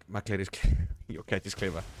cat is your cat is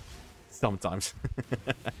clever. Sometimes.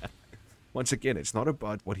 Once again, it's not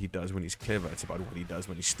about what he does when he's clever. It's about what he does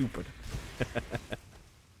when he's stupid.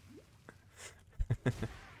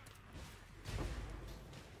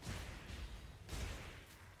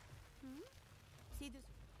 See this?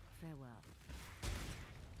 Farewell.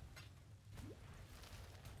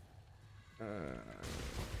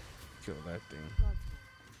 Kill that thing.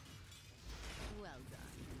 Well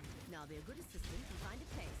done. Now be a good assistant and find a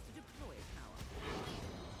place to deploy power.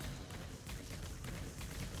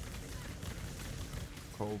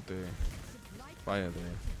 Cold there. Fire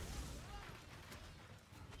there.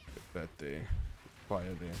 That there.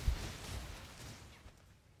 Fire there.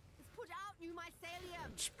 Let's put out new mycelium.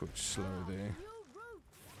 Let's put slow there. New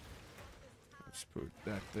roots. Let's put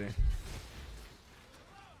that there.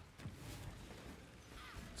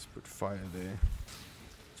 Let's put fire there.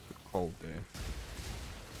 Let's put cold there.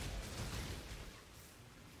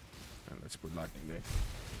 And let's put lightning there.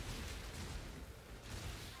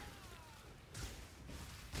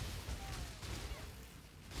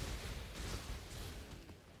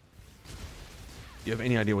 Do you have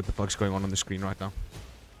any idea what the fuck's going on the screen right now?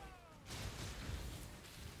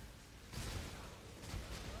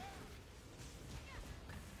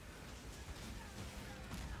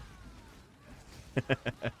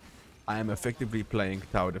 I am effectively playing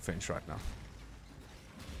tower defense right now.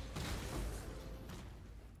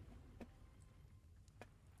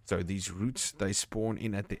 So these roots, they spawn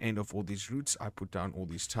in at the end of all these roots. I put down all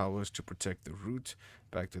these towers to protect the root.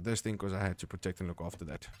 Back to this thing because I had to protect and look after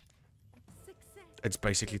that. Success. It's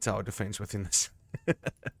basically tower defense within this.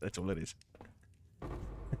 That's all it is.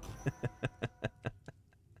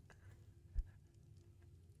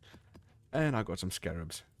 And I got some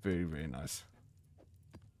scarabs. Very, very nice.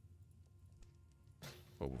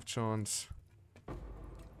 Orb of Chance.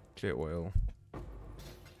 Clear oil.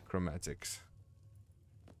 Chromatics.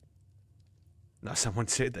 Now someone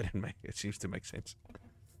said that it seems to make sense.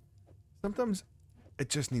 Sometimes it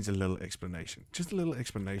just needs a little explanation. Just a little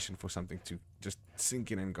explanation for something to just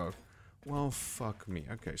sink in and go, well, fuck me.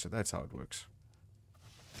 Okay, so that's how it works.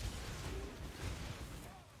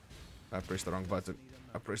 I pressed the wrong button.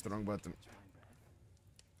 I pressed the wrong button.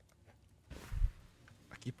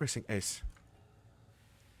 I keep pressing S.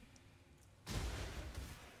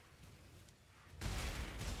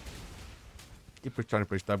 I keep trying to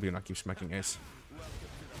press W and I keep smacking S.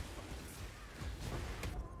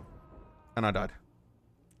 And I died.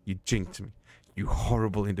 You jinxed me. You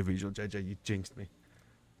horrible individual, JJ. You jinxed me.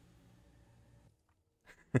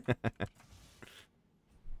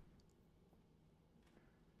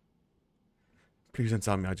 Please don't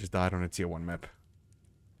tell me I just died on a tier 1 map.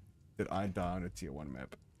 Did I die on a tier 1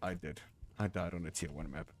 map? I did. I died on a tier 1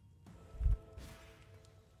 map.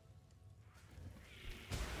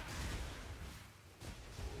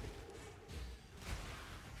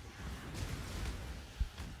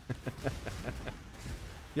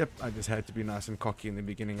 Yep, I just had to be nice and cocky in the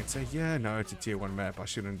beginning and say, yeah, no, it's a tier 1 map. I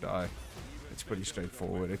shouldn't die. It's pretty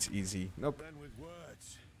straightforward. It's easy. Nope. Then with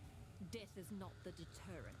words. Death is not the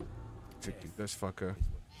deterrent. Execute this fucker.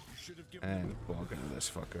 Should have given And bargain with this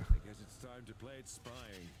fucker. I guess it's time to play it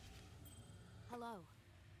spying. Hello.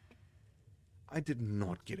 I did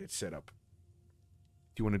not get it set up.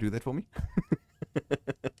 Do you want to do that for me?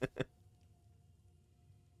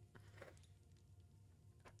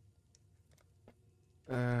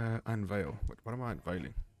 Unveil. What am I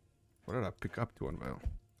unveiling? What did I pick up to unveil?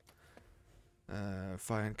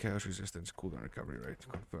 Fire and chaos resistance, cooldown recovery rate.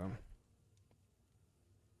 Confirm.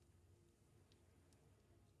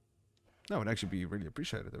 That would actually be really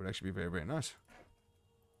appreciated. That would actually be very, very nice.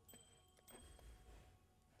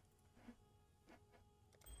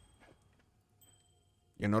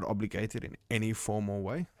 You're not obligated in any form or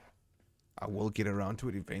way. I will get around to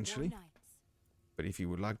it eventually. More knights. But if you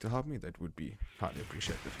would like to help me, that would be highly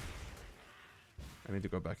appreciated. I need to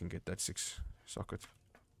go back and get that 6 socket.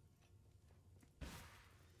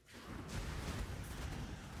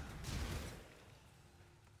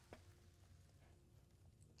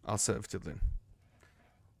 I'll save till then.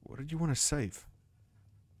 What did you want to save?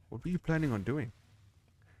 What were you planning on doing?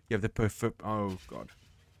 You have the perfect... Oh, God.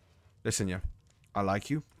 Listen, yeah. I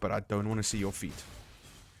like you, but I don't want to see your feet.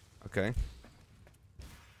 Okay?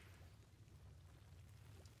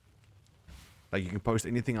 Like, you can post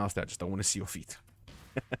anything else there, I just don't want to see your feet.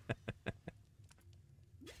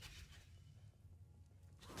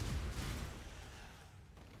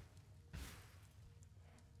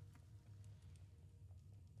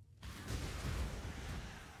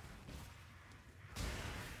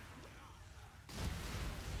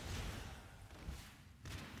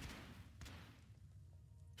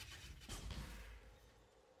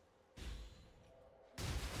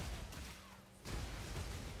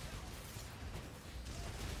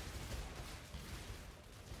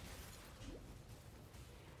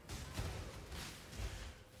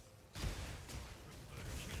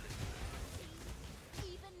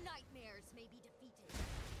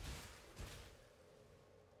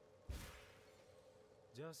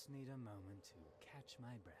 Just need a moment to catch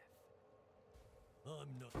my breath.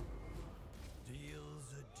 I'm not.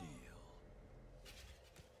 Deal's a deal.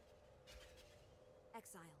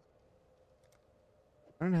 Exile.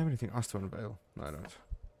 I don't have anything else to unveil. No, I don't.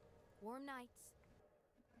 Warm nights.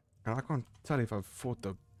 And I can't tell if I've fought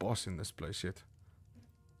the boss in this place yet.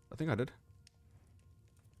 I think I did.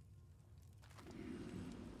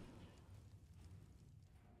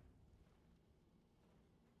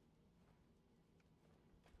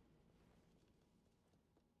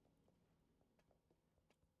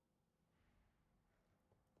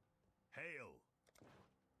 Hail!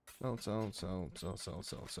 Sell.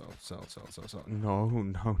 No,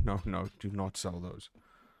 no, no, no. Do not sell those.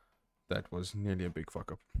 That was nearly a big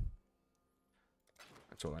fuck up.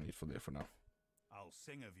 That's all I need for there for now. I'll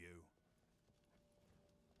sing of you.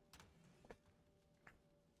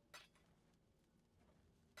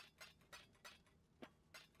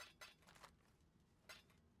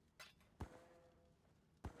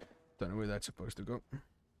 Don't know where that's supposed to go.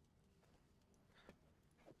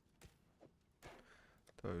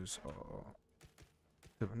 Those are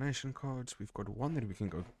divination cards. We've got one that we can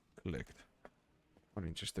go collect. Not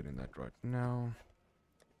interested in that right now.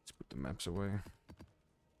 Let's put the maps away.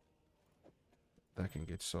 That can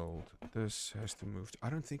get sold. This has to move.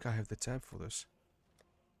 I don't think I have the tab for this.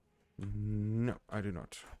 No, I do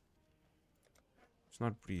not. It's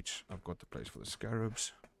not breach. I've got the place for the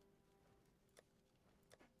scarabs.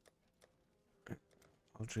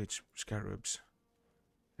 Aldrich scarabs.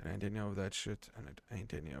 It ain't any of that shit, and it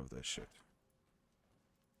ain't any of that shit.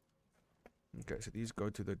 Okay, so these go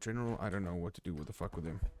to the general. I don't know what to do with the fuck with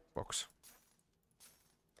them. Box.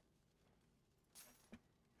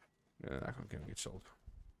 Yeah, that one can get sold.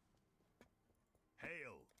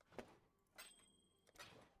 Hail!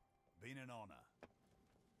 Been an honor.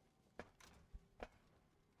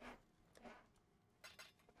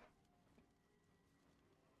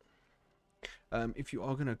 If you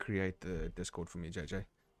are gonna create the Discord for me, JJ,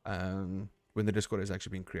 when the Discord has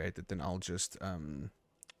actually been created, then I'll just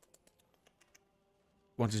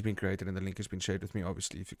once it's been created and the link has been shared with me,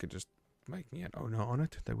 obviously, if you could just make me an owner on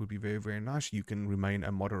it, that would be very, very nice. You can remain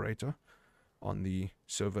a moderator on the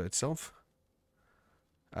server itself,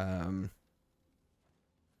 and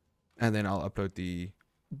then I'll upload the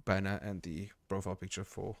banner and the profile picture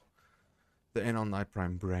for the NL Night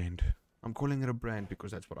Prime brand. I'm calling it a brand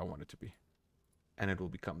because that's what I want it to be. And it will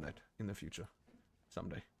become that in the future.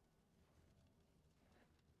 Someday.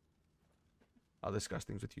 I'll discuss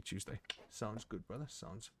things with you Tuesday. Sounds good, brother.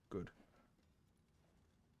 Sounds good.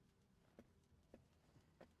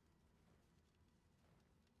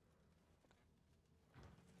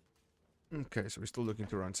 Okay, so we're still looking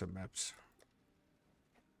to run some maps.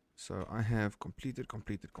 So I have completed.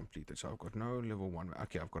 So I've got no level 1.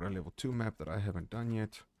 Okay, I've got a level 2 map that I haven't done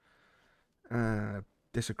yet.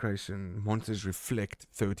 Desecration. Monsters reflect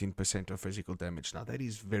 13% of physical damage. Now that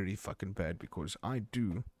is very fucking bad because I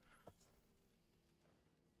do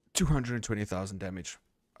 220,000 damage.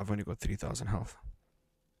 I've only got 3,000 health.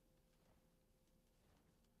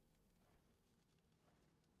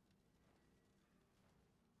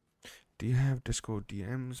 Do you have Discord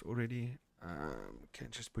DMs already?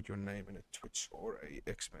 Can just put your name in a Twitch or a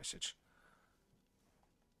X message.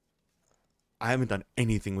 I haven't done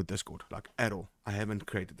anything with Discord, like at all. I haven't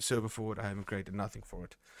created the server for it. I haven't created nothing for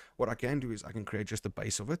it. What I can do is I can create just the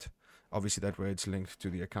base of it. Obviously, that way it's linked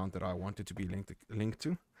to the account that I want it to be linked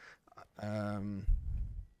to.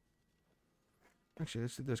 Actually,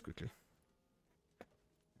 let's do this quickly.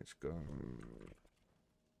 Let's go.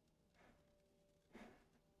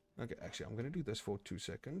 Okay, actually, I'm going to do this for 2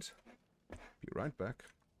 seconds. Be right back.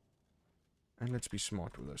 And let's be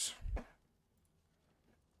smart with this.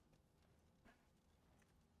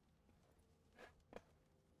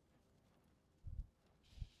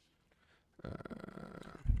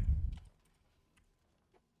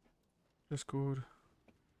 Discord.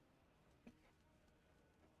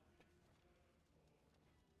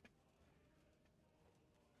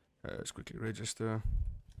 Let's quickly register.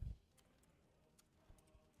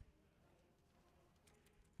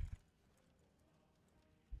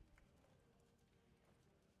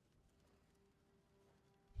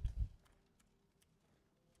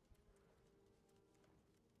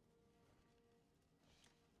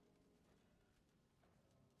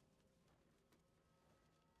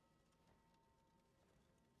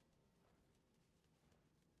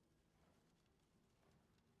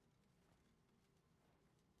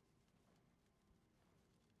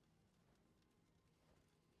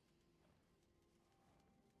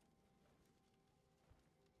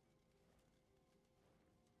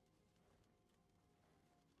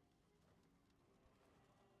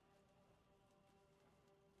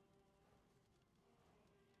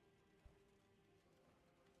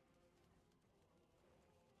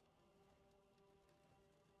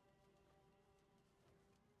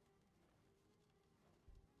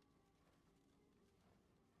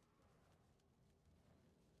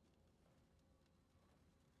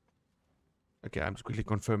 Okay, I'm just quickly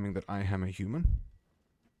confirming that I am a human.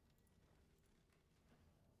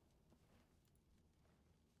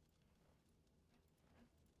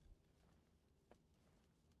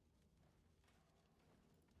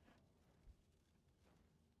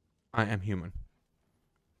 I am human.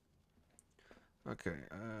 Okay,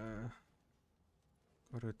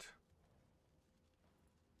 got it.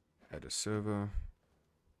 Add a server.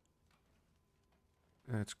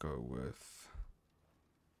 Let's go with...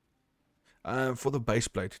 for the base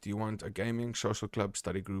plate, do you want a gaming, social club,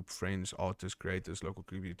 study group, friends, artists, creators, local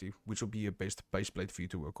community? Which will be your best base plate for you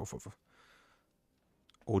to work off of?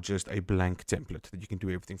 Or just a blank template that you can do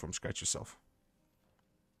everything from scratch yourself?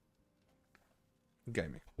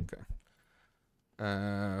 Gaming, okay.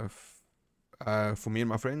 For me and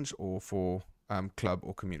my friends, or for club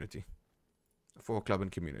or community? For club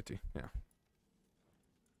and community, yeah.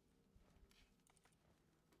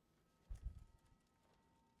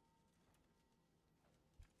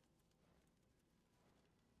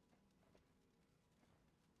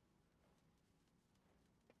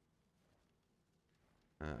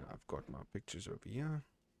 I've got my pictures over here.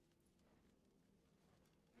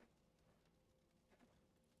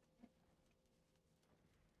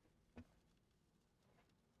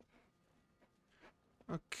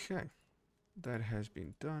 Okay, that has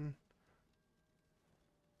been done.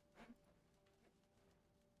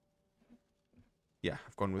 Yeah,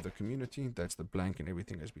 I've gone with the community. That's the blank and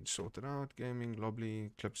everything has been sorted out. Gaming,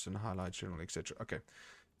 lobby, clips and highlights, channel, etc. Okay,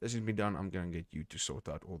 this has been done. I'm going to get you to sort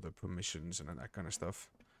out all the permissions and that kind of stuff.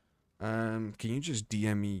 Can you just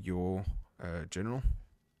DM me your general?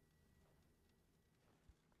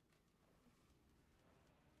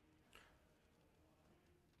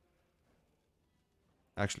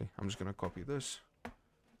 Actually, I'm just going to copy this.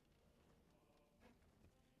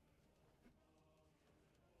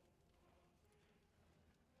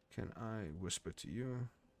 Can I whisper to you?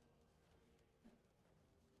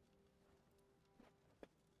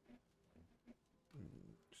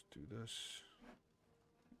 Let's do this.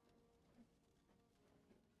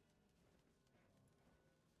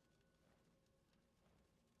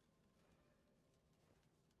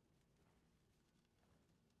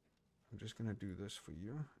 I'm just going to do this for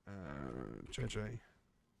you. JJ.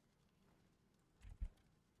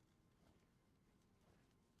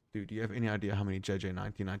 Dude, do you have any idea how many JJ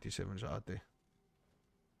 1997s are out there?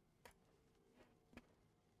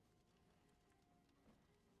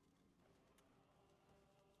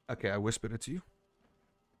 Okay, I whispered it to you.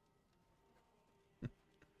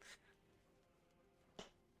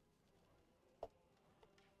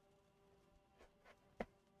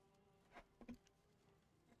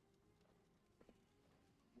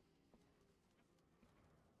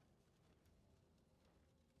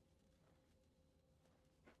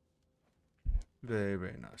 Very,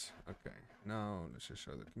 very nice. Okay, now let's just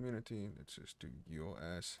show the community. Let's just do your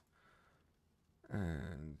ass.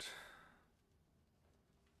 And...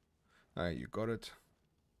 Alright, you got it.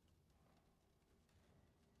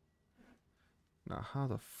 Now, how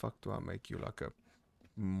the fuck do I make you like a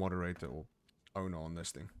moderator or owner on this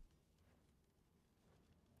thing?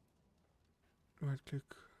 Right click.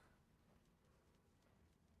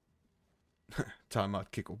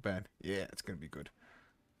 Timeout, kick or ban. Yeah, it's gonna be good.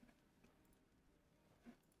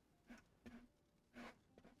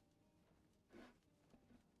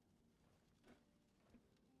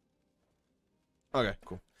 Okay,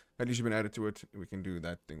 cool. At least you've been added to it. We can do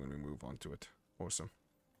that thing when we move on to it. Awesome.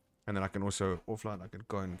 And then I can also, offline, I can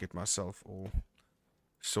go and get myself all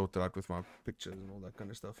sorted out with my pictures and all that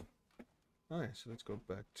kind of stuff. Alright, so let's go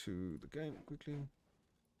back to the game quickly.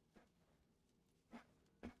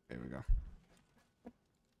 There we go.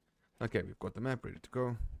 Okay, we've got the map ready to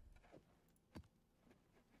go.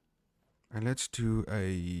 And let's do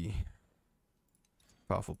a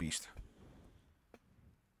powerful beast.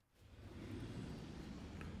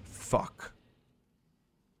 Fuck.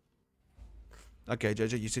 Okay,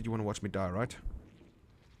 JJ, you said you want to watch me die, right?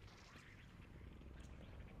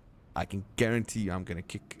 I can guarantee you I'm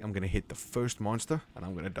gonna hit the first monster and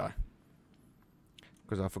I'm gonna die.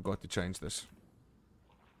 Because I forgot to change this.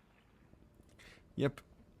 Yep.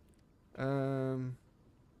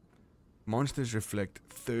 Monsters reflect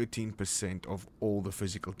 13% of all the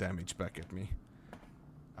physical damage back at me.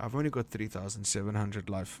 I've only got 3,700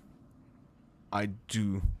 life. I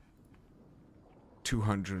do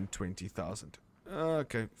 220,000.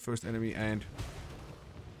 Okay, first enemy and...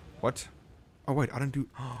 What? Oh wait, I don't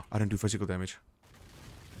do physical damage.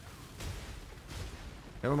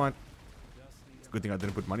 Never mind. It's a good thing I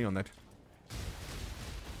didn't put money on that.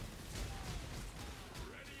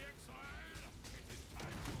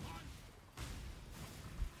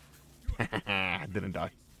 didn't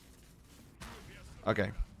die.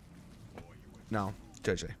 Okay. Now,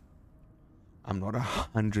 JJ. I'm not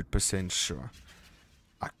 100% sure.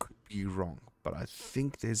 I could be wrong, but I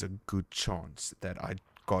think there's a good chance that I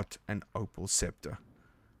got an opal scepter.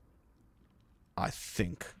 I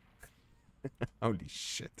think. Holy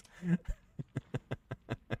shit.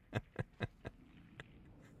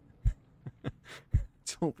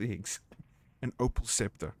 It's all the an opal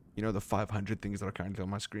scepter. You know the 500 things that are currently on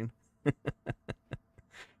my screen?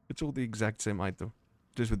 It's all the exact same item,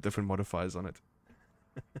 just with different modifiers on it.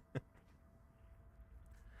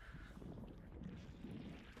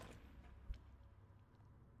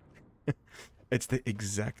 It's the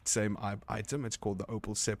exact same item. It's called the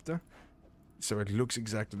opal scepter. So it looks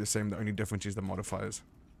exactly the same. The only difference is the modifiers.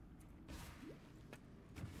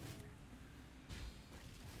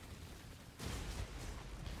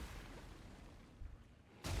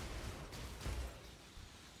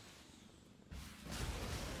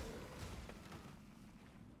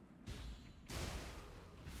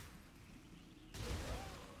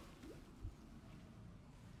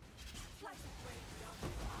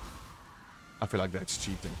 I feel like that's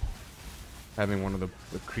cheating. Having one of the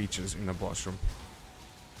creatures in the boss room.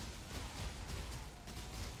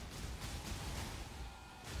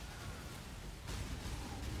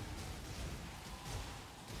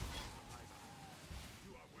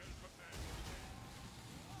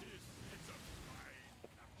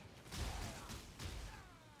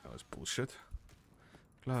 That was bullshit.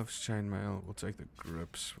 Gloves, chainmail, we'll take the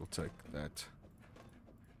grips, we'll take that.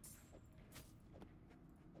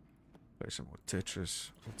 Play some more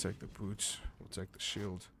Tetris. We'll take the boots. We'll take the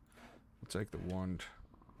shield. We'll take the wand.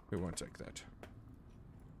 We won't take that.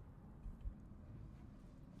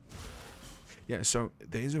 Yeah, so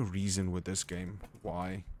there's a reason with this game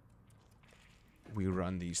why we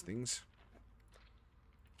run these things.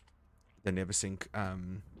 They never sync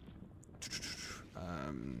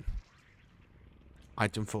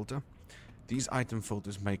item filter. These item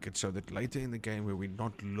filters make it so that later in the game where we're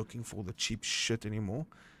not looking for the cheap shit anymore,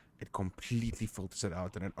 it completely filters it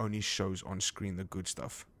out and it only shows on screen the good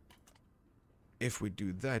stuff. If we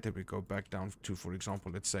do that and we go back down to, for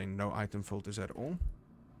example, let's say no item filters at all.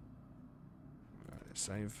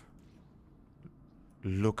 Save.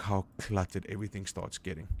 Look how cluttered everything starts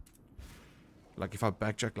getting. Like if I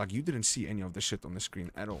backtrack, like you didn't see any of the shit on the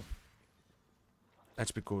screen at all.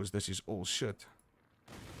 That's because this is all shit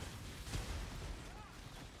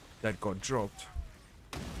that got dropped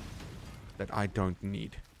that I don't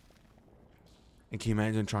need. And can you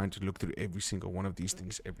imagine trying to look through every single one of these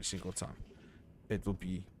things every single time? It'll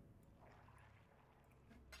be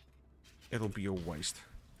a waste.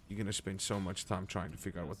 You're gonna spend so much time trying to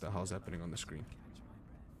figure out what the hell's happening on the screen.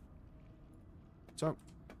 So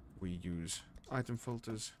we use item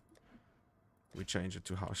filters. We change it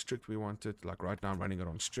to how strict we want it. Like right now I'm running it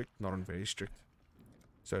on strict, not on very strict.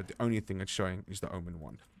 So the only thing it's showing is the Omen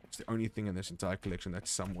wand. It's the only thing in this entire collection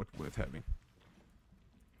that's somewhat worth having.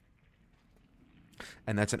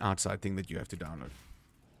 And that's an outside thing that you have to download.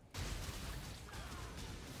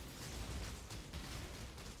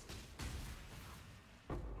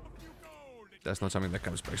 That's not something that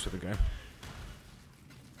comes based with the game.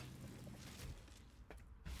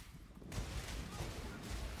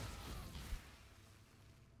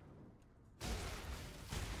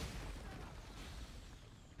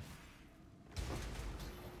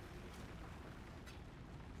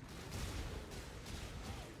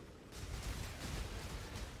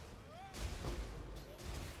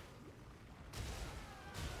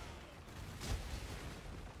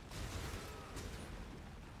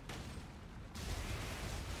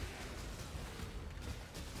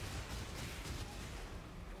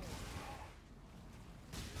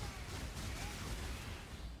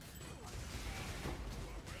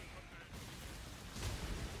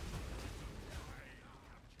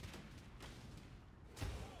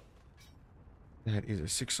 That is a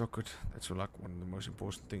 6 socket. That's like one of the most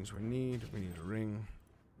important things we need. We need a ring.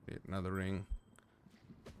 Another ring.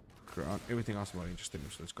 Ground. Everything else I'm not interested in.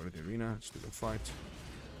 So let's go to the arena. Let's do the fight.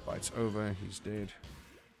 Fight's over. He's dead.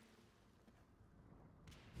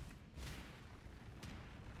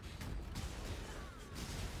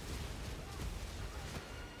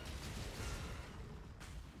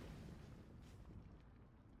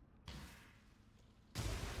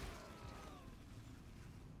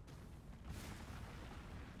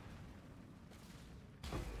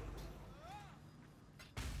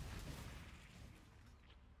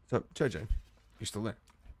 So, JJ, you still there?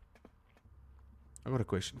 I got a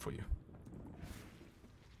question for you.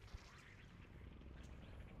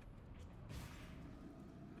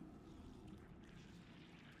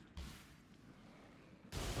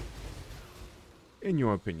 in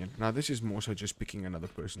your opinion, now this is more so just picking another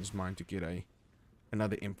person's mind to get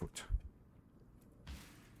another input.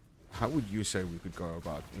 How would you say we could go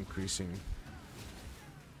about increasing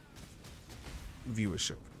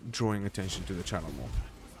viewership, drawing attention to the channel more?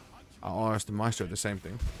 I asked the Maestro the same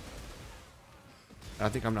thing. I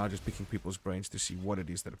think I'm now just picking people's brains to see what it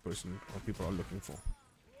is that a person or people are looking for.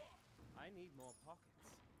 I need more pockets.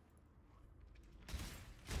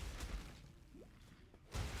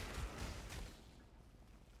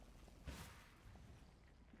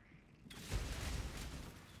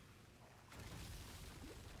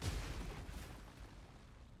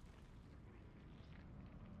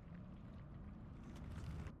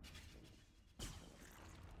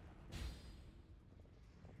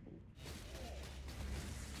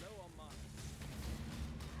 Low on mine.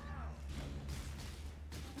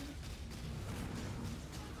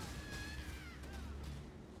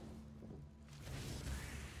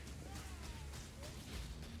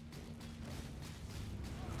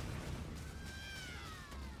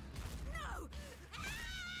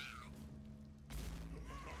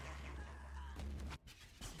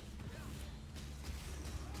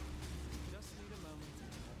 Just need a moment to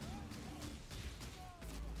catch up.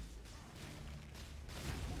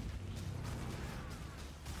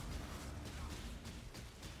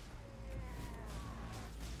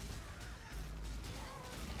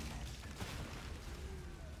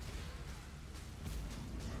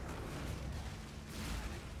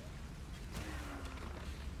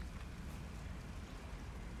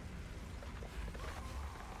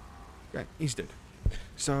 Okay, he's dead.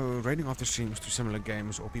 So, raiding after streams to similar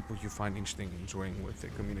games or people you find interesting enjoying with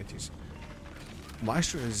their communities.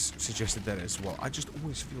 Maestro has suggested that as well. I just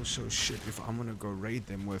always feel so shit if I'm gonna go raid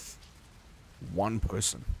them with one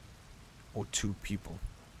person or two people.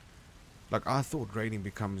 Like, I thought raiding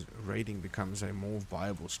becomes a more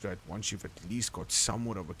viable strat once you've at least got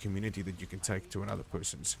somewhat of a community that you can take to another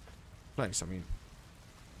person's place. I mean,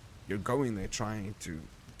 you're going there trying to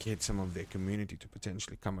get some of their community to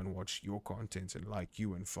potentially come and watch your content and like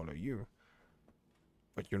you and follow you,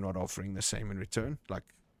 but you're not offering the same in return. Like,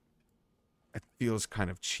 it feels kind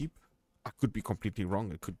of cheap. I could be completely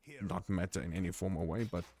wrong. It could not matter in any form or way,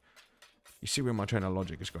 but you see where my train of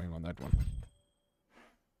logic is going on that one.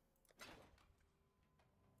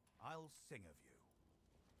 I'll sing of you.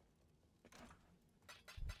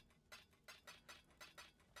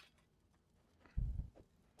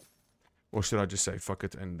 Or should I just say fuck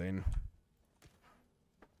it and then...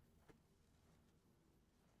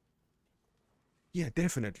 Yeah,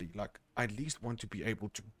 definitely. Like, I at least want to be able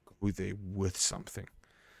to go there with something.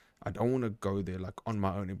 I don't want to go there like on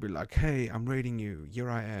my own and be like, hey, I'm raiding you. Here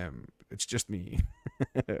I am. It's just me.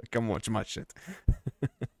 Come watch my shit.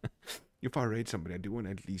 If I raid somebody, I do want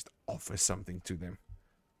to at least offer something to them.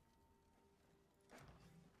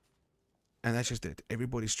 And that's just it.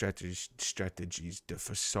 Everybody's strategies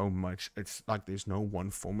differ so much. It's like there's no one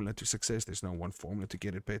formula to success. There's no one formula to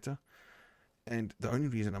get it better. And the only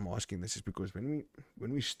reason I'm asking this is because when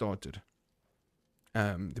we started,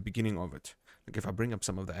 the beginning of it, like if I bring up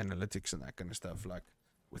some of the analytics and that kind of stuff, like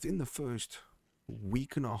within the first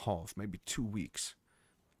week and a half, maybe 2 weeks,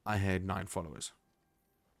 I had 9 followers.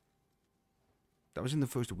 That was in the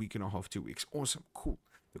first week and a half, 2 weeks. Awesome, cool.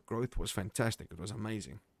 The growth was fantastic. It was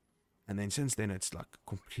amazing. And then since then, it's like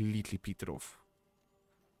completely petered off.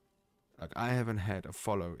 Like, I haven't had a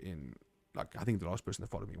follow in, like, I think the last person that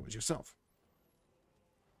followed me was yourself.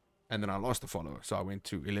 And then I lost a follower, so I went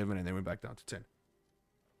to 11 and then went back down to 10.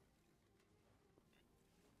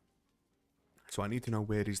 So I need to know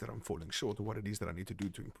where it is that I'm falling short, or what it is that I need to do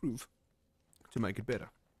to improve, to make it better.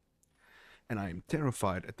 And I am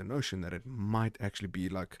terrified at the notion that it might actually be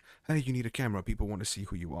like, hey, you need a camera, people want to see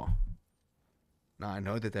who you are. Now, I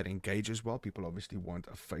know that that engages well. People obviously want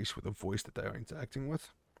a face with a voice that they are interacting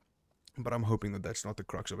with. But I'm hoping that that's not the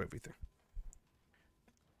crux of everything.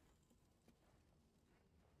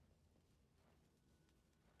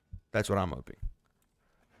 That's what I'm hoping.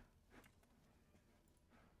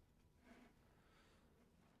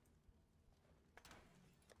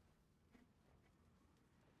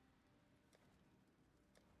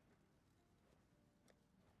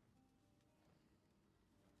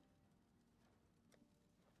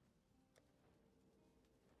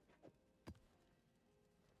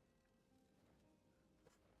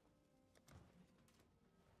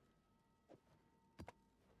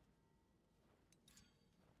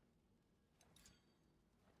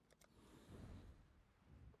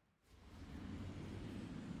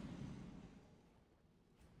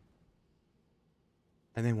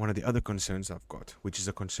 And then one of the other concerns I've got, which is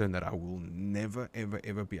a concern that I will never, ever,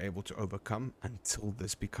 ever be able to overcome until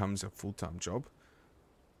this becomes a full-time job,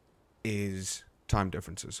 is time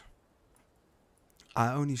differences.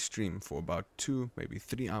 I only stream for about 2, maybe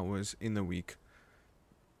 3 hours in the week,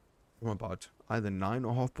 from about either 9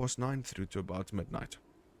 or 9:30 through to about midnight.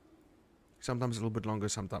 Sometimes a little bit longer,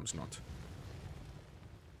 sometimes not.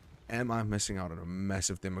 Am I missing out on a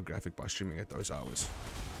massive demographic by streaming at those hours?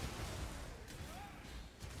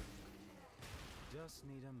 Just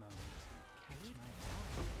need a moment to catch my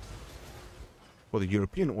breath. For the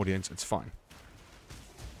European audience, it's fine,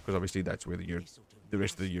 because obviously that's where the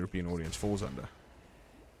rest of the European audience falls under.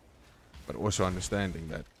 But also understanding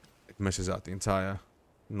that it misses out the entire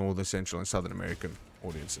Northern, Central, and Southern American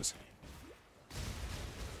audiences.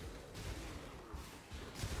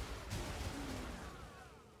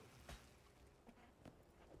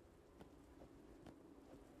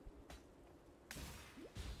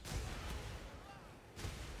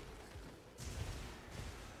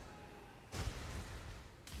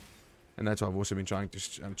 And that's why I've also been trying to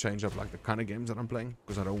change up like the kind of games that I'm playing,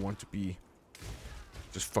 because I don't want to be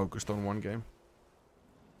just focused on one game.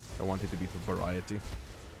 I want it to be for variety.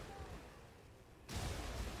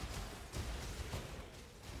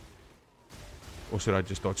 Or should I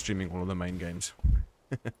just start streaming all of the main games?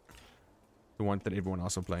 The ones that everyone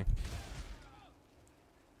else are playing.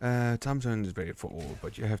 Time zone is varied for all,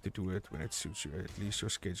 but you have to do it when it suits you. At least your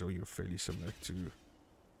schedule, you're fairly similar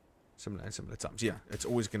times. Yeah, it's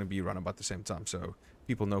always going to be around about the same time. So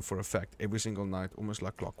people know for a fact every single night, almost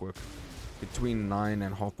like clockwork, between 9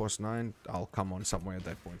 and 9:30, I'll come on somewhere at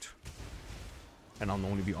that point. And I'll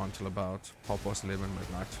normally be on till about 11:30,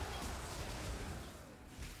 midnight.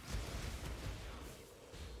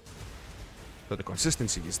 So the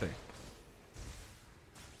consistency is there.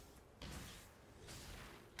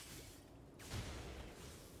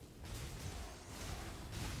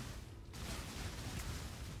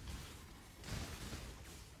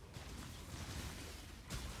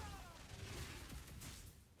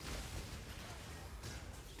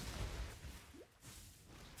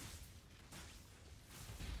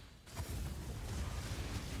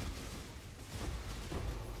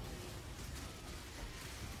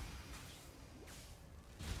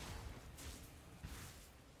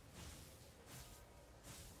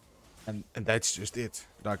 And that's just it.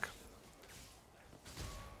 Like,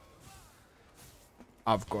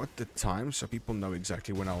 I've got the times so people know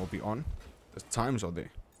exactly when I will be on. The times are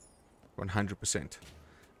there. 100%.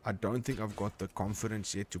 I don't think I've got the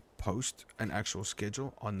confidence yet to post an actual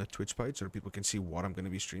schedule on the Twitch page so that people can see what I'm going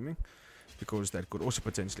to be streaming. Because that could also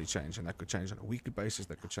potentially change. And that could change on a weekly basis.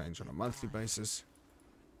 That could change on a monthly basis.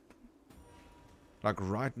 Like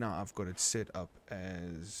right now, I've got it set up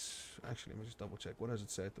as... Actually, let me just double check. What does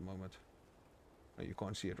it say at the moment? Oh, you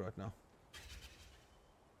can't see it right now.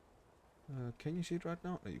 Can you see it right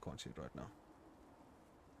now? No, you can't see it right now.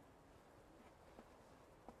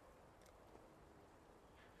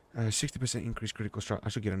 60% increased critical strike. I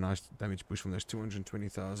should get a nice damage boost from those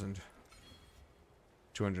 220,000,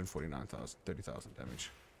 249,000, 30,000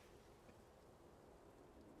 damage.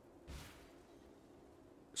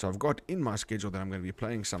 So I've got in my schedule that I'm going to be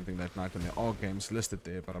playing something that night, and there are games listed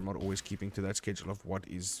there, but I'm not always keeping to that schedule of what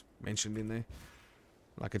is mentioned in there.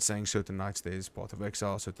 Like it's saying certain nights there's Path of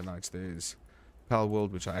Exile, certain nights there's Pal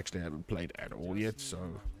World, which I actually haven't played at all yet, so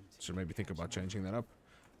should maybe think about changing that up.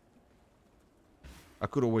 I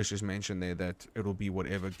could always just mention there that it'll be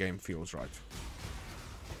whatever game feels right.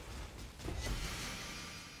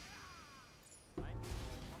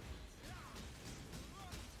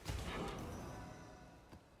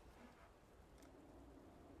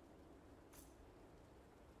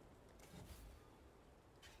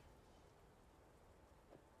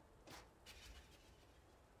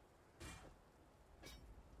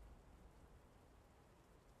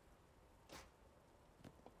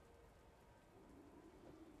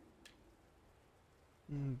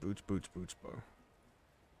 Boots, bow.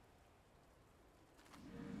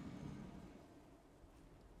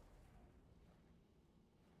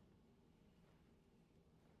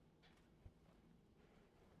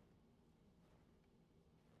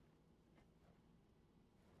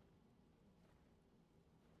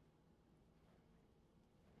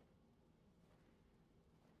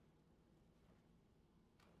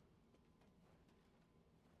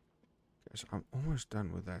 So I'm almost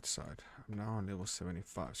done with that side. I'm now on level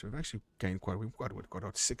 75. So we've actually gained we've got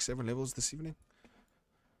about 6-7 levels this evening.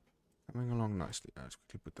 Coming along nicely. Let's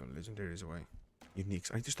quickly put the legendaries away.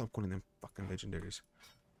 Uniques. I need to stop calling them fucking legendaries.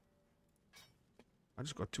 I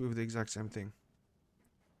just got 2 of the exact same thing.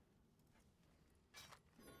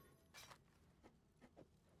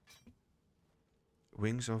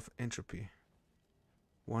 Wings of Entropy.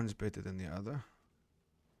 One's better than the other.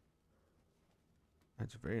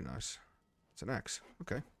 That's very nice. It's an axe.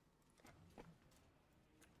 Okay.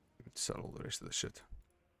 Let's sell all the rest of the shit.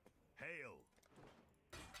 Hail!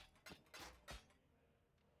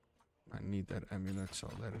 I need that amulet,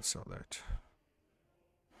 sell that and sell that.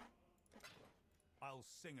 I'll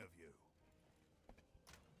sing of you.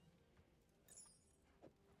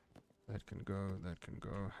 That can go, that can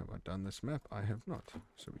go. Have I done this map? I have not.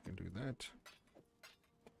 So we can do that.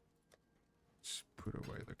 Let's put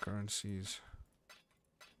away the currencies.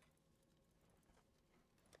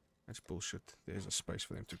 That's bullshit. There's a space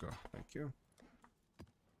for them to go. Thank you.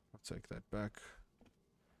 I'll take that back.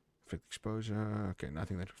 Reflect exposure. Okay,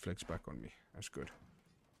 nothing that reflects back on me. That's good.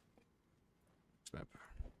 Snap.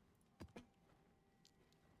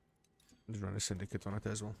 Let's run a syndicate on it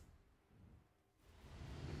as well.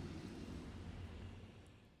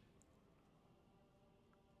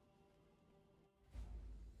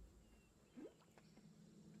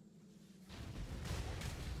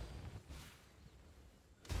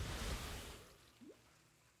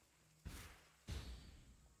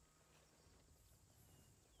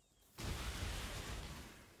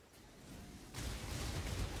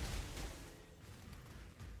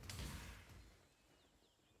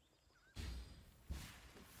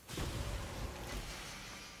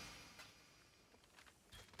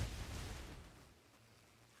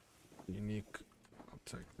 Unique. I'll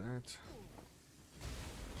take that.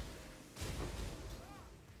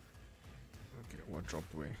 Okay, what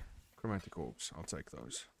dropped away? Chromatic orbs. I'll take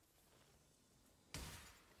those.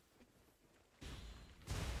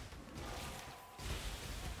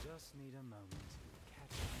 Just need a moment to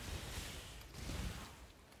catch up.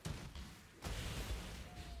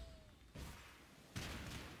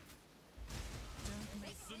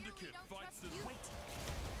 Syndicate fights the you. Let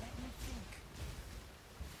me think.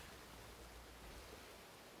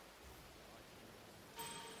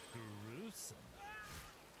 Gruesome.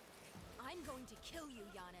 I'm going to kill you,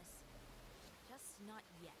 Giannis. Just not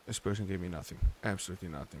yet. This person gave me nothing. Absolutely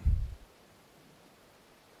nothing.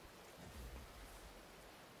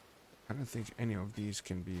 I don't think any of these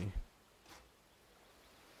can be...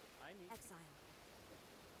 Exile.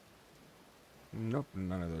 Nope,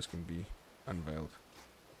 none of those can be unveiled.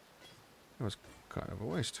 That was kind of a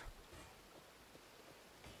waste.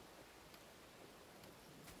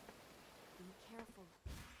 Be careful.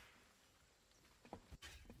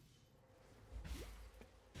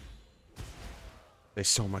 There's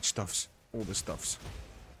so much stuffs. All the stuffs.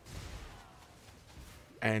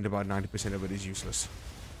 And about 90% of it is useless.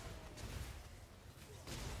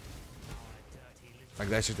 Like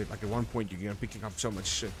that's just it. Like at one point you're picking up so much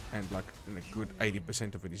shit and like in a good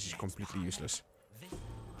 80% of it is just completely useless.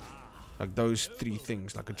 Like those 3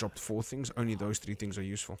 things, like I dropped 4 things, only those 3 things are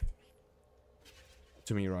useful.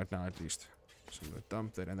 To me right now at least. So I'm gonna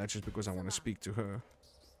dump that, and that's just because I want to speak to her.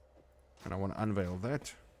 And I want to unveil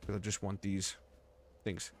that, because I just want these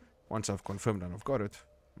things. Once I've confirmed and I've got it,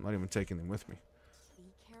 I'm not even taking them with me. Be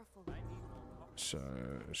careful. So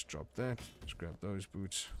let's drop that. Let's grab those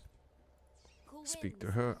boots. Who Speak to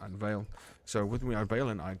wins? her, unveil. So when we unveil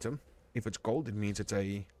an item, if it's gold, it means it's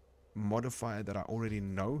a modifier that I already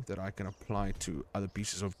know that I can apply to other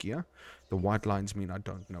pieces of gear. The white lines mean I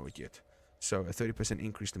don't know it yet. So a 30%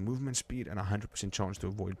 increase in movement speed and a 100% chance to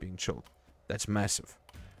avoid being chilled. That's massive.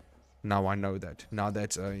 Now I know that. Now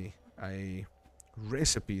that's a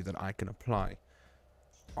recipe that I can apply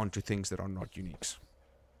onto things that are not uniques.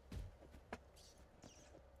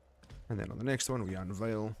 And then on the next one we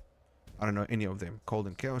unveil, I don't know any of them. Cold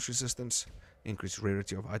and chaos resistance, increased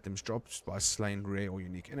rarity of items dropped by slain rare or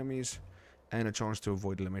unique enemies, and a chance to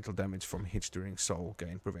avoid elemental damage from hits during soul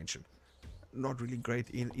gain prevention. Not really great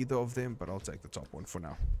in either of them, but I'll take the top one for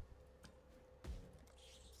now.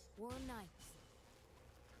 Warm nights.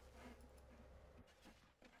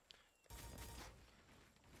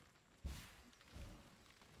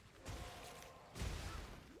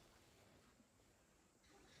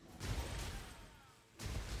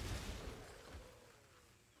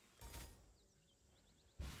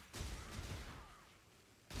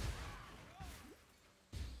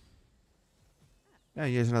 Yeah,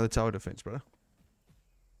 here's another tower defense, brother.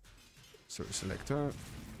 So we select her.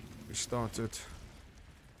 We start it.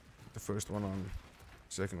 The first one on.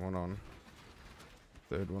 Second one on.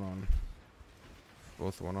 Third one on.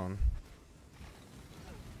 Fourth one on.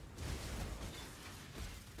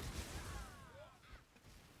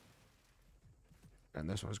 And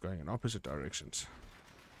this one's going in opposite directions.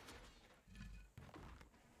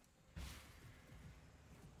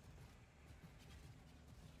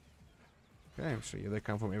 Okay, so yeah, they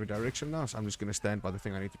come from every direction now, so I'm just going to stand by the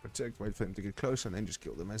thing I need to protect, wait for them to get close, and then just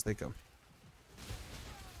kill them as they come.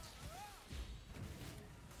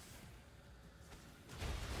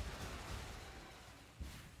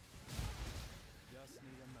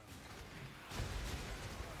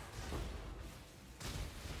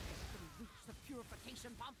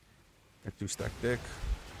 Poison pump. A 2-stack deck.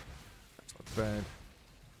 That's not bad.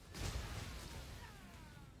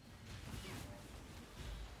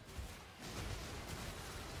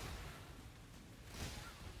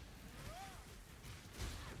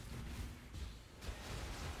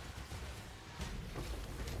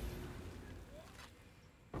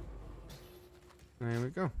 There we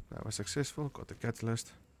go. That was successful. Got the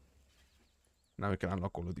catalyst. Now we can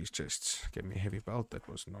unlock all of these chests. Get me a heavy belt. That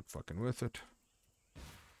was not fucking worth it.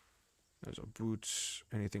 Those are boots.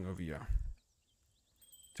 Anything over here?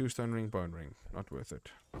 2-stone ring, bone ring. Not worth it.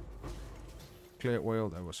 Clear oil.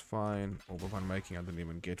 That was fine. Orb of unmaking I didn't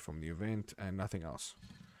even get from the event. And nothing else.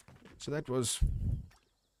 So that was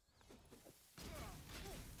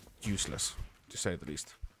useless, to say the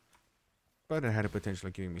least. But it had a potential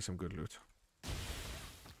of giving me some good loot.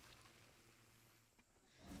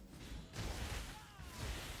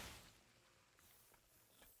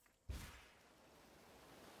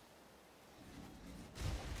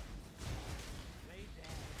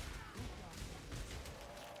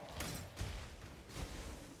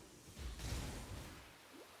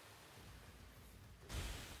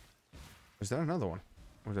 Is that another one?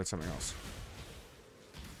 Or is that something else?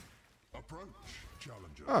 Approach,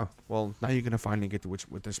 challenger. Oh, well, now you're going to finally get to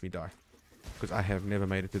witness me die. Because I have never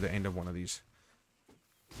made it to the end of one of these.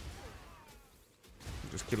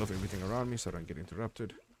 Just kill off everything around me so I don't get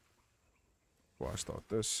interrupted. Before I start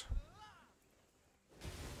this.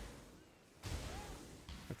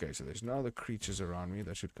 Okay, so there's no other creatures around me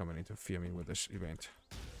that should come and interfere me with this event.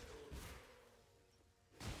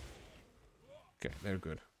 Okay, they're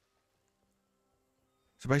good.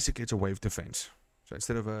 So basically it's a wave defense. So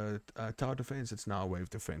instead of a tower defense, it's now a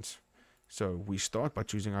wave defense. So we start by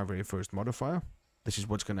choosing our very first modifier. This is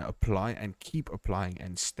what's going to apply and keep applying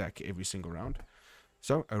and stack every single round.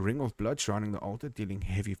 So a ring of blood surrounding the altar, dealing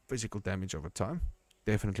heavy physical damage over time.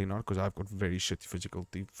 Definitely not, because I've got very shitty physical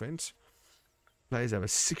defense. Players have a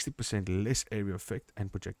 60% less area effect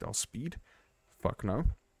and projectile speed. Fuck no.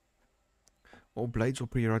 All blades will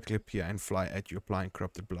periodically appear and fly at you, applying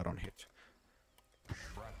corrupted blood on hit.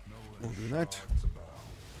 We'll do that.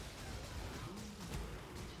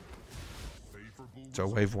 So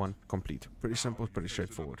wave 1 complete. Pretty simple, pretty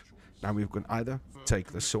straightforward. Now we can either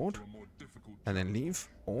take the sword and then leave,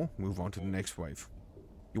 or move on to the next wave.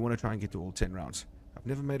 You want to try and get to all 10 rounds. I've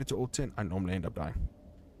never made it to all 10, I normally end up dying.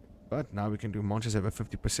 But now we can do monsters have a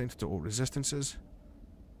 50% to all resistances.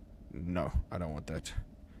 No, I don't want that.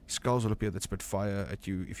 Skulls will appear that spit fire at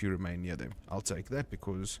you if you remain near them. I'll take that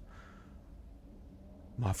because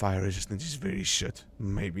my fire resistance is very shit.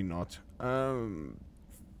 Maybe not.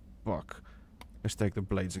 Fuck. Let's take the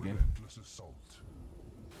blades again.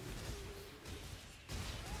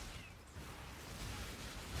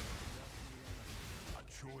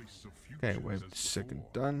 Okay, wave second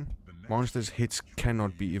done. Monsters' hits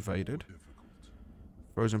cannot be evaded.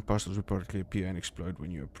 Frozen pustules will periodically appear and explode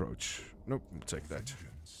when you approach. Nope, we'll take that.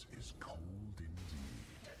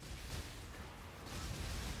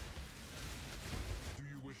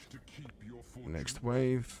 Next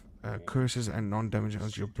wave. Curses and non-damage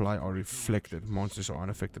as you apply are reflected. Monsters are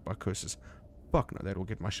unaffected by curses. Fuck no, that will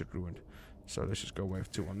get my shit ruined. So let's just go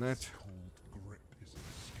wave 2 on that.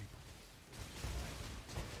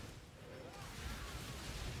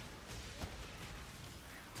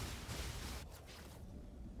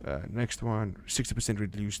 Next one,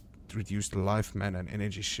 60% reduced life, mana, and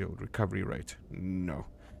energy shield recovery rate. No.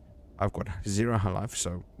 I've got 0 life,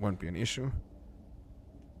 so won't be an issue.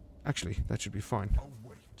 Actually, that should be fine.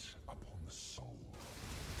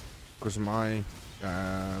 Because my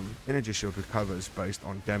energy shield recovers based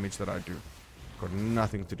on damage that I do. Got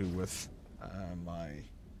nothing to do with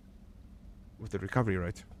the recovery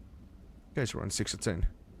rate. Okay, so we're on 6 or 10.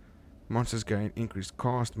 Monsters gain increased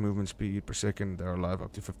cast, movement speed per second. They're alive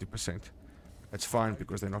up to 50%. That's fine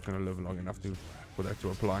because they're not going to live long enough for that to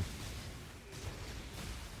apply.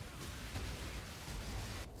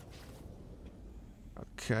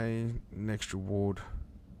 Okay, next reward.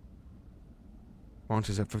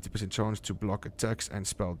 Monsters have 50% chance to block attacks and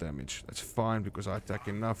spell damage. That's fine because I attack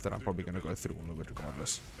enough that I'm probably going to go through all of it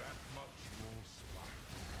regardless.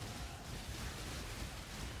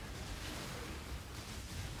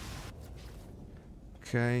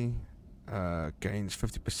 Okay, gains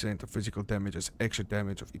 50% of physical damage as extra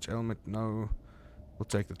damage of each element. No, we'll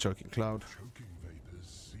take the choking cloud.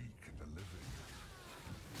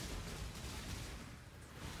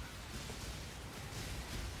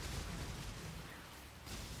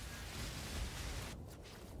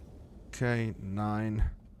 Okay, 9.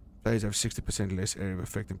 Players have 60% less area of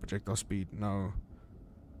effect and projectile speed. No.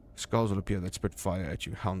 Skulls will appear that spit fire at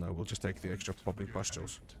you. Hell no, we'll just take the extra public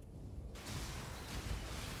pustules.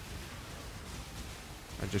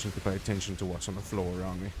 I just need to pay attention to what's on the floor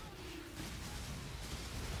around me.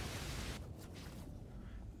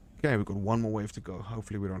 Okay, we've got one more wave to go.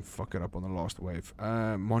 Hopefully we don't fuck it up on the last wave.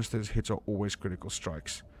 Monsters' hits are always critical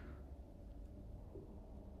strikes.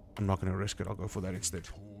 I'm not going to risk it. I'll go for that instead.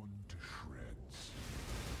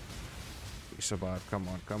 We survive. Come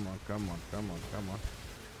on, come on, come on, come on, come on.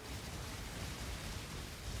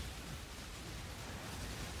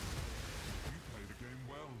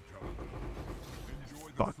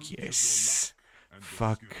 Fuck yes.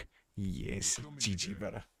 Fuck yes. GG,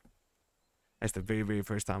 brother. That's the very, very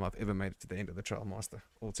first time I've ever made it to the end of the Trial Master.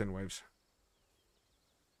 All 10 waves.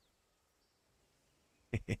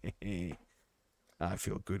 I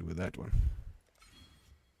feel good with that one.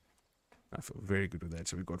 I feel very good with that.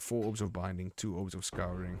 So we've got 4 orbs of binding, 2 orbs of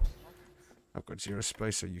scouring. I've got 0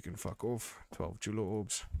 space, so you can fuck off. 12 jeweler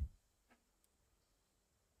orbs.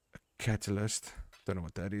 A catalyst. Don't know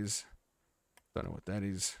what that is. Don't know what that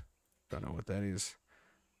is. Don't know what that is.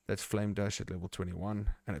 That's flame dash at level 21,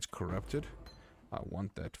 and it's corrupted. I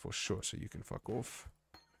want that for sure, so you can fuck off.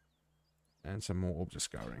 And some more orbs of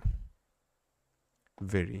scouring.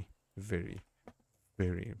 Very, very,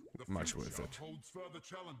 very much worth it. Holds further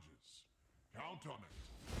challenges. Count on it.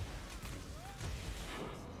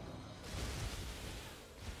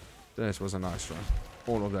 This was a nice run.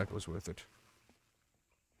 All of that was worth it.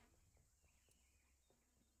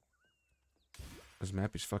 This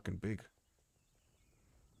map is fucking big.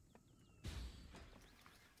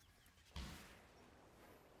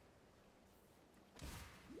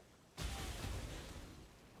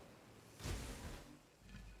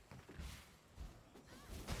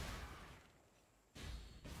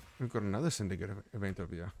 We've got another syndicate event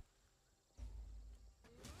over here.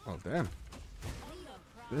 Oh damn.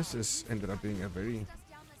 This has ended up being a very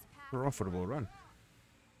profitable run.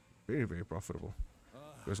 Very, very profitable.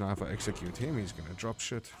 Because now if I execute him, he's gonna drop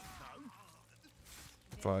shit.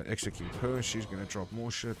 If I execute her, she's gonna drop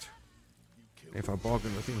more shit. If I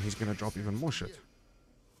bargain with him, he's gonna drop even more shit.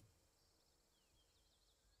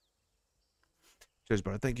 Cheers,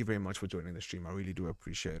 brother. Thank you very much for joining the stream. I really do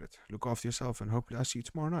appreciate it. Look after yourself, and hopefully I'll see you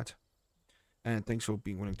tomorrow night. And thanks for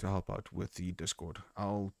being willing to help out with the Discord.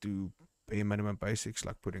 I'll do bare minimum basics,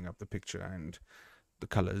 like putting up the picture and the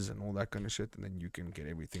colors and all that kind of shit, and then you can get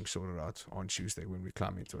everything sorted out on Tuesday when we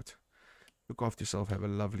climb into it. Look after yourself, have a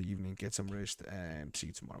lovely evening, get some rest, and see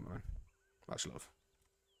you tomorrow, man. Much love.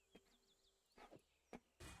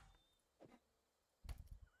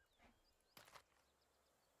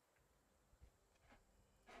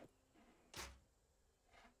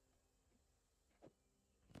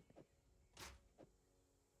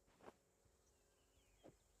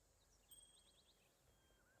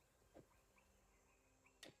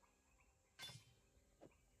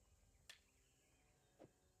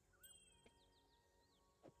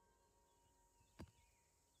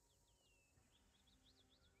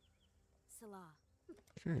 Salah.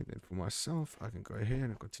 Okay, then for myself, I can go ahead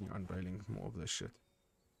and continue unveiling more of this shit.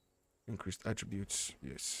 Increased attributes,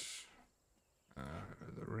 yes.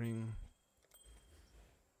 The ring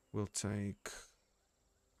will take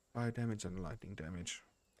fire damage and lightning damage.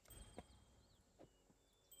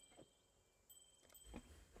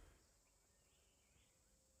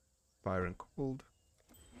 Fire and cold.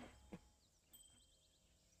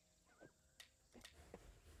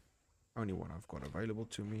 Only one I've got available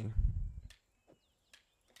to me.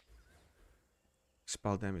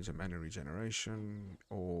 Spell damage and mana regeneration,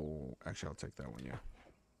 or actually I'll take that one, yeah.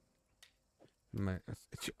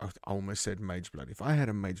 I almost said mage blood. If I had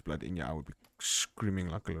a mage blood in here, I would be screaming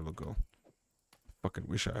like a little girl. Fucking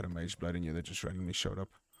wish I had a mage blood in here that just randomly showed up.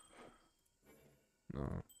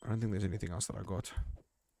 No, I don't think there's anything else that I got.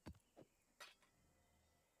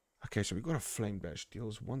 Okay, so we got a flame dash,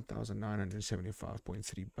 deals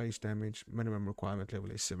 1975.3 base damage. Minimum requirement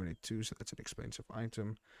level is 72, so that's an expensive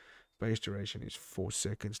item. Base duration is 4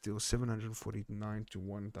 seconds, deals 749 to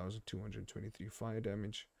 1223 fire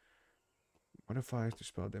damage. Modifiers to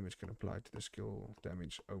spell damage can apply to the skill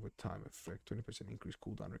damage over time effect. 20% increased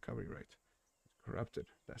cooldown recovery rate. Corrupted.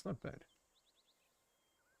 That's not bad.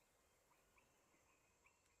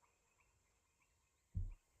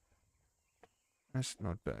 That's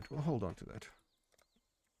not bad. We'll hold on to that.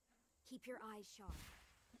 Keep your eyes sharp.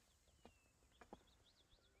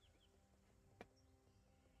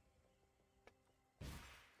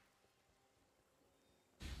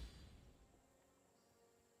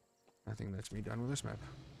 I think that's me done with this map.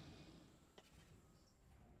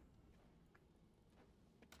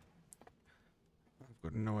 I've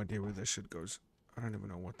got no idea where this shit goes. I don't even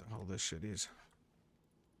know what the hell this shit is.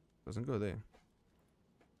 Doesn't go there.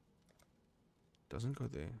 Doesn't go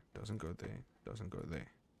there. Doesn't go there. Doesn't go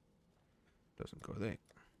there. Doesn't go there.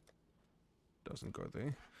 Doesn't go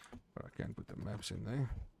there. But I can put the maps in there.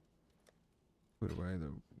 Put away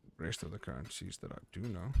the rest of the currencies that I do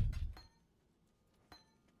know.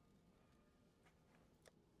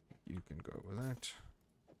 You can go with that.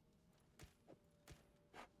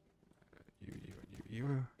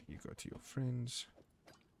 You go to your friends.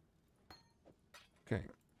 Okay.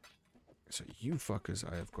 So you fuckers,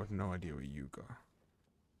 I have got no idea where you go.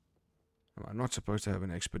 Am I not supposed to have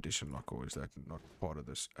an expedition lock, or is that not part of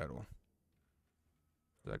this at all?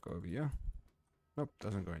 Does that go over here? Nope,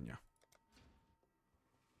 doesn't go in here.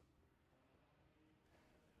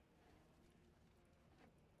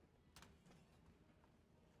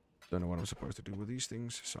 Don't know what I'm supposed to do with these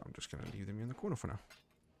things, so I'm just going to leave them in the corner for now.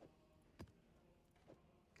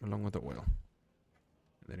 Along with the oil.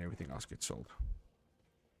 And then everything else gets sold.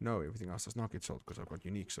 No, everything else does not get sold because I've got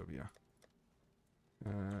uniques over here.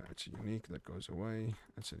 It's a unique that goes away.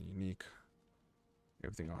 It's a unique.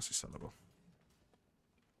 Everything else is sellable.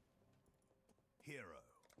 Hero.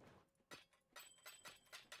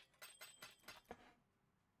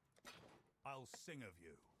 I'll sing of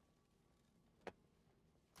you.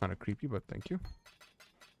 Kind of creepy, but thank you.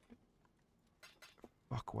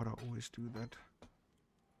 Fuck, why do I always do that?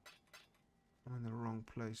 I'm in the wrong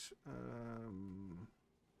place.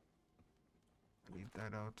 Leave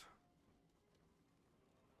that out.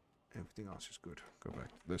 Everything else is good. Go back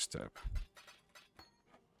to this tab.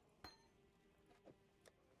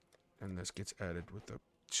 And this gets added with the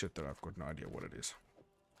shit that I've got no idea what it is.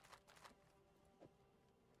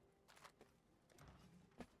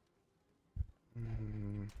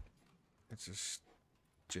 It's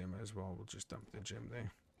a gem as well. We'll just dump the gem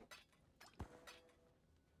there.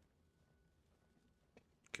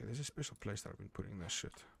 Okay, there's a special place that I've been putting this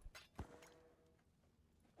shit.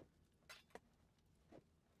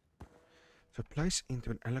 So place into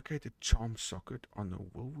an allocated charm socket on the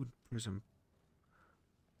Willwood Prism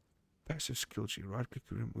passive skill tree. Right click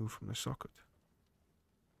to remove from the socket.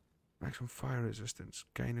 Maximum fire resistance.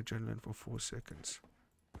 Gain adrenaline for 4 seconds.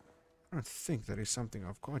 I don't think that is something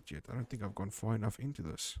I've got yet. I don't think I've gone far enough into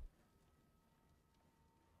this.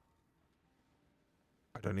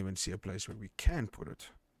 I don't even see a place where we can put it.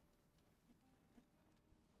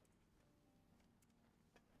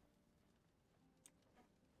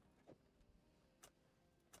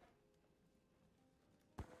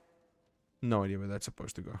 No idea where that's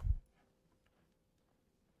supposed to go.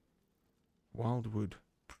 Wildwood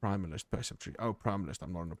Primalist passive tree. Oh, Primalist.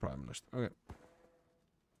 I'm not on a Primalist. Okay.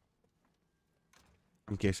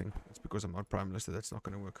 I'm guessing it's because I'm not Primalist that that's not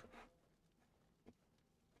going to work.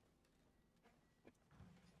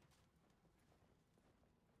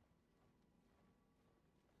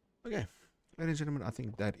 Okay. Ladies and gentlemen, I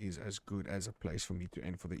think that is as good as a place for me to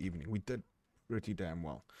end for the evening. We did pretty damn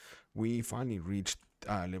well. We finally reached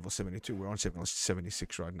level 72. We're on level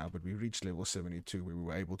 76 right now, but we reached level 72 where we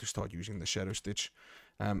were able to start using the Shadow Stitch.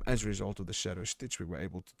 As a result of the Shadow Stitch, we were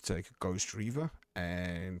able to take Ghost Reaver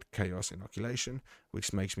and Chaos Inoculation,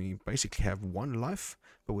 which makes me basically have 1 life,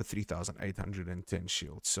 but with 3,810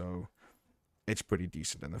 shield. So it's pretty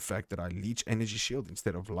decent. And the fact that I leech energy shield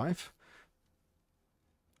instead of life,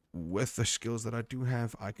 with the skills that I do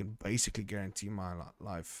have, I can basically guarantee my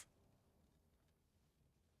life.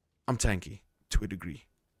 I'm tanky to a degree.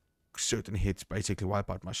 Certain hits basically wipe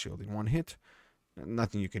out my shield in 1 hit.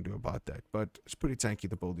 Nothing you can do about that, but it's pretty tanky.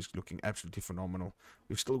 The build is looking absolutely phenomenal.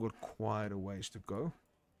 We've still got quite a ways to go.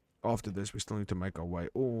 After this, we still need to make our way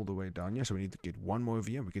all the way down here. So we need to get 1 more over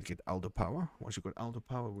here. We could get Elder Power. Once we've got Elder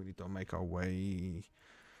Power, we need to make our way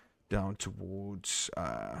down towards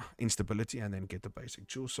instability and then get the basic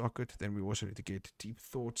jewel socket. Then we also need to get Deep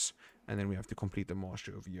Thoughts, and then we have to complete the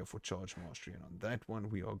mastery over here for charge mastery. And on that one,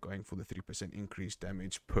 we are going for the 3% increased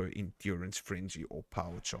damage per endurance, frenzy, or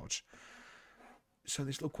power charge. So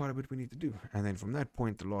there's still quite a bit we need to do. And then from that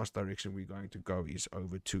point, the last direction we're going to go is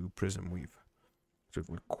over to Prism Weave. So we've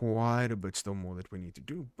got quite a bit still more that we need to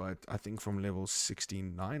do. But I think from level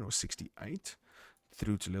 69 or 68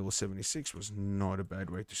 through to level 76 was not a bad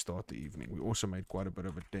way to start the evening. We also made quite a bit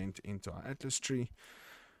of a dent into our Atlas tree.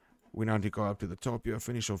 We now need to go up to the top here,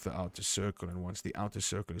 finish off the outer circle, and once the outer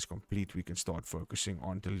circle is complete, we can start focusing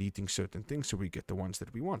on deleting certain things so we get the ones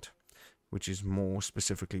that we want, which is more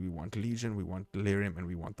specifically, we want Legion, we want Delirium, and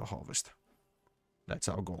we want the Harvest. That's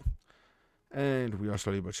our goal. And we are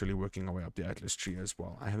slowly but surely working our way up the Atlas tree as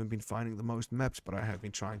well. I haven't been finding the most maps, but I have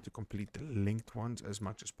been trying to complete the linked ones as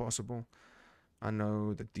much as possible. I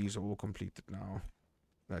know that these are all completed now.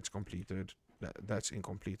 That's completed. that's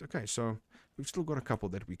incomplete. Okay, so we've still got a couple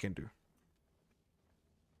that we can do.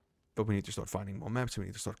 But we need to start finding more maps. We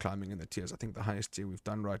need to start climbing in the tiers. I think the highest tier we've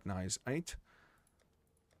done right now is 8.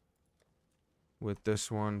 With this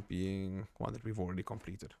one being one that we've already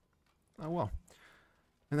completed. Oh well.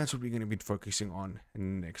 And that's what we're going to be focusing on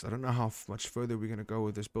next. I don't know how much further we're going to go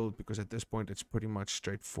with this build, because at this point it's pretty much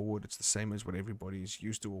straightforward. It's the same as what everybody's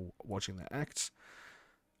used to watching the acts.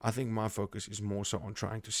 I think my focus is more so on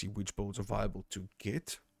trying to see which builds are viable to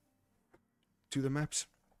get to the maps,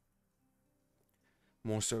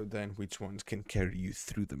 more so than which ones can carry you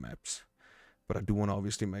through the maps. But I do want to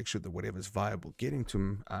obviously make sure that whatever's viable getting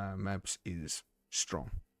to maps is strong,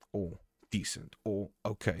 or decent, or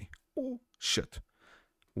okay, or shit.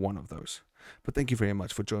 One of those. But thank you very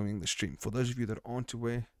much for joining the stream. For those of you that aren't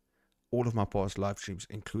aware, all of my past live streams,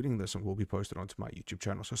 including this one, will be posted onto my YouTube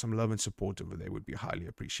channel, so some love and support over there would be highly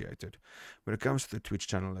appreciated. When it comes to the Twitch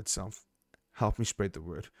channel itself, help me spread the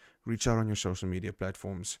word. Reach out on your social media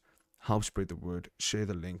platforms, help spread the word, share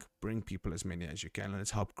the link, bring people as many as you can, and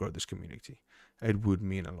let's help grow this community. It would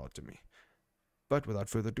mean a lot to me. But without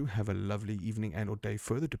further ado, have a lovely evening and or day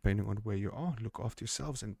further, depending on where you are. Look after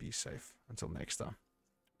yourselves and be safe. Until next time.